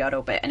into a graveyard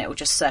orbit and it will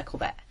just circle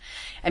there.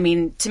 I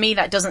mean, to me,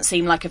 that doesn't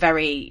seem like a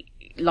very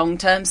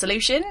long-term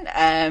solution.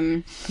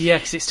 Yeah,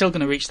 because it's still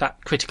going to reach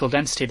that critical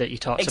density that you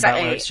talked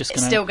about, where it's just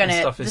going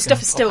to... The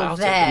stuff is still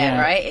there,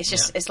 right? It's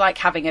just, it's like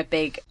having a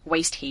big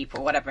waste heap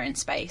or whatever in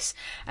space.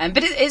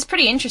 But it's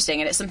pretty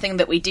interesting, and it's something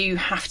that we do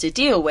have to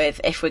deal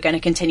with if we're going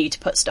to continue to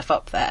put stuff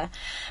up there.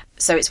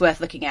 So it's worth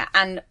looking at.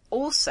 And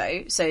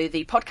also, so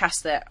the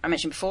podcast that I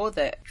mentioned before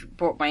that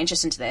brought my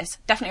interest into this,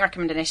 definitely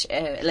recommend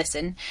a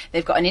listen.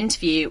 They've got an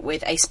interview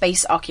with a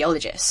space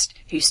archaeologist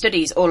who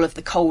studies all of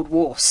the Cold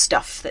War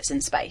stuff that's in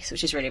space,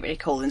 which is really, really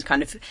cool. And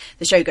kind of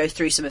the show goes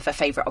through some of her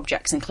favourite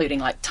objects, including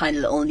like tiny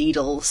little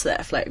needles that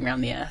are floating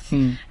around the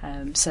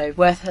Earth. So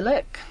worth a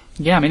look.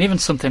 Yeah, I mean, even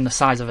something the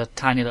size of a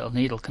tiny little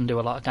needle can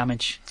do a lot of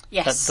damage.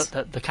 Yes.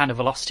 The kind of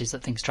velocities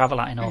that things travel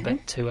at in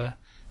orbit to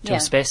a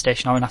space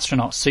station or an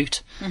astronaut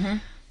suit.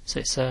 So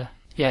it's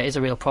it is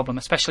a real problem,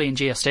 especially in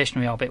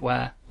geostationary orbit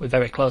where we're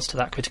very close to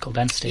that critical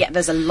density. Yeah,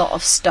 there's a lot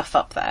of stuff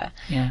up there.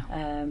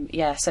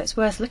 Yeah. So it's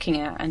worth looking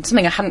at, and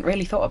something I hadn't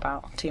really thought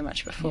about too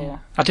much before. Yeah.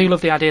 I do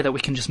love the idea that we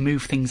can just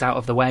move things out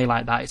of the way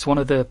like that. It's one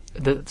of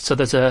so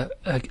there's a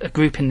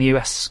group in the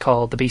US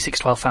called the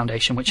B612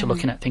 Foundation, which are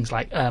looking at things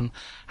like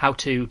how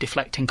to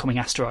deflect incoming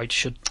asteroids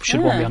should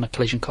one be on a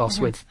collision course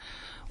with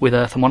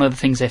Earth. And one of the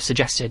things they've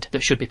suggested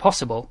that should be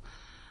possible,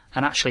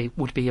 and actually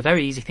would be a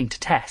very easy thing to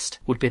test,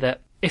 would be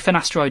that if an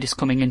asteroid is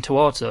coming in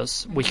towards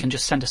us, we can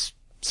just send a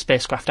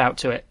spacecraft out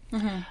to it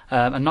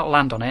and not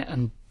land on it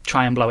and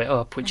try and blow it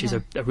up, which is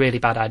a really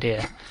bad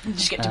idea. You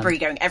just get debris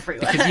going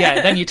everywhere. Because,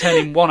 then you're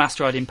turning one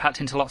asteroid impact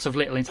into lots of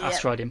little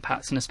asteroid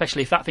impacts, and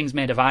especially if that thing's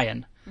made of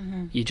iron,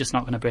 you're just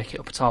not going to break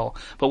it up at all.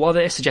 But what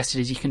they suggested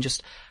is you can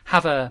just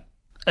have a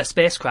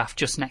spacecraft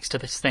just next to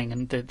this thing,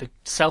 and the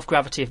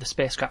self-gravity of the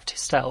spacecraft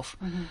itself,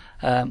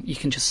 you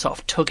can just sort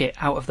of tug it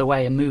out of the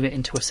way and move it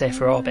into a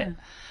safer orbit.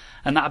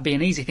 And that would be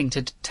an easy thing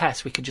to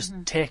test. We could just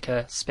take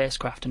a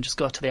spacecraft and just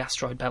go to the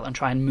asteroid belt and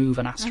try and move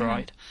an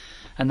asteroid.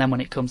 And then when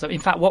it comes up... In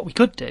fact, what we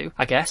could do,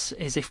 I guess,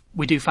 is if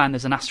we do find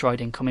there's an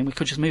asteroid incoming, we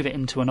could just move it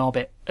into an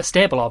orbit, a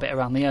stable orbit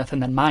around the Earth,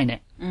 and then mine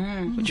it.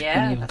 Which would be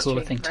an even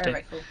cooler thing to do.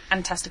 Very cool.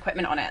 And test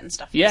equipment on it and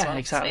stuff. Yeah, as well.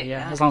 exactly, So,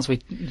 yeah. As long as we're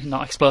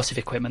not explosive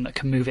equipment that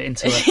can move it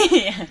into a...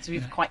 so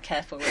we're quite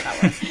careful with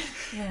that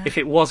one. If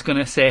it was going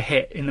to, say,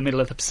 hit in the middle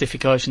of the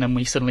Pacific Ocean and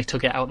we suddenly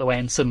tug it out of the way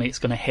and suddenly it's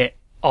going to hit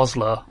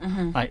Oslo,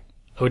 like,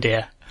 oh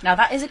dear. Now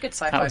that is a good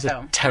sci-fi film.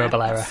 That was a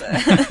terrible error.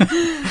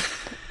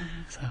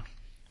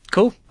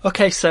 Cool.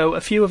 Okay, so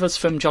a few of us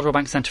from Jodrell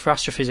Bank Centre for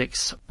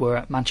Astrophysics were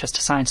at Manchester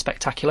Science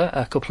Spectacular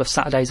a couple of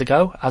Saturdays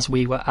ago as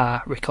we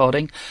were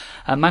recording.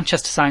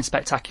 Manchester Science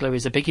Spectacular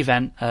is a big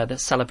event that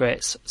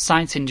celebrates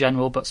science in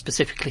general, but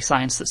specifically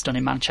science that's done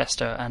in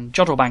Manchester. And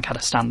Jodrell Bank had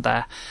a stand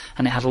there,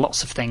 and it had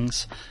lots of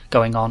things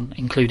going on,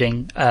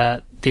 including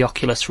the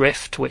Oculus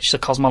Rift, which the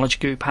cosmology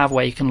group have,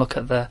 where you can look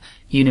at the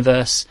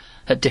universe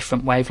at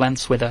different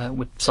wavelengths with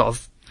sort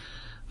of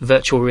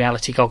virtual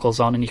reality goggles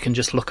on, and you can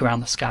just look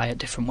around the sky at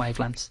different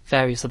wavelengths.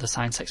 Various other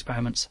science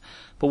experiments.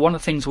 But one of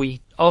the things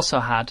we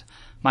also had,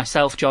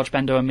 myself, George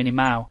Bendo and Minnie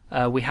Mao,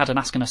 we had an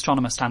Ask an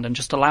Astronomer stand and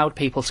just allowed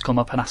people to come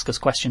up and ask us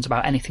questions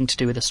about anything to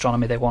do with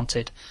astronomy they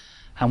wanted.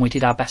 And we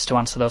did our best to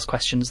answer those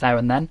questions there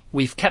and then.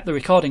 We've kept the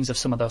recordings of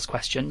some of those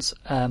questions,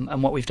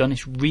 and what we've done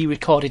is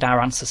re-recorded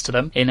our answers to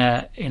them in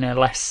a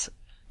less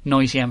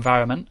noisy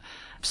environment.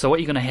 So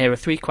what you're going to hear are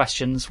 3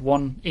 questions,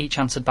 one each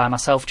answered by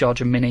myself, George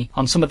and Minnie,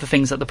 on some of the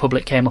things that the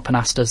public came up and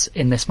asked us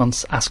in this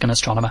month's Ask an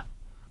Astronomer.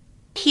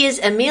 Here's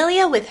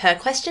Amelia with her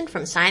question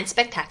from Science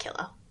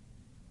Spectacular.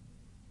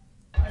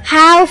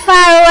 How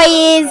far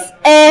away is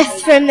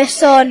Earth from the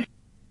Sun?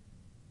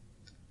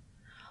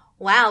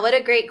 Wow, what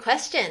a great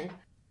question.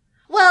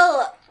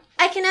 Well,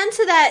 I can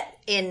answer that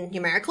in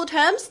numerical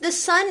terms. The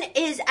Sun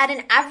is at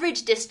an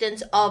average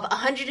distance of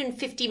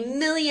 150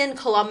 million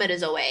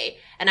kilometers away.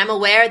 And I'm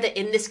aware that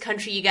in this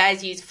country you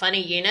guys use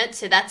funny units,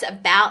 so that's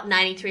about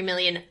 93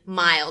 million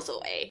miles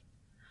away.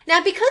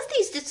 Now, because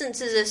these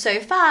distances are so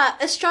far,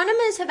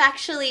 astronomers have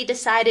actually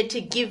decided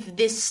to give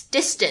this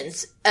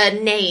distance a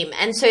name.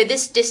 And so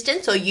this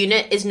distance or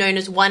unit is known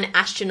as 1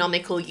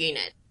 astronomical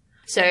unit.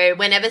 So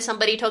whenever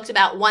somebody talks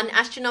about 1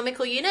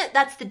 astronomical unit,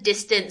 that's the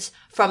distance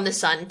from the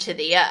Sun to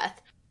the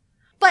Earth.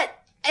 But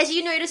as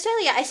you noticed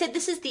earlier, I said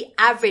this is the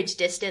average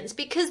distance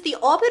because the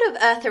orbit of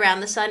Earth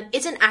around the Sun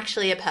isn't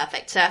actually a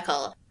perfect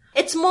circle.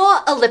 It's more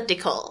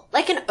elliptical,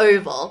 like an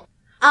oval.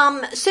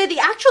 So the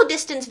actual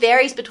distance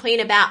varies between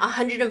about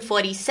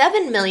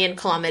 147 million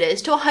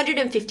kilometers to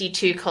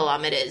 152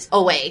 kilometers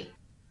away.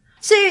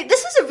 So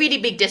this is a really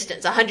big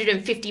distance,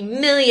 150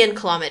 million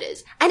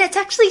kilometers. And it's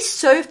actually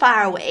so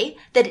far away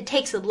that it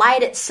takes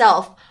light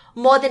itself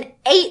more than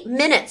 8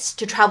 minutes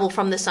to travel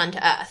from the Sun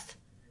to Earth.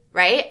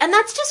 Right? And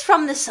that's just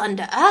from the Sun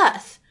to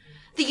Earth.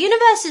 The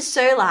universe is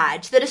so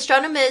large that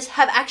astronomers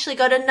have actually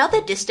got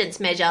another distance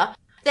measure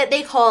that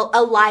they call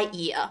a light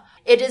year.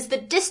 It is the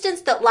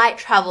distance that light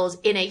travels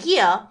in a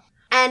year,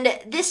 and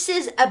this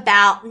is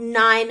about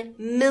 9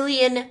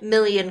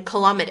 million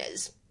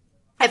kilometers.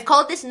 I've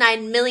called this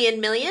 9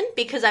 million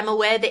because I'm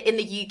aware that in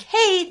the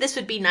UK this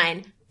would be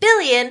 9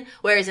 billion,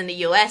 whereas in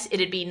the US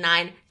it'd be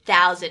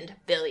 9,000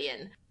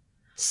 billion.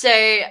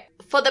 So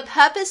for the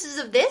purposes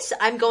of this,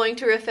 I'm going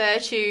to refer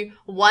to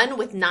one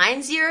with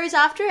 9 zeros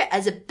after it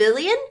as a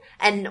billion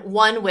and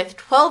one with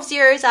 12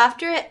 zeros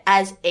after it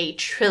as a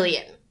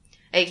trillion.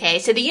 Okay,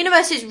 so the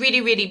universe is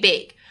really, really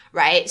big,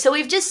 right? So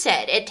we've just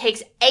said it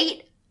takes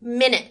 8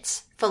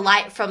 minutes for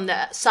light from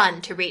the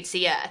sun to reach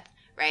the Earth,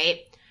 right?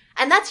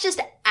 And that's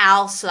just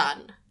our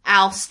sun,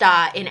 our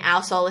star in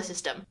our solar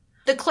system.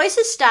 The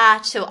closest star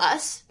to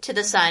us, to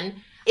the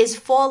sun, is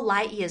 4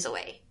 light years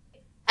away.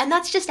 And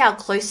that's just our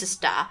closest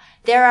star.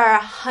 There are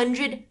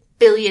 100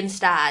 billion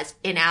stars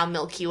in our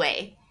Milky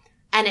Way.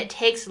 And it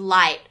takes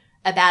light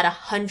about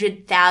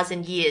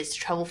 100,000 years to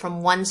travel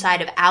from one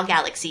side of our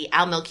galaxy,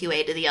 our Milky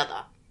Way, to the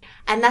other.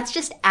 And that's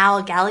just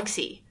our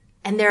galaxy.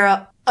 And there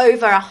are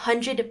over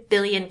 100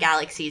 billion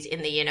galaxies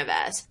in the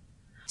universe.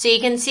 So you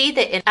can see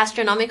that in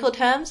astronomical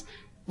terms,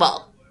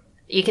 well,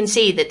 you can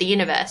see that the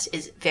universe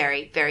is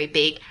very, very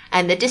big.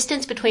 And the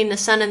distance between the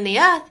sun and the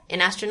Earth, in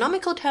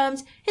astronomical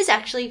terms, is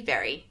actually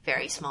very,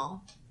 very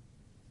small.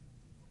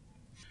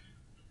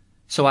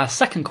 So our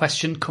second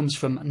question comes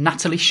from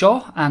Natalie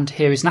Shaw, and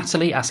here is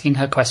Natalie asking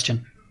her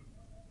question.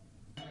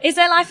 Is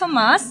there life on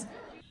Mars?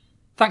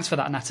 Thanks for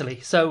that, Natalie.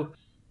 So,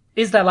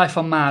 is there life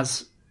on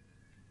Mars?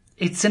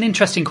 It's an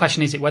interesting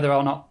question, is it, whether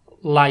or not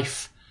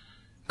life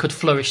could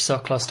flourish so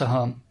close to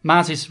home.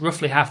 Mars is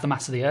roughly half the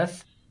mass of the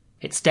Earth.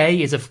 Its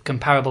day is of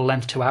comparable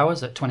length to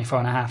ours at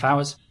 24.5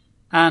 hours,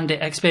 and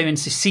it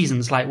experiences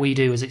seasons like we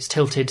do as it's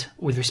tilted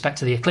with respect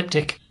to the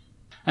ecliptic,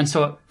 and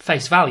so at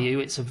face value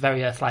it's a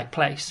very Earth-like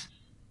place.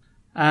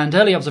 And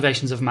early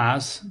observations of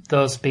Mars,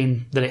 those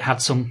being that it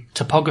had some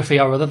topography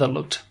or other that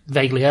looked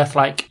vaguely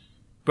Earth-like,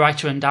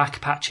 brighter and darker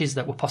patches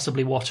that were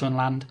possibly water and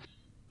land,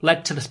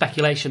 led to the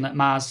speculation that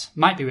Mars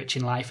might be rich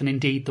in life, and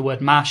indeed the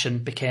word Martian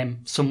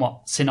became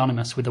somewhat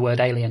synonymous with the word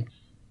alien.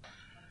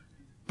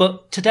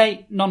 But to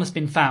date, none has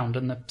been found,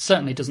 and there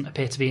certainly doesn't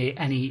appear to be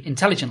any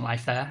intelligent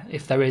life there.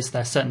 If there is,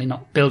 they're certainly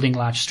not building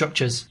large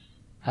structures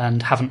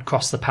and haven't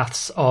crossed the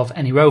paths of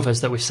any rovers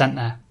that we've sent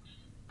there.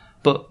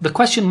 But the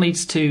question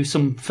leads to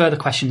some further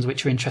questions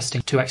which are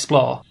interesting to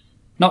explore,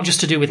 not just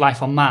to do with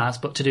life on Mars,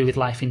 but to do with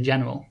life in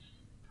general.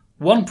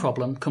 One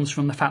problem comes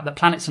from the fact that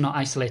planets are not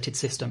isolated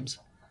systems.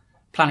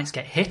 Planets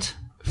get hit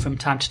from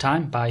time to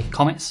time by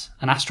comets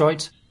and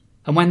asteroids,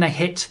 and when they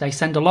hit, they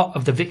send a lot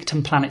of the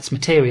victim planet's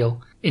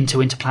material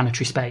into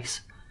interplanetary space.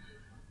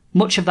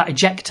 Much of that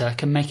ejecta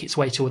can make its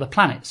way to other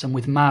planets, and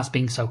with Mars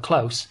being so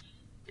close,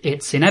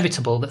 it's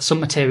inevitable that some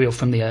material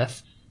from the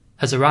Earth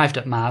has arrived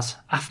at Mars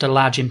after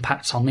large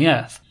impacts on the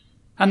Earth.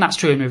 And that's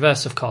true in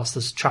reverse, of course,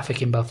 there's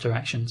traffic in both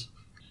directions.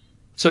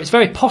 So it's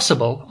very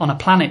possible, on a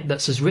planet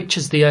that's as rich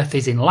as the Earth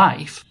is in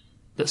life,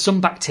 that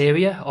some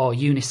bacteria or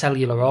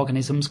unicellular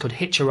organisms could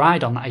hitch a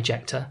ride on that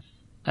ejecta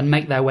and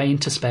make their way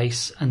into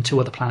space and to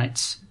other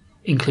planets,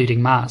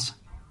 including Mars.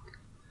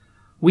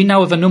 We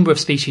know of a number of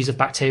species of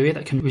bacteria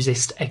that can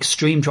resist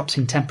extreme drops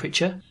in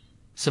temperature,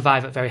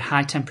 survive at very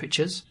high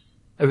temperatures,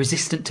 are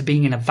resistant to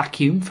being in a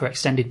vacuum for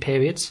extended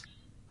periods,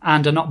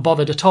 and are not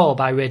bothered at all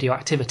by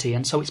radioactivity,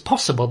 and so it's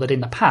possible that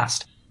in the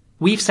past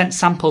we've sent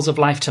samples of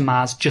life to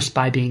Mars just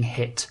by being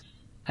hit.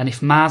 And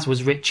if Mars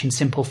was rich in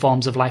simple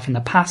forms of life in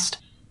the past,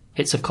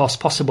 it's of course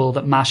possible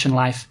that Martian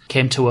life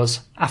came to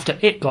us after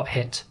it got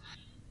hit.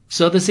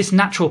 So there's this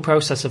natural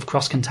process of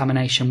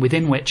cross-contamination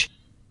within which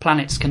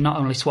planets can not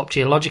only swap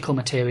geological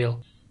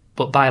material,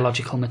 but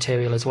biological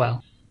material as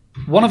well.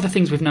 One of the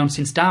things we've known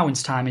since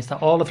Darwin's time is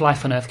that all of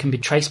life on Earth can be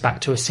traced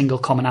back to a single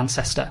common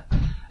ancestor,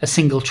 a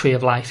single tree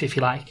of life, if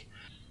you like.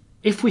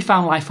 If we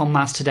found life on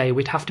Mars today,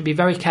 we'd have to be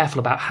very careful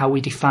about how we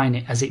define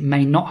it, as it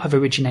may not have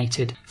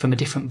originated from a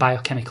different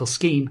biochemical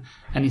scheme,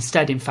 and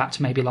instead, in fact,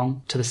 may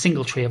belong to the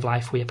single tree of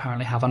life we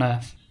apparently have on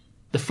Earth.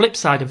 The flip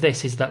side of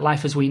this is that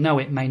life as we know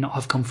it may not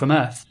have come from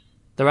Earth.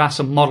 There are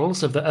some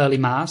models of the early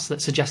Mars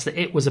that suggest that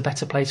it was a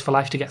better place for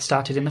life to get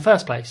started in the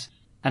first place.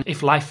 And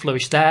if life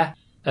flourished there,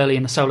 early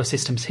in the solar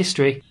system's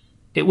history,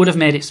 it would have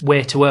made its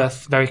way to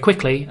Earth very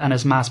quickly, and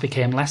as Mars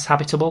became less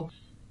habitable,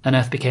 and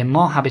Earth became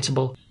more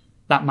habitable,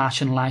 that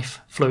Martian life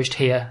flourished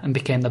here and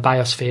became the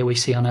biosphere we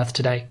see on Earth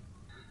today.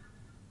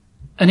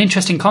 An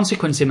interesting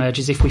consequence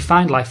emerges if we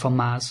find life on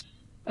Mars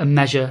and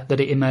measure that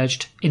it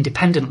emerged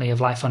independently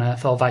of life on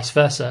Earth or vice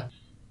versa,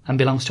 and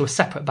belongs to a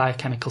separate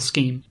biochemical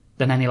scheme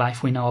than any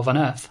life we know of on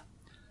Earth.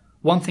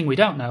 One thing we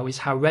don't know is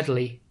how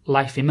readily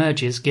life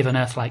emerges given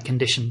Earth-like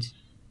conditions.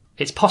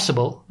 It's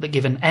possible that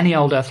given any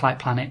old Earth-like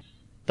planet,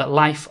 that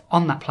life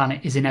on that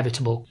planet is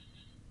inevitable.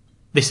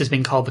 This has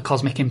been called the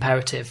cosmic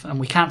imperative, and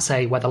we can't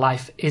say whether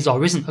life is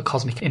or isn't a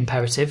cosmic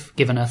imperative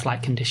given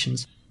Earth-like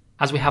conditions,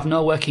 as we have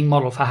no working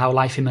model for how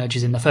life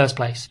emerges in the first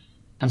place,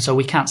 and so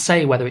we can't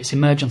say whether its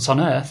emergence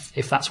on Earth,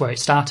 if that's where it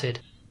started,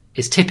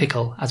 is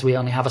typical, as we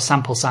only have a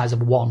sample size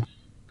of 1.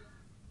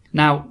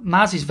 Now,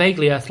 Mars is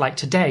vaguely Earth-like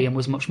today and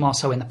was much more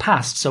so in the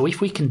past, so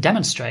if we can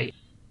demonstrate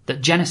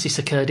that genesis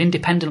occurred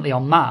independently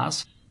on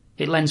Mars,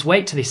 it lends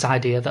weight to this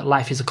idea that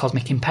life is a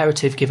cosmic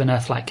imperative given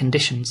Earth-like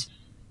conditions,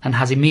 and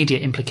has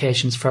immediate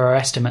implications for our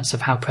estimates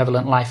of how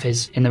prevalent life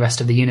is in the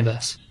rest of the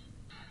universe.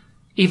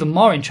 Even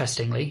more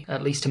interestingly,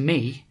 at least to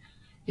me,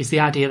 is the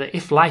idea that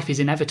if life is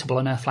inevitable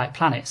on Earth-like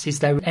planets, is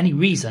there any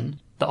reason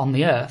that on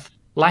the Earth,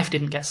 life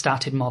didn't get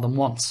started more than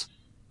once?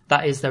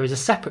 That is, there is a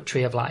separate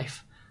tree of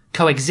life,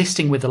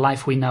 coexisting with the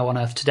life we know on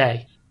Earth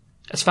today.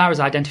 As far as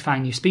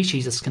identifying new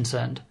species is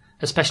concerned,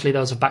 especially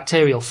those of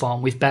bacterial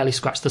form, we've barely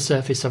scratched the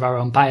surface of our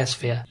own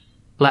biosphere,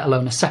 let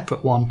alone a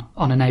separate one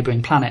on a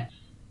neighbouring planet.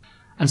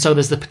 And so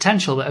there's the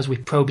potential that as we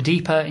probe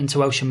deeper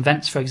into ocean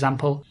vents, for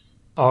example,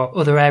 or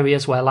other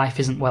areas where life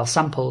isn't well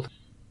sampled,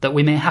 that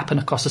we may happen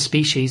across a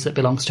species that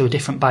belongs to a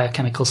different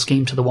biochemical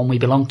scheme to the one we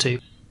belong to,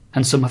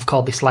 and some have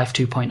called this Life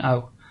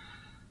 2.0.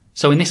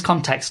 So in this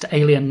context,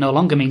 alien no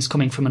longer means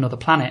coming from another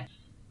planet.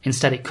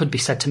 Instead, it could be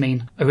said to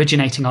mean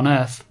originating on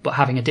Earth, but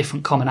having a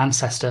different common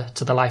ancestor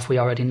to the life we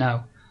already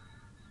know.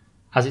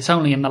 As it's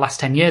only in the last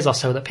 10 years or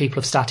so that people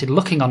have started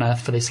looking on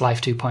Earth for this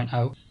Life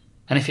 2.0,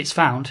 and if it's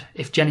found,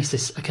 if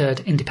genesis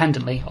occurred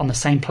independently on the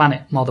same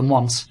planet more than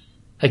once,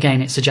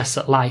 again it suggests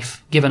that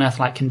life, given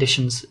Earth-like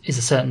conditions, is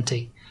a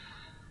certainty.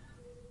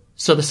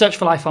 So the search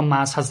for life on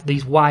Mars has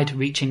these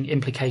wide-reaching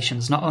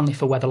implications, not only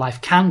for whether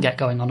life can get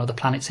going on other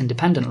planets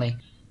independently,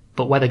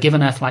 but whether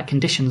given Earth-like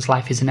conditions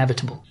life is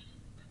inevitable.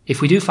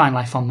 If we do find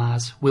life on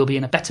Mars, we'll be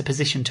in a better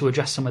position to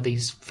address some of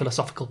these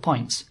philosophical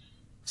points.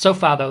 So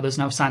far, though, there's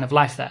no sign of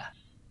life there.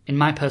 In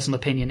my personal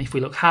opinion, if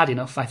we look hard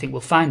enough, I think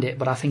we'll find it,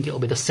 but I think it'll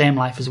be the same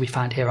life as we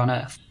find here on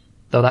Earth.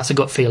 Though that's a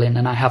gut feeling,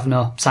 and I have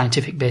no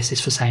scientific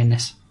basis for saying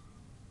this.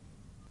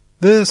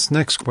 This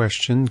next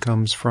question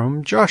comes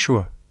from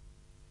Joshua.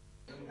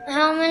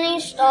 How many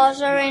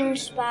stars are in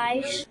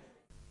space?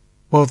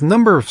 Well, the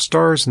number of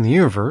stars in the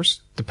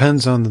universe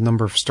depends on the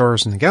number of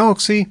stars in the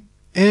galaxy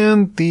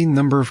and the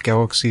number of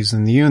galaxies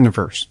in the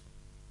universe.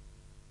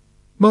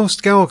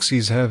 Most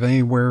galaxies have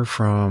anywhere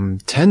from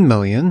 10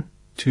 million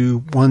to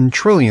 1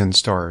 trillion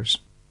stars.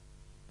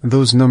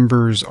 Those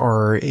numbers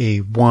are a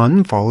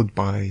 1 followed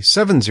by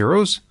 7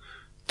 zeros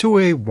to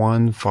a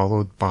 1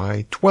 followed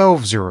by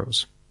 12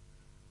 zeros.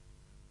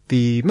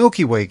 The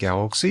Milky Way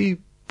galaxy,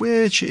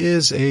 which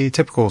is a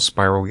typical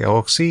spiral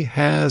galaxy,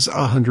 has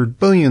 100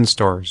 billion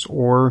stars,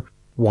 or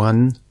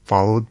 1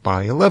 followed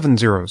by 11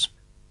 zeros.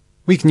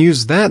 We can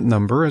use that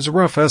number as a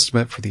rough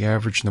estimate for the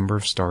average number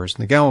of stars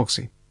in the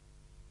galaxy.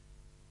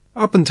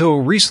 Up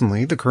until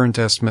recently, the current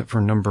estimate for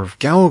number of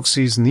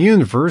galaxies in the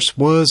universe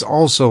was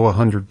also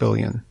 100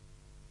 billion.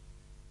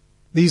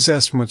 These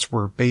estimates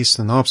were based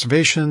on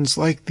observations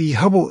like the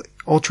Hubble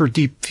Ultra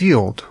Deep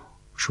Field,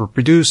 which were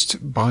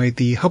produced by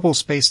the Hubble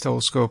Space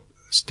Telescope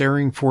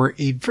staring for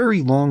a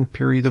very long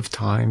period of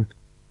time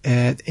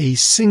at a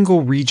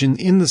single region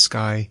in the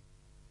sky,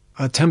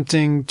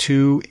 attempting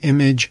to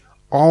image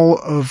all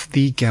of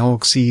the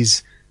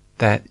galaxies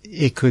that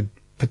it could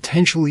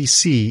potentially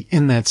see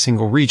in that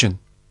single region.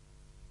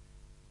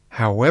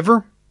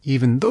 However,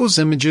 even those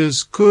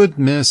images could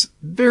miss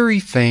very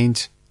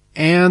faint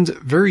and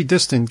very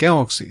distant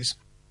galaxies.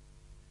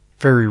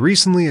 Very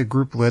recently, a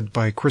group led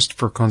by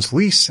Christopher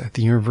Consolis at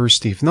the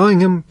University of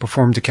Nottingham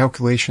performed a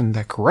calculation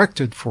that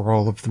corrected for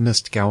all of the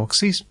missed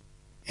galaxies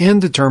and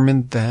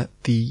determined that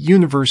the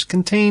universe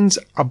contains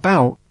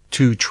about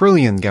 2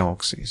 trillion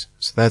galaxies.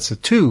 So that's a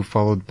 2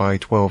 followed by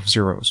 12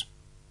 zeros.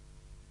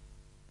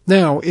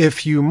 Now,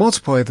 if you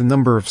multiply the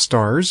number of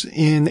stars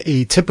in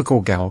a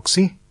typical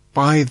galaxy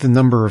by the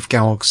number of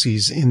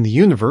galaxies in the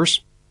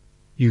universe,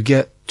 you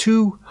get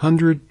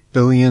 200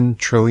 billion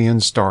trillion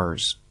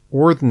stars,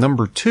 or the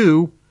number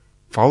 2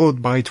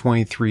 followed by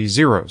 23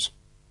 zeros.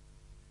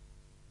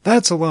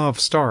 That's a lot of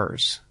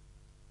stars.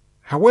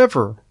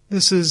 However,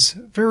 this is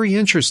very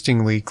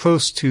interestingly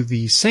close to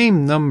the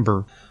same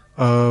number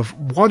of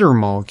water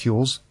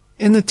molecules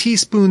in a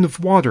teaspoon of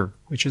water,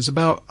 which is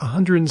about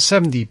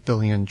 170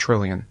 billion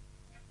trillion.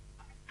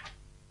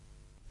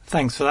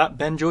 Thanks for that,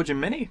 Ben, George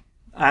and Minnie.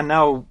 And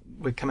now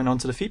we're coming on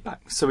to the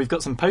feedback. So we've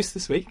got some posts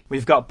this week.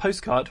 We've got a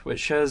postcard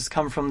which has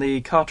come from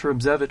the Carter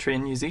Observatory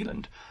in New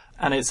Zealand.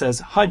 And it says,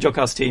 "Hi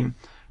Jodcast team.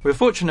 We're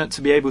fortunate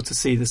to be able to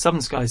see the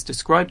southern skies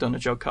described on a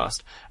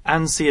Jodcast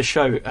and see a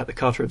show at the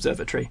Carter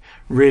Observatory.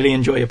 Really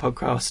enjoy your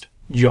podcast.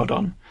 Jod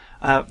on."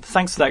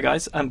 Thanks for that,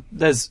 guys.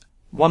 There's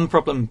one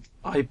problem.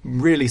 I'm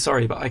really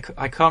sorry, but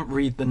I can't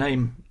read the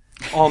name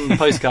on the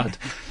postcard.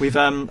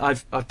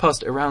 I've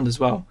passed it around as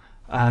well,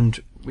 and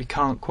we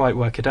can't quite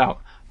work it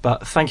out.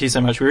 But thank you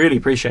so much. We really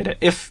appreciate it.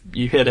 If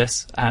you hear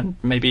this and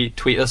maybe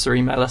tweet us or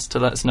email us to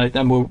let us know,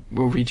 then we'll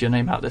read your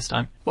name out this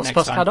time. What's the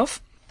postcard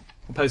of?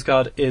 The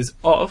postcard is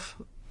of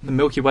the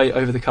Milky Way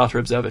over the Carter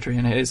Observatory,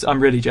 and it is. I'm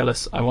really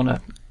jealous. I want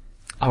to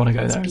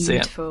go there and see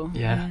it.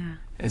 Yeah,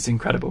 it's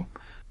incredible.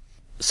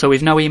 So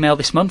we've no email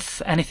this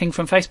month. Anything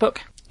from Facebook?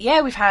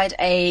 Yeah, we've had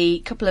a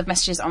couple of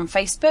messages on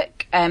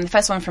Facebook. The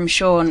first one from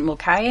Sean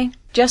Mulcahy.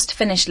 "Just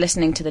finished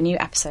listening to the new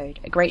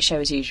episode. A great show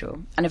as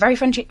usual. And a very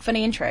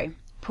funny intro.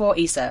 Poor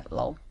Issa,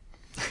 lol."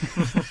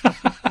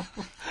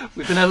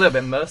 We've been a little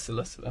bit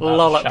merciless about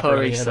lol at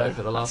poor Issa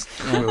over the last...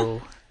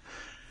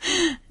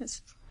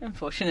 It's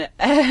unfortunate.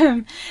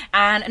 And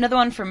another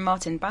one from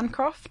Martin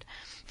Bancroft.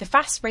 "The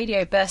fast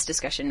radio burst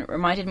discussion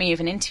reminded me of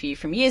an interview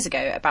from years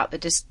ago about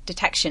the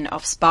detection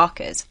of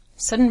sparkers.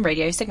 sudden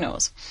radio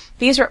signals.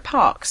 These are at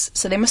parks,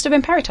 so they must have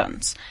been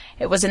peritons.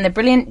 It was in the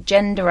brilliant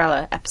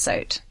Jodrell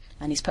episode,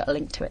 and he's put a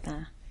link to it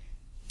there.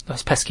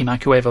 Those pesky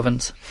microwave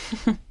ovens.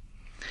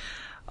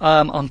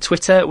 On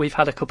Twitter, we've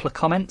had a couple of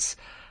comments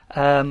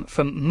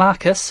from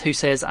Marcus, who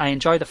says, I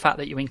enjoy the fact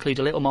that you include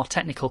a little more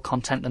technical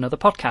content than other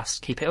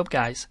podcasts. Keep it up,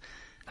 guys.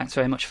 Thanks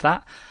very much for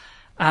that.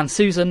 And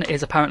Susan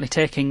is apparently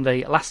taking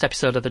the last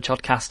episode of the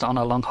Jodcast on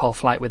a long-haul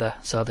flight with her,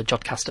 so the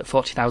Jodcast at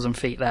 40,000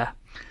 feet there.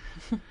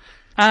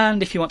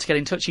 And if you want to get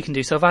in touch, you can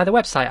do so via the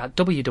website at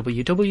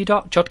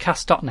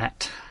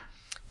www.jodcast.net.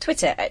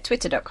 Twitter at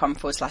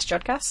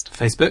twitter.com/Jodcast.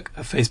 Facebook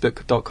at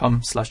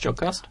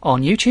facebook.com/Jodcast.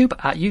 On YouTube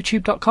at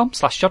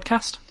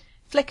youtube.com/Jodcast.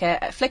 Flickr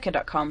at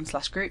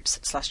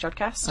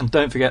flickr.com/groups/Jodcast. And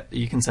don't forget that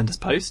you can send us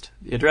post.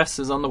 The address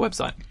is on the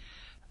website.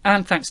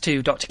 And thanks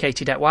to Dr.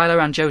 Katie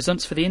Detwiler and Joe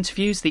Zuntz for the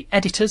interviews. The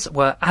editors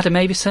were Adam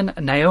Avison,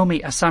 Naomi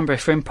Asambra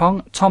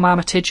Frimpong, Tom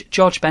Armitage,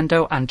 George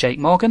Bendo and Jake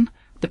Morgan.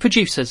 The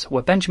producers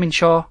were Benjamin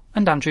Shaw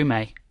and Andrew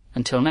May.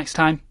 Until next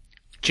time,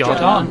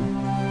 Jod on!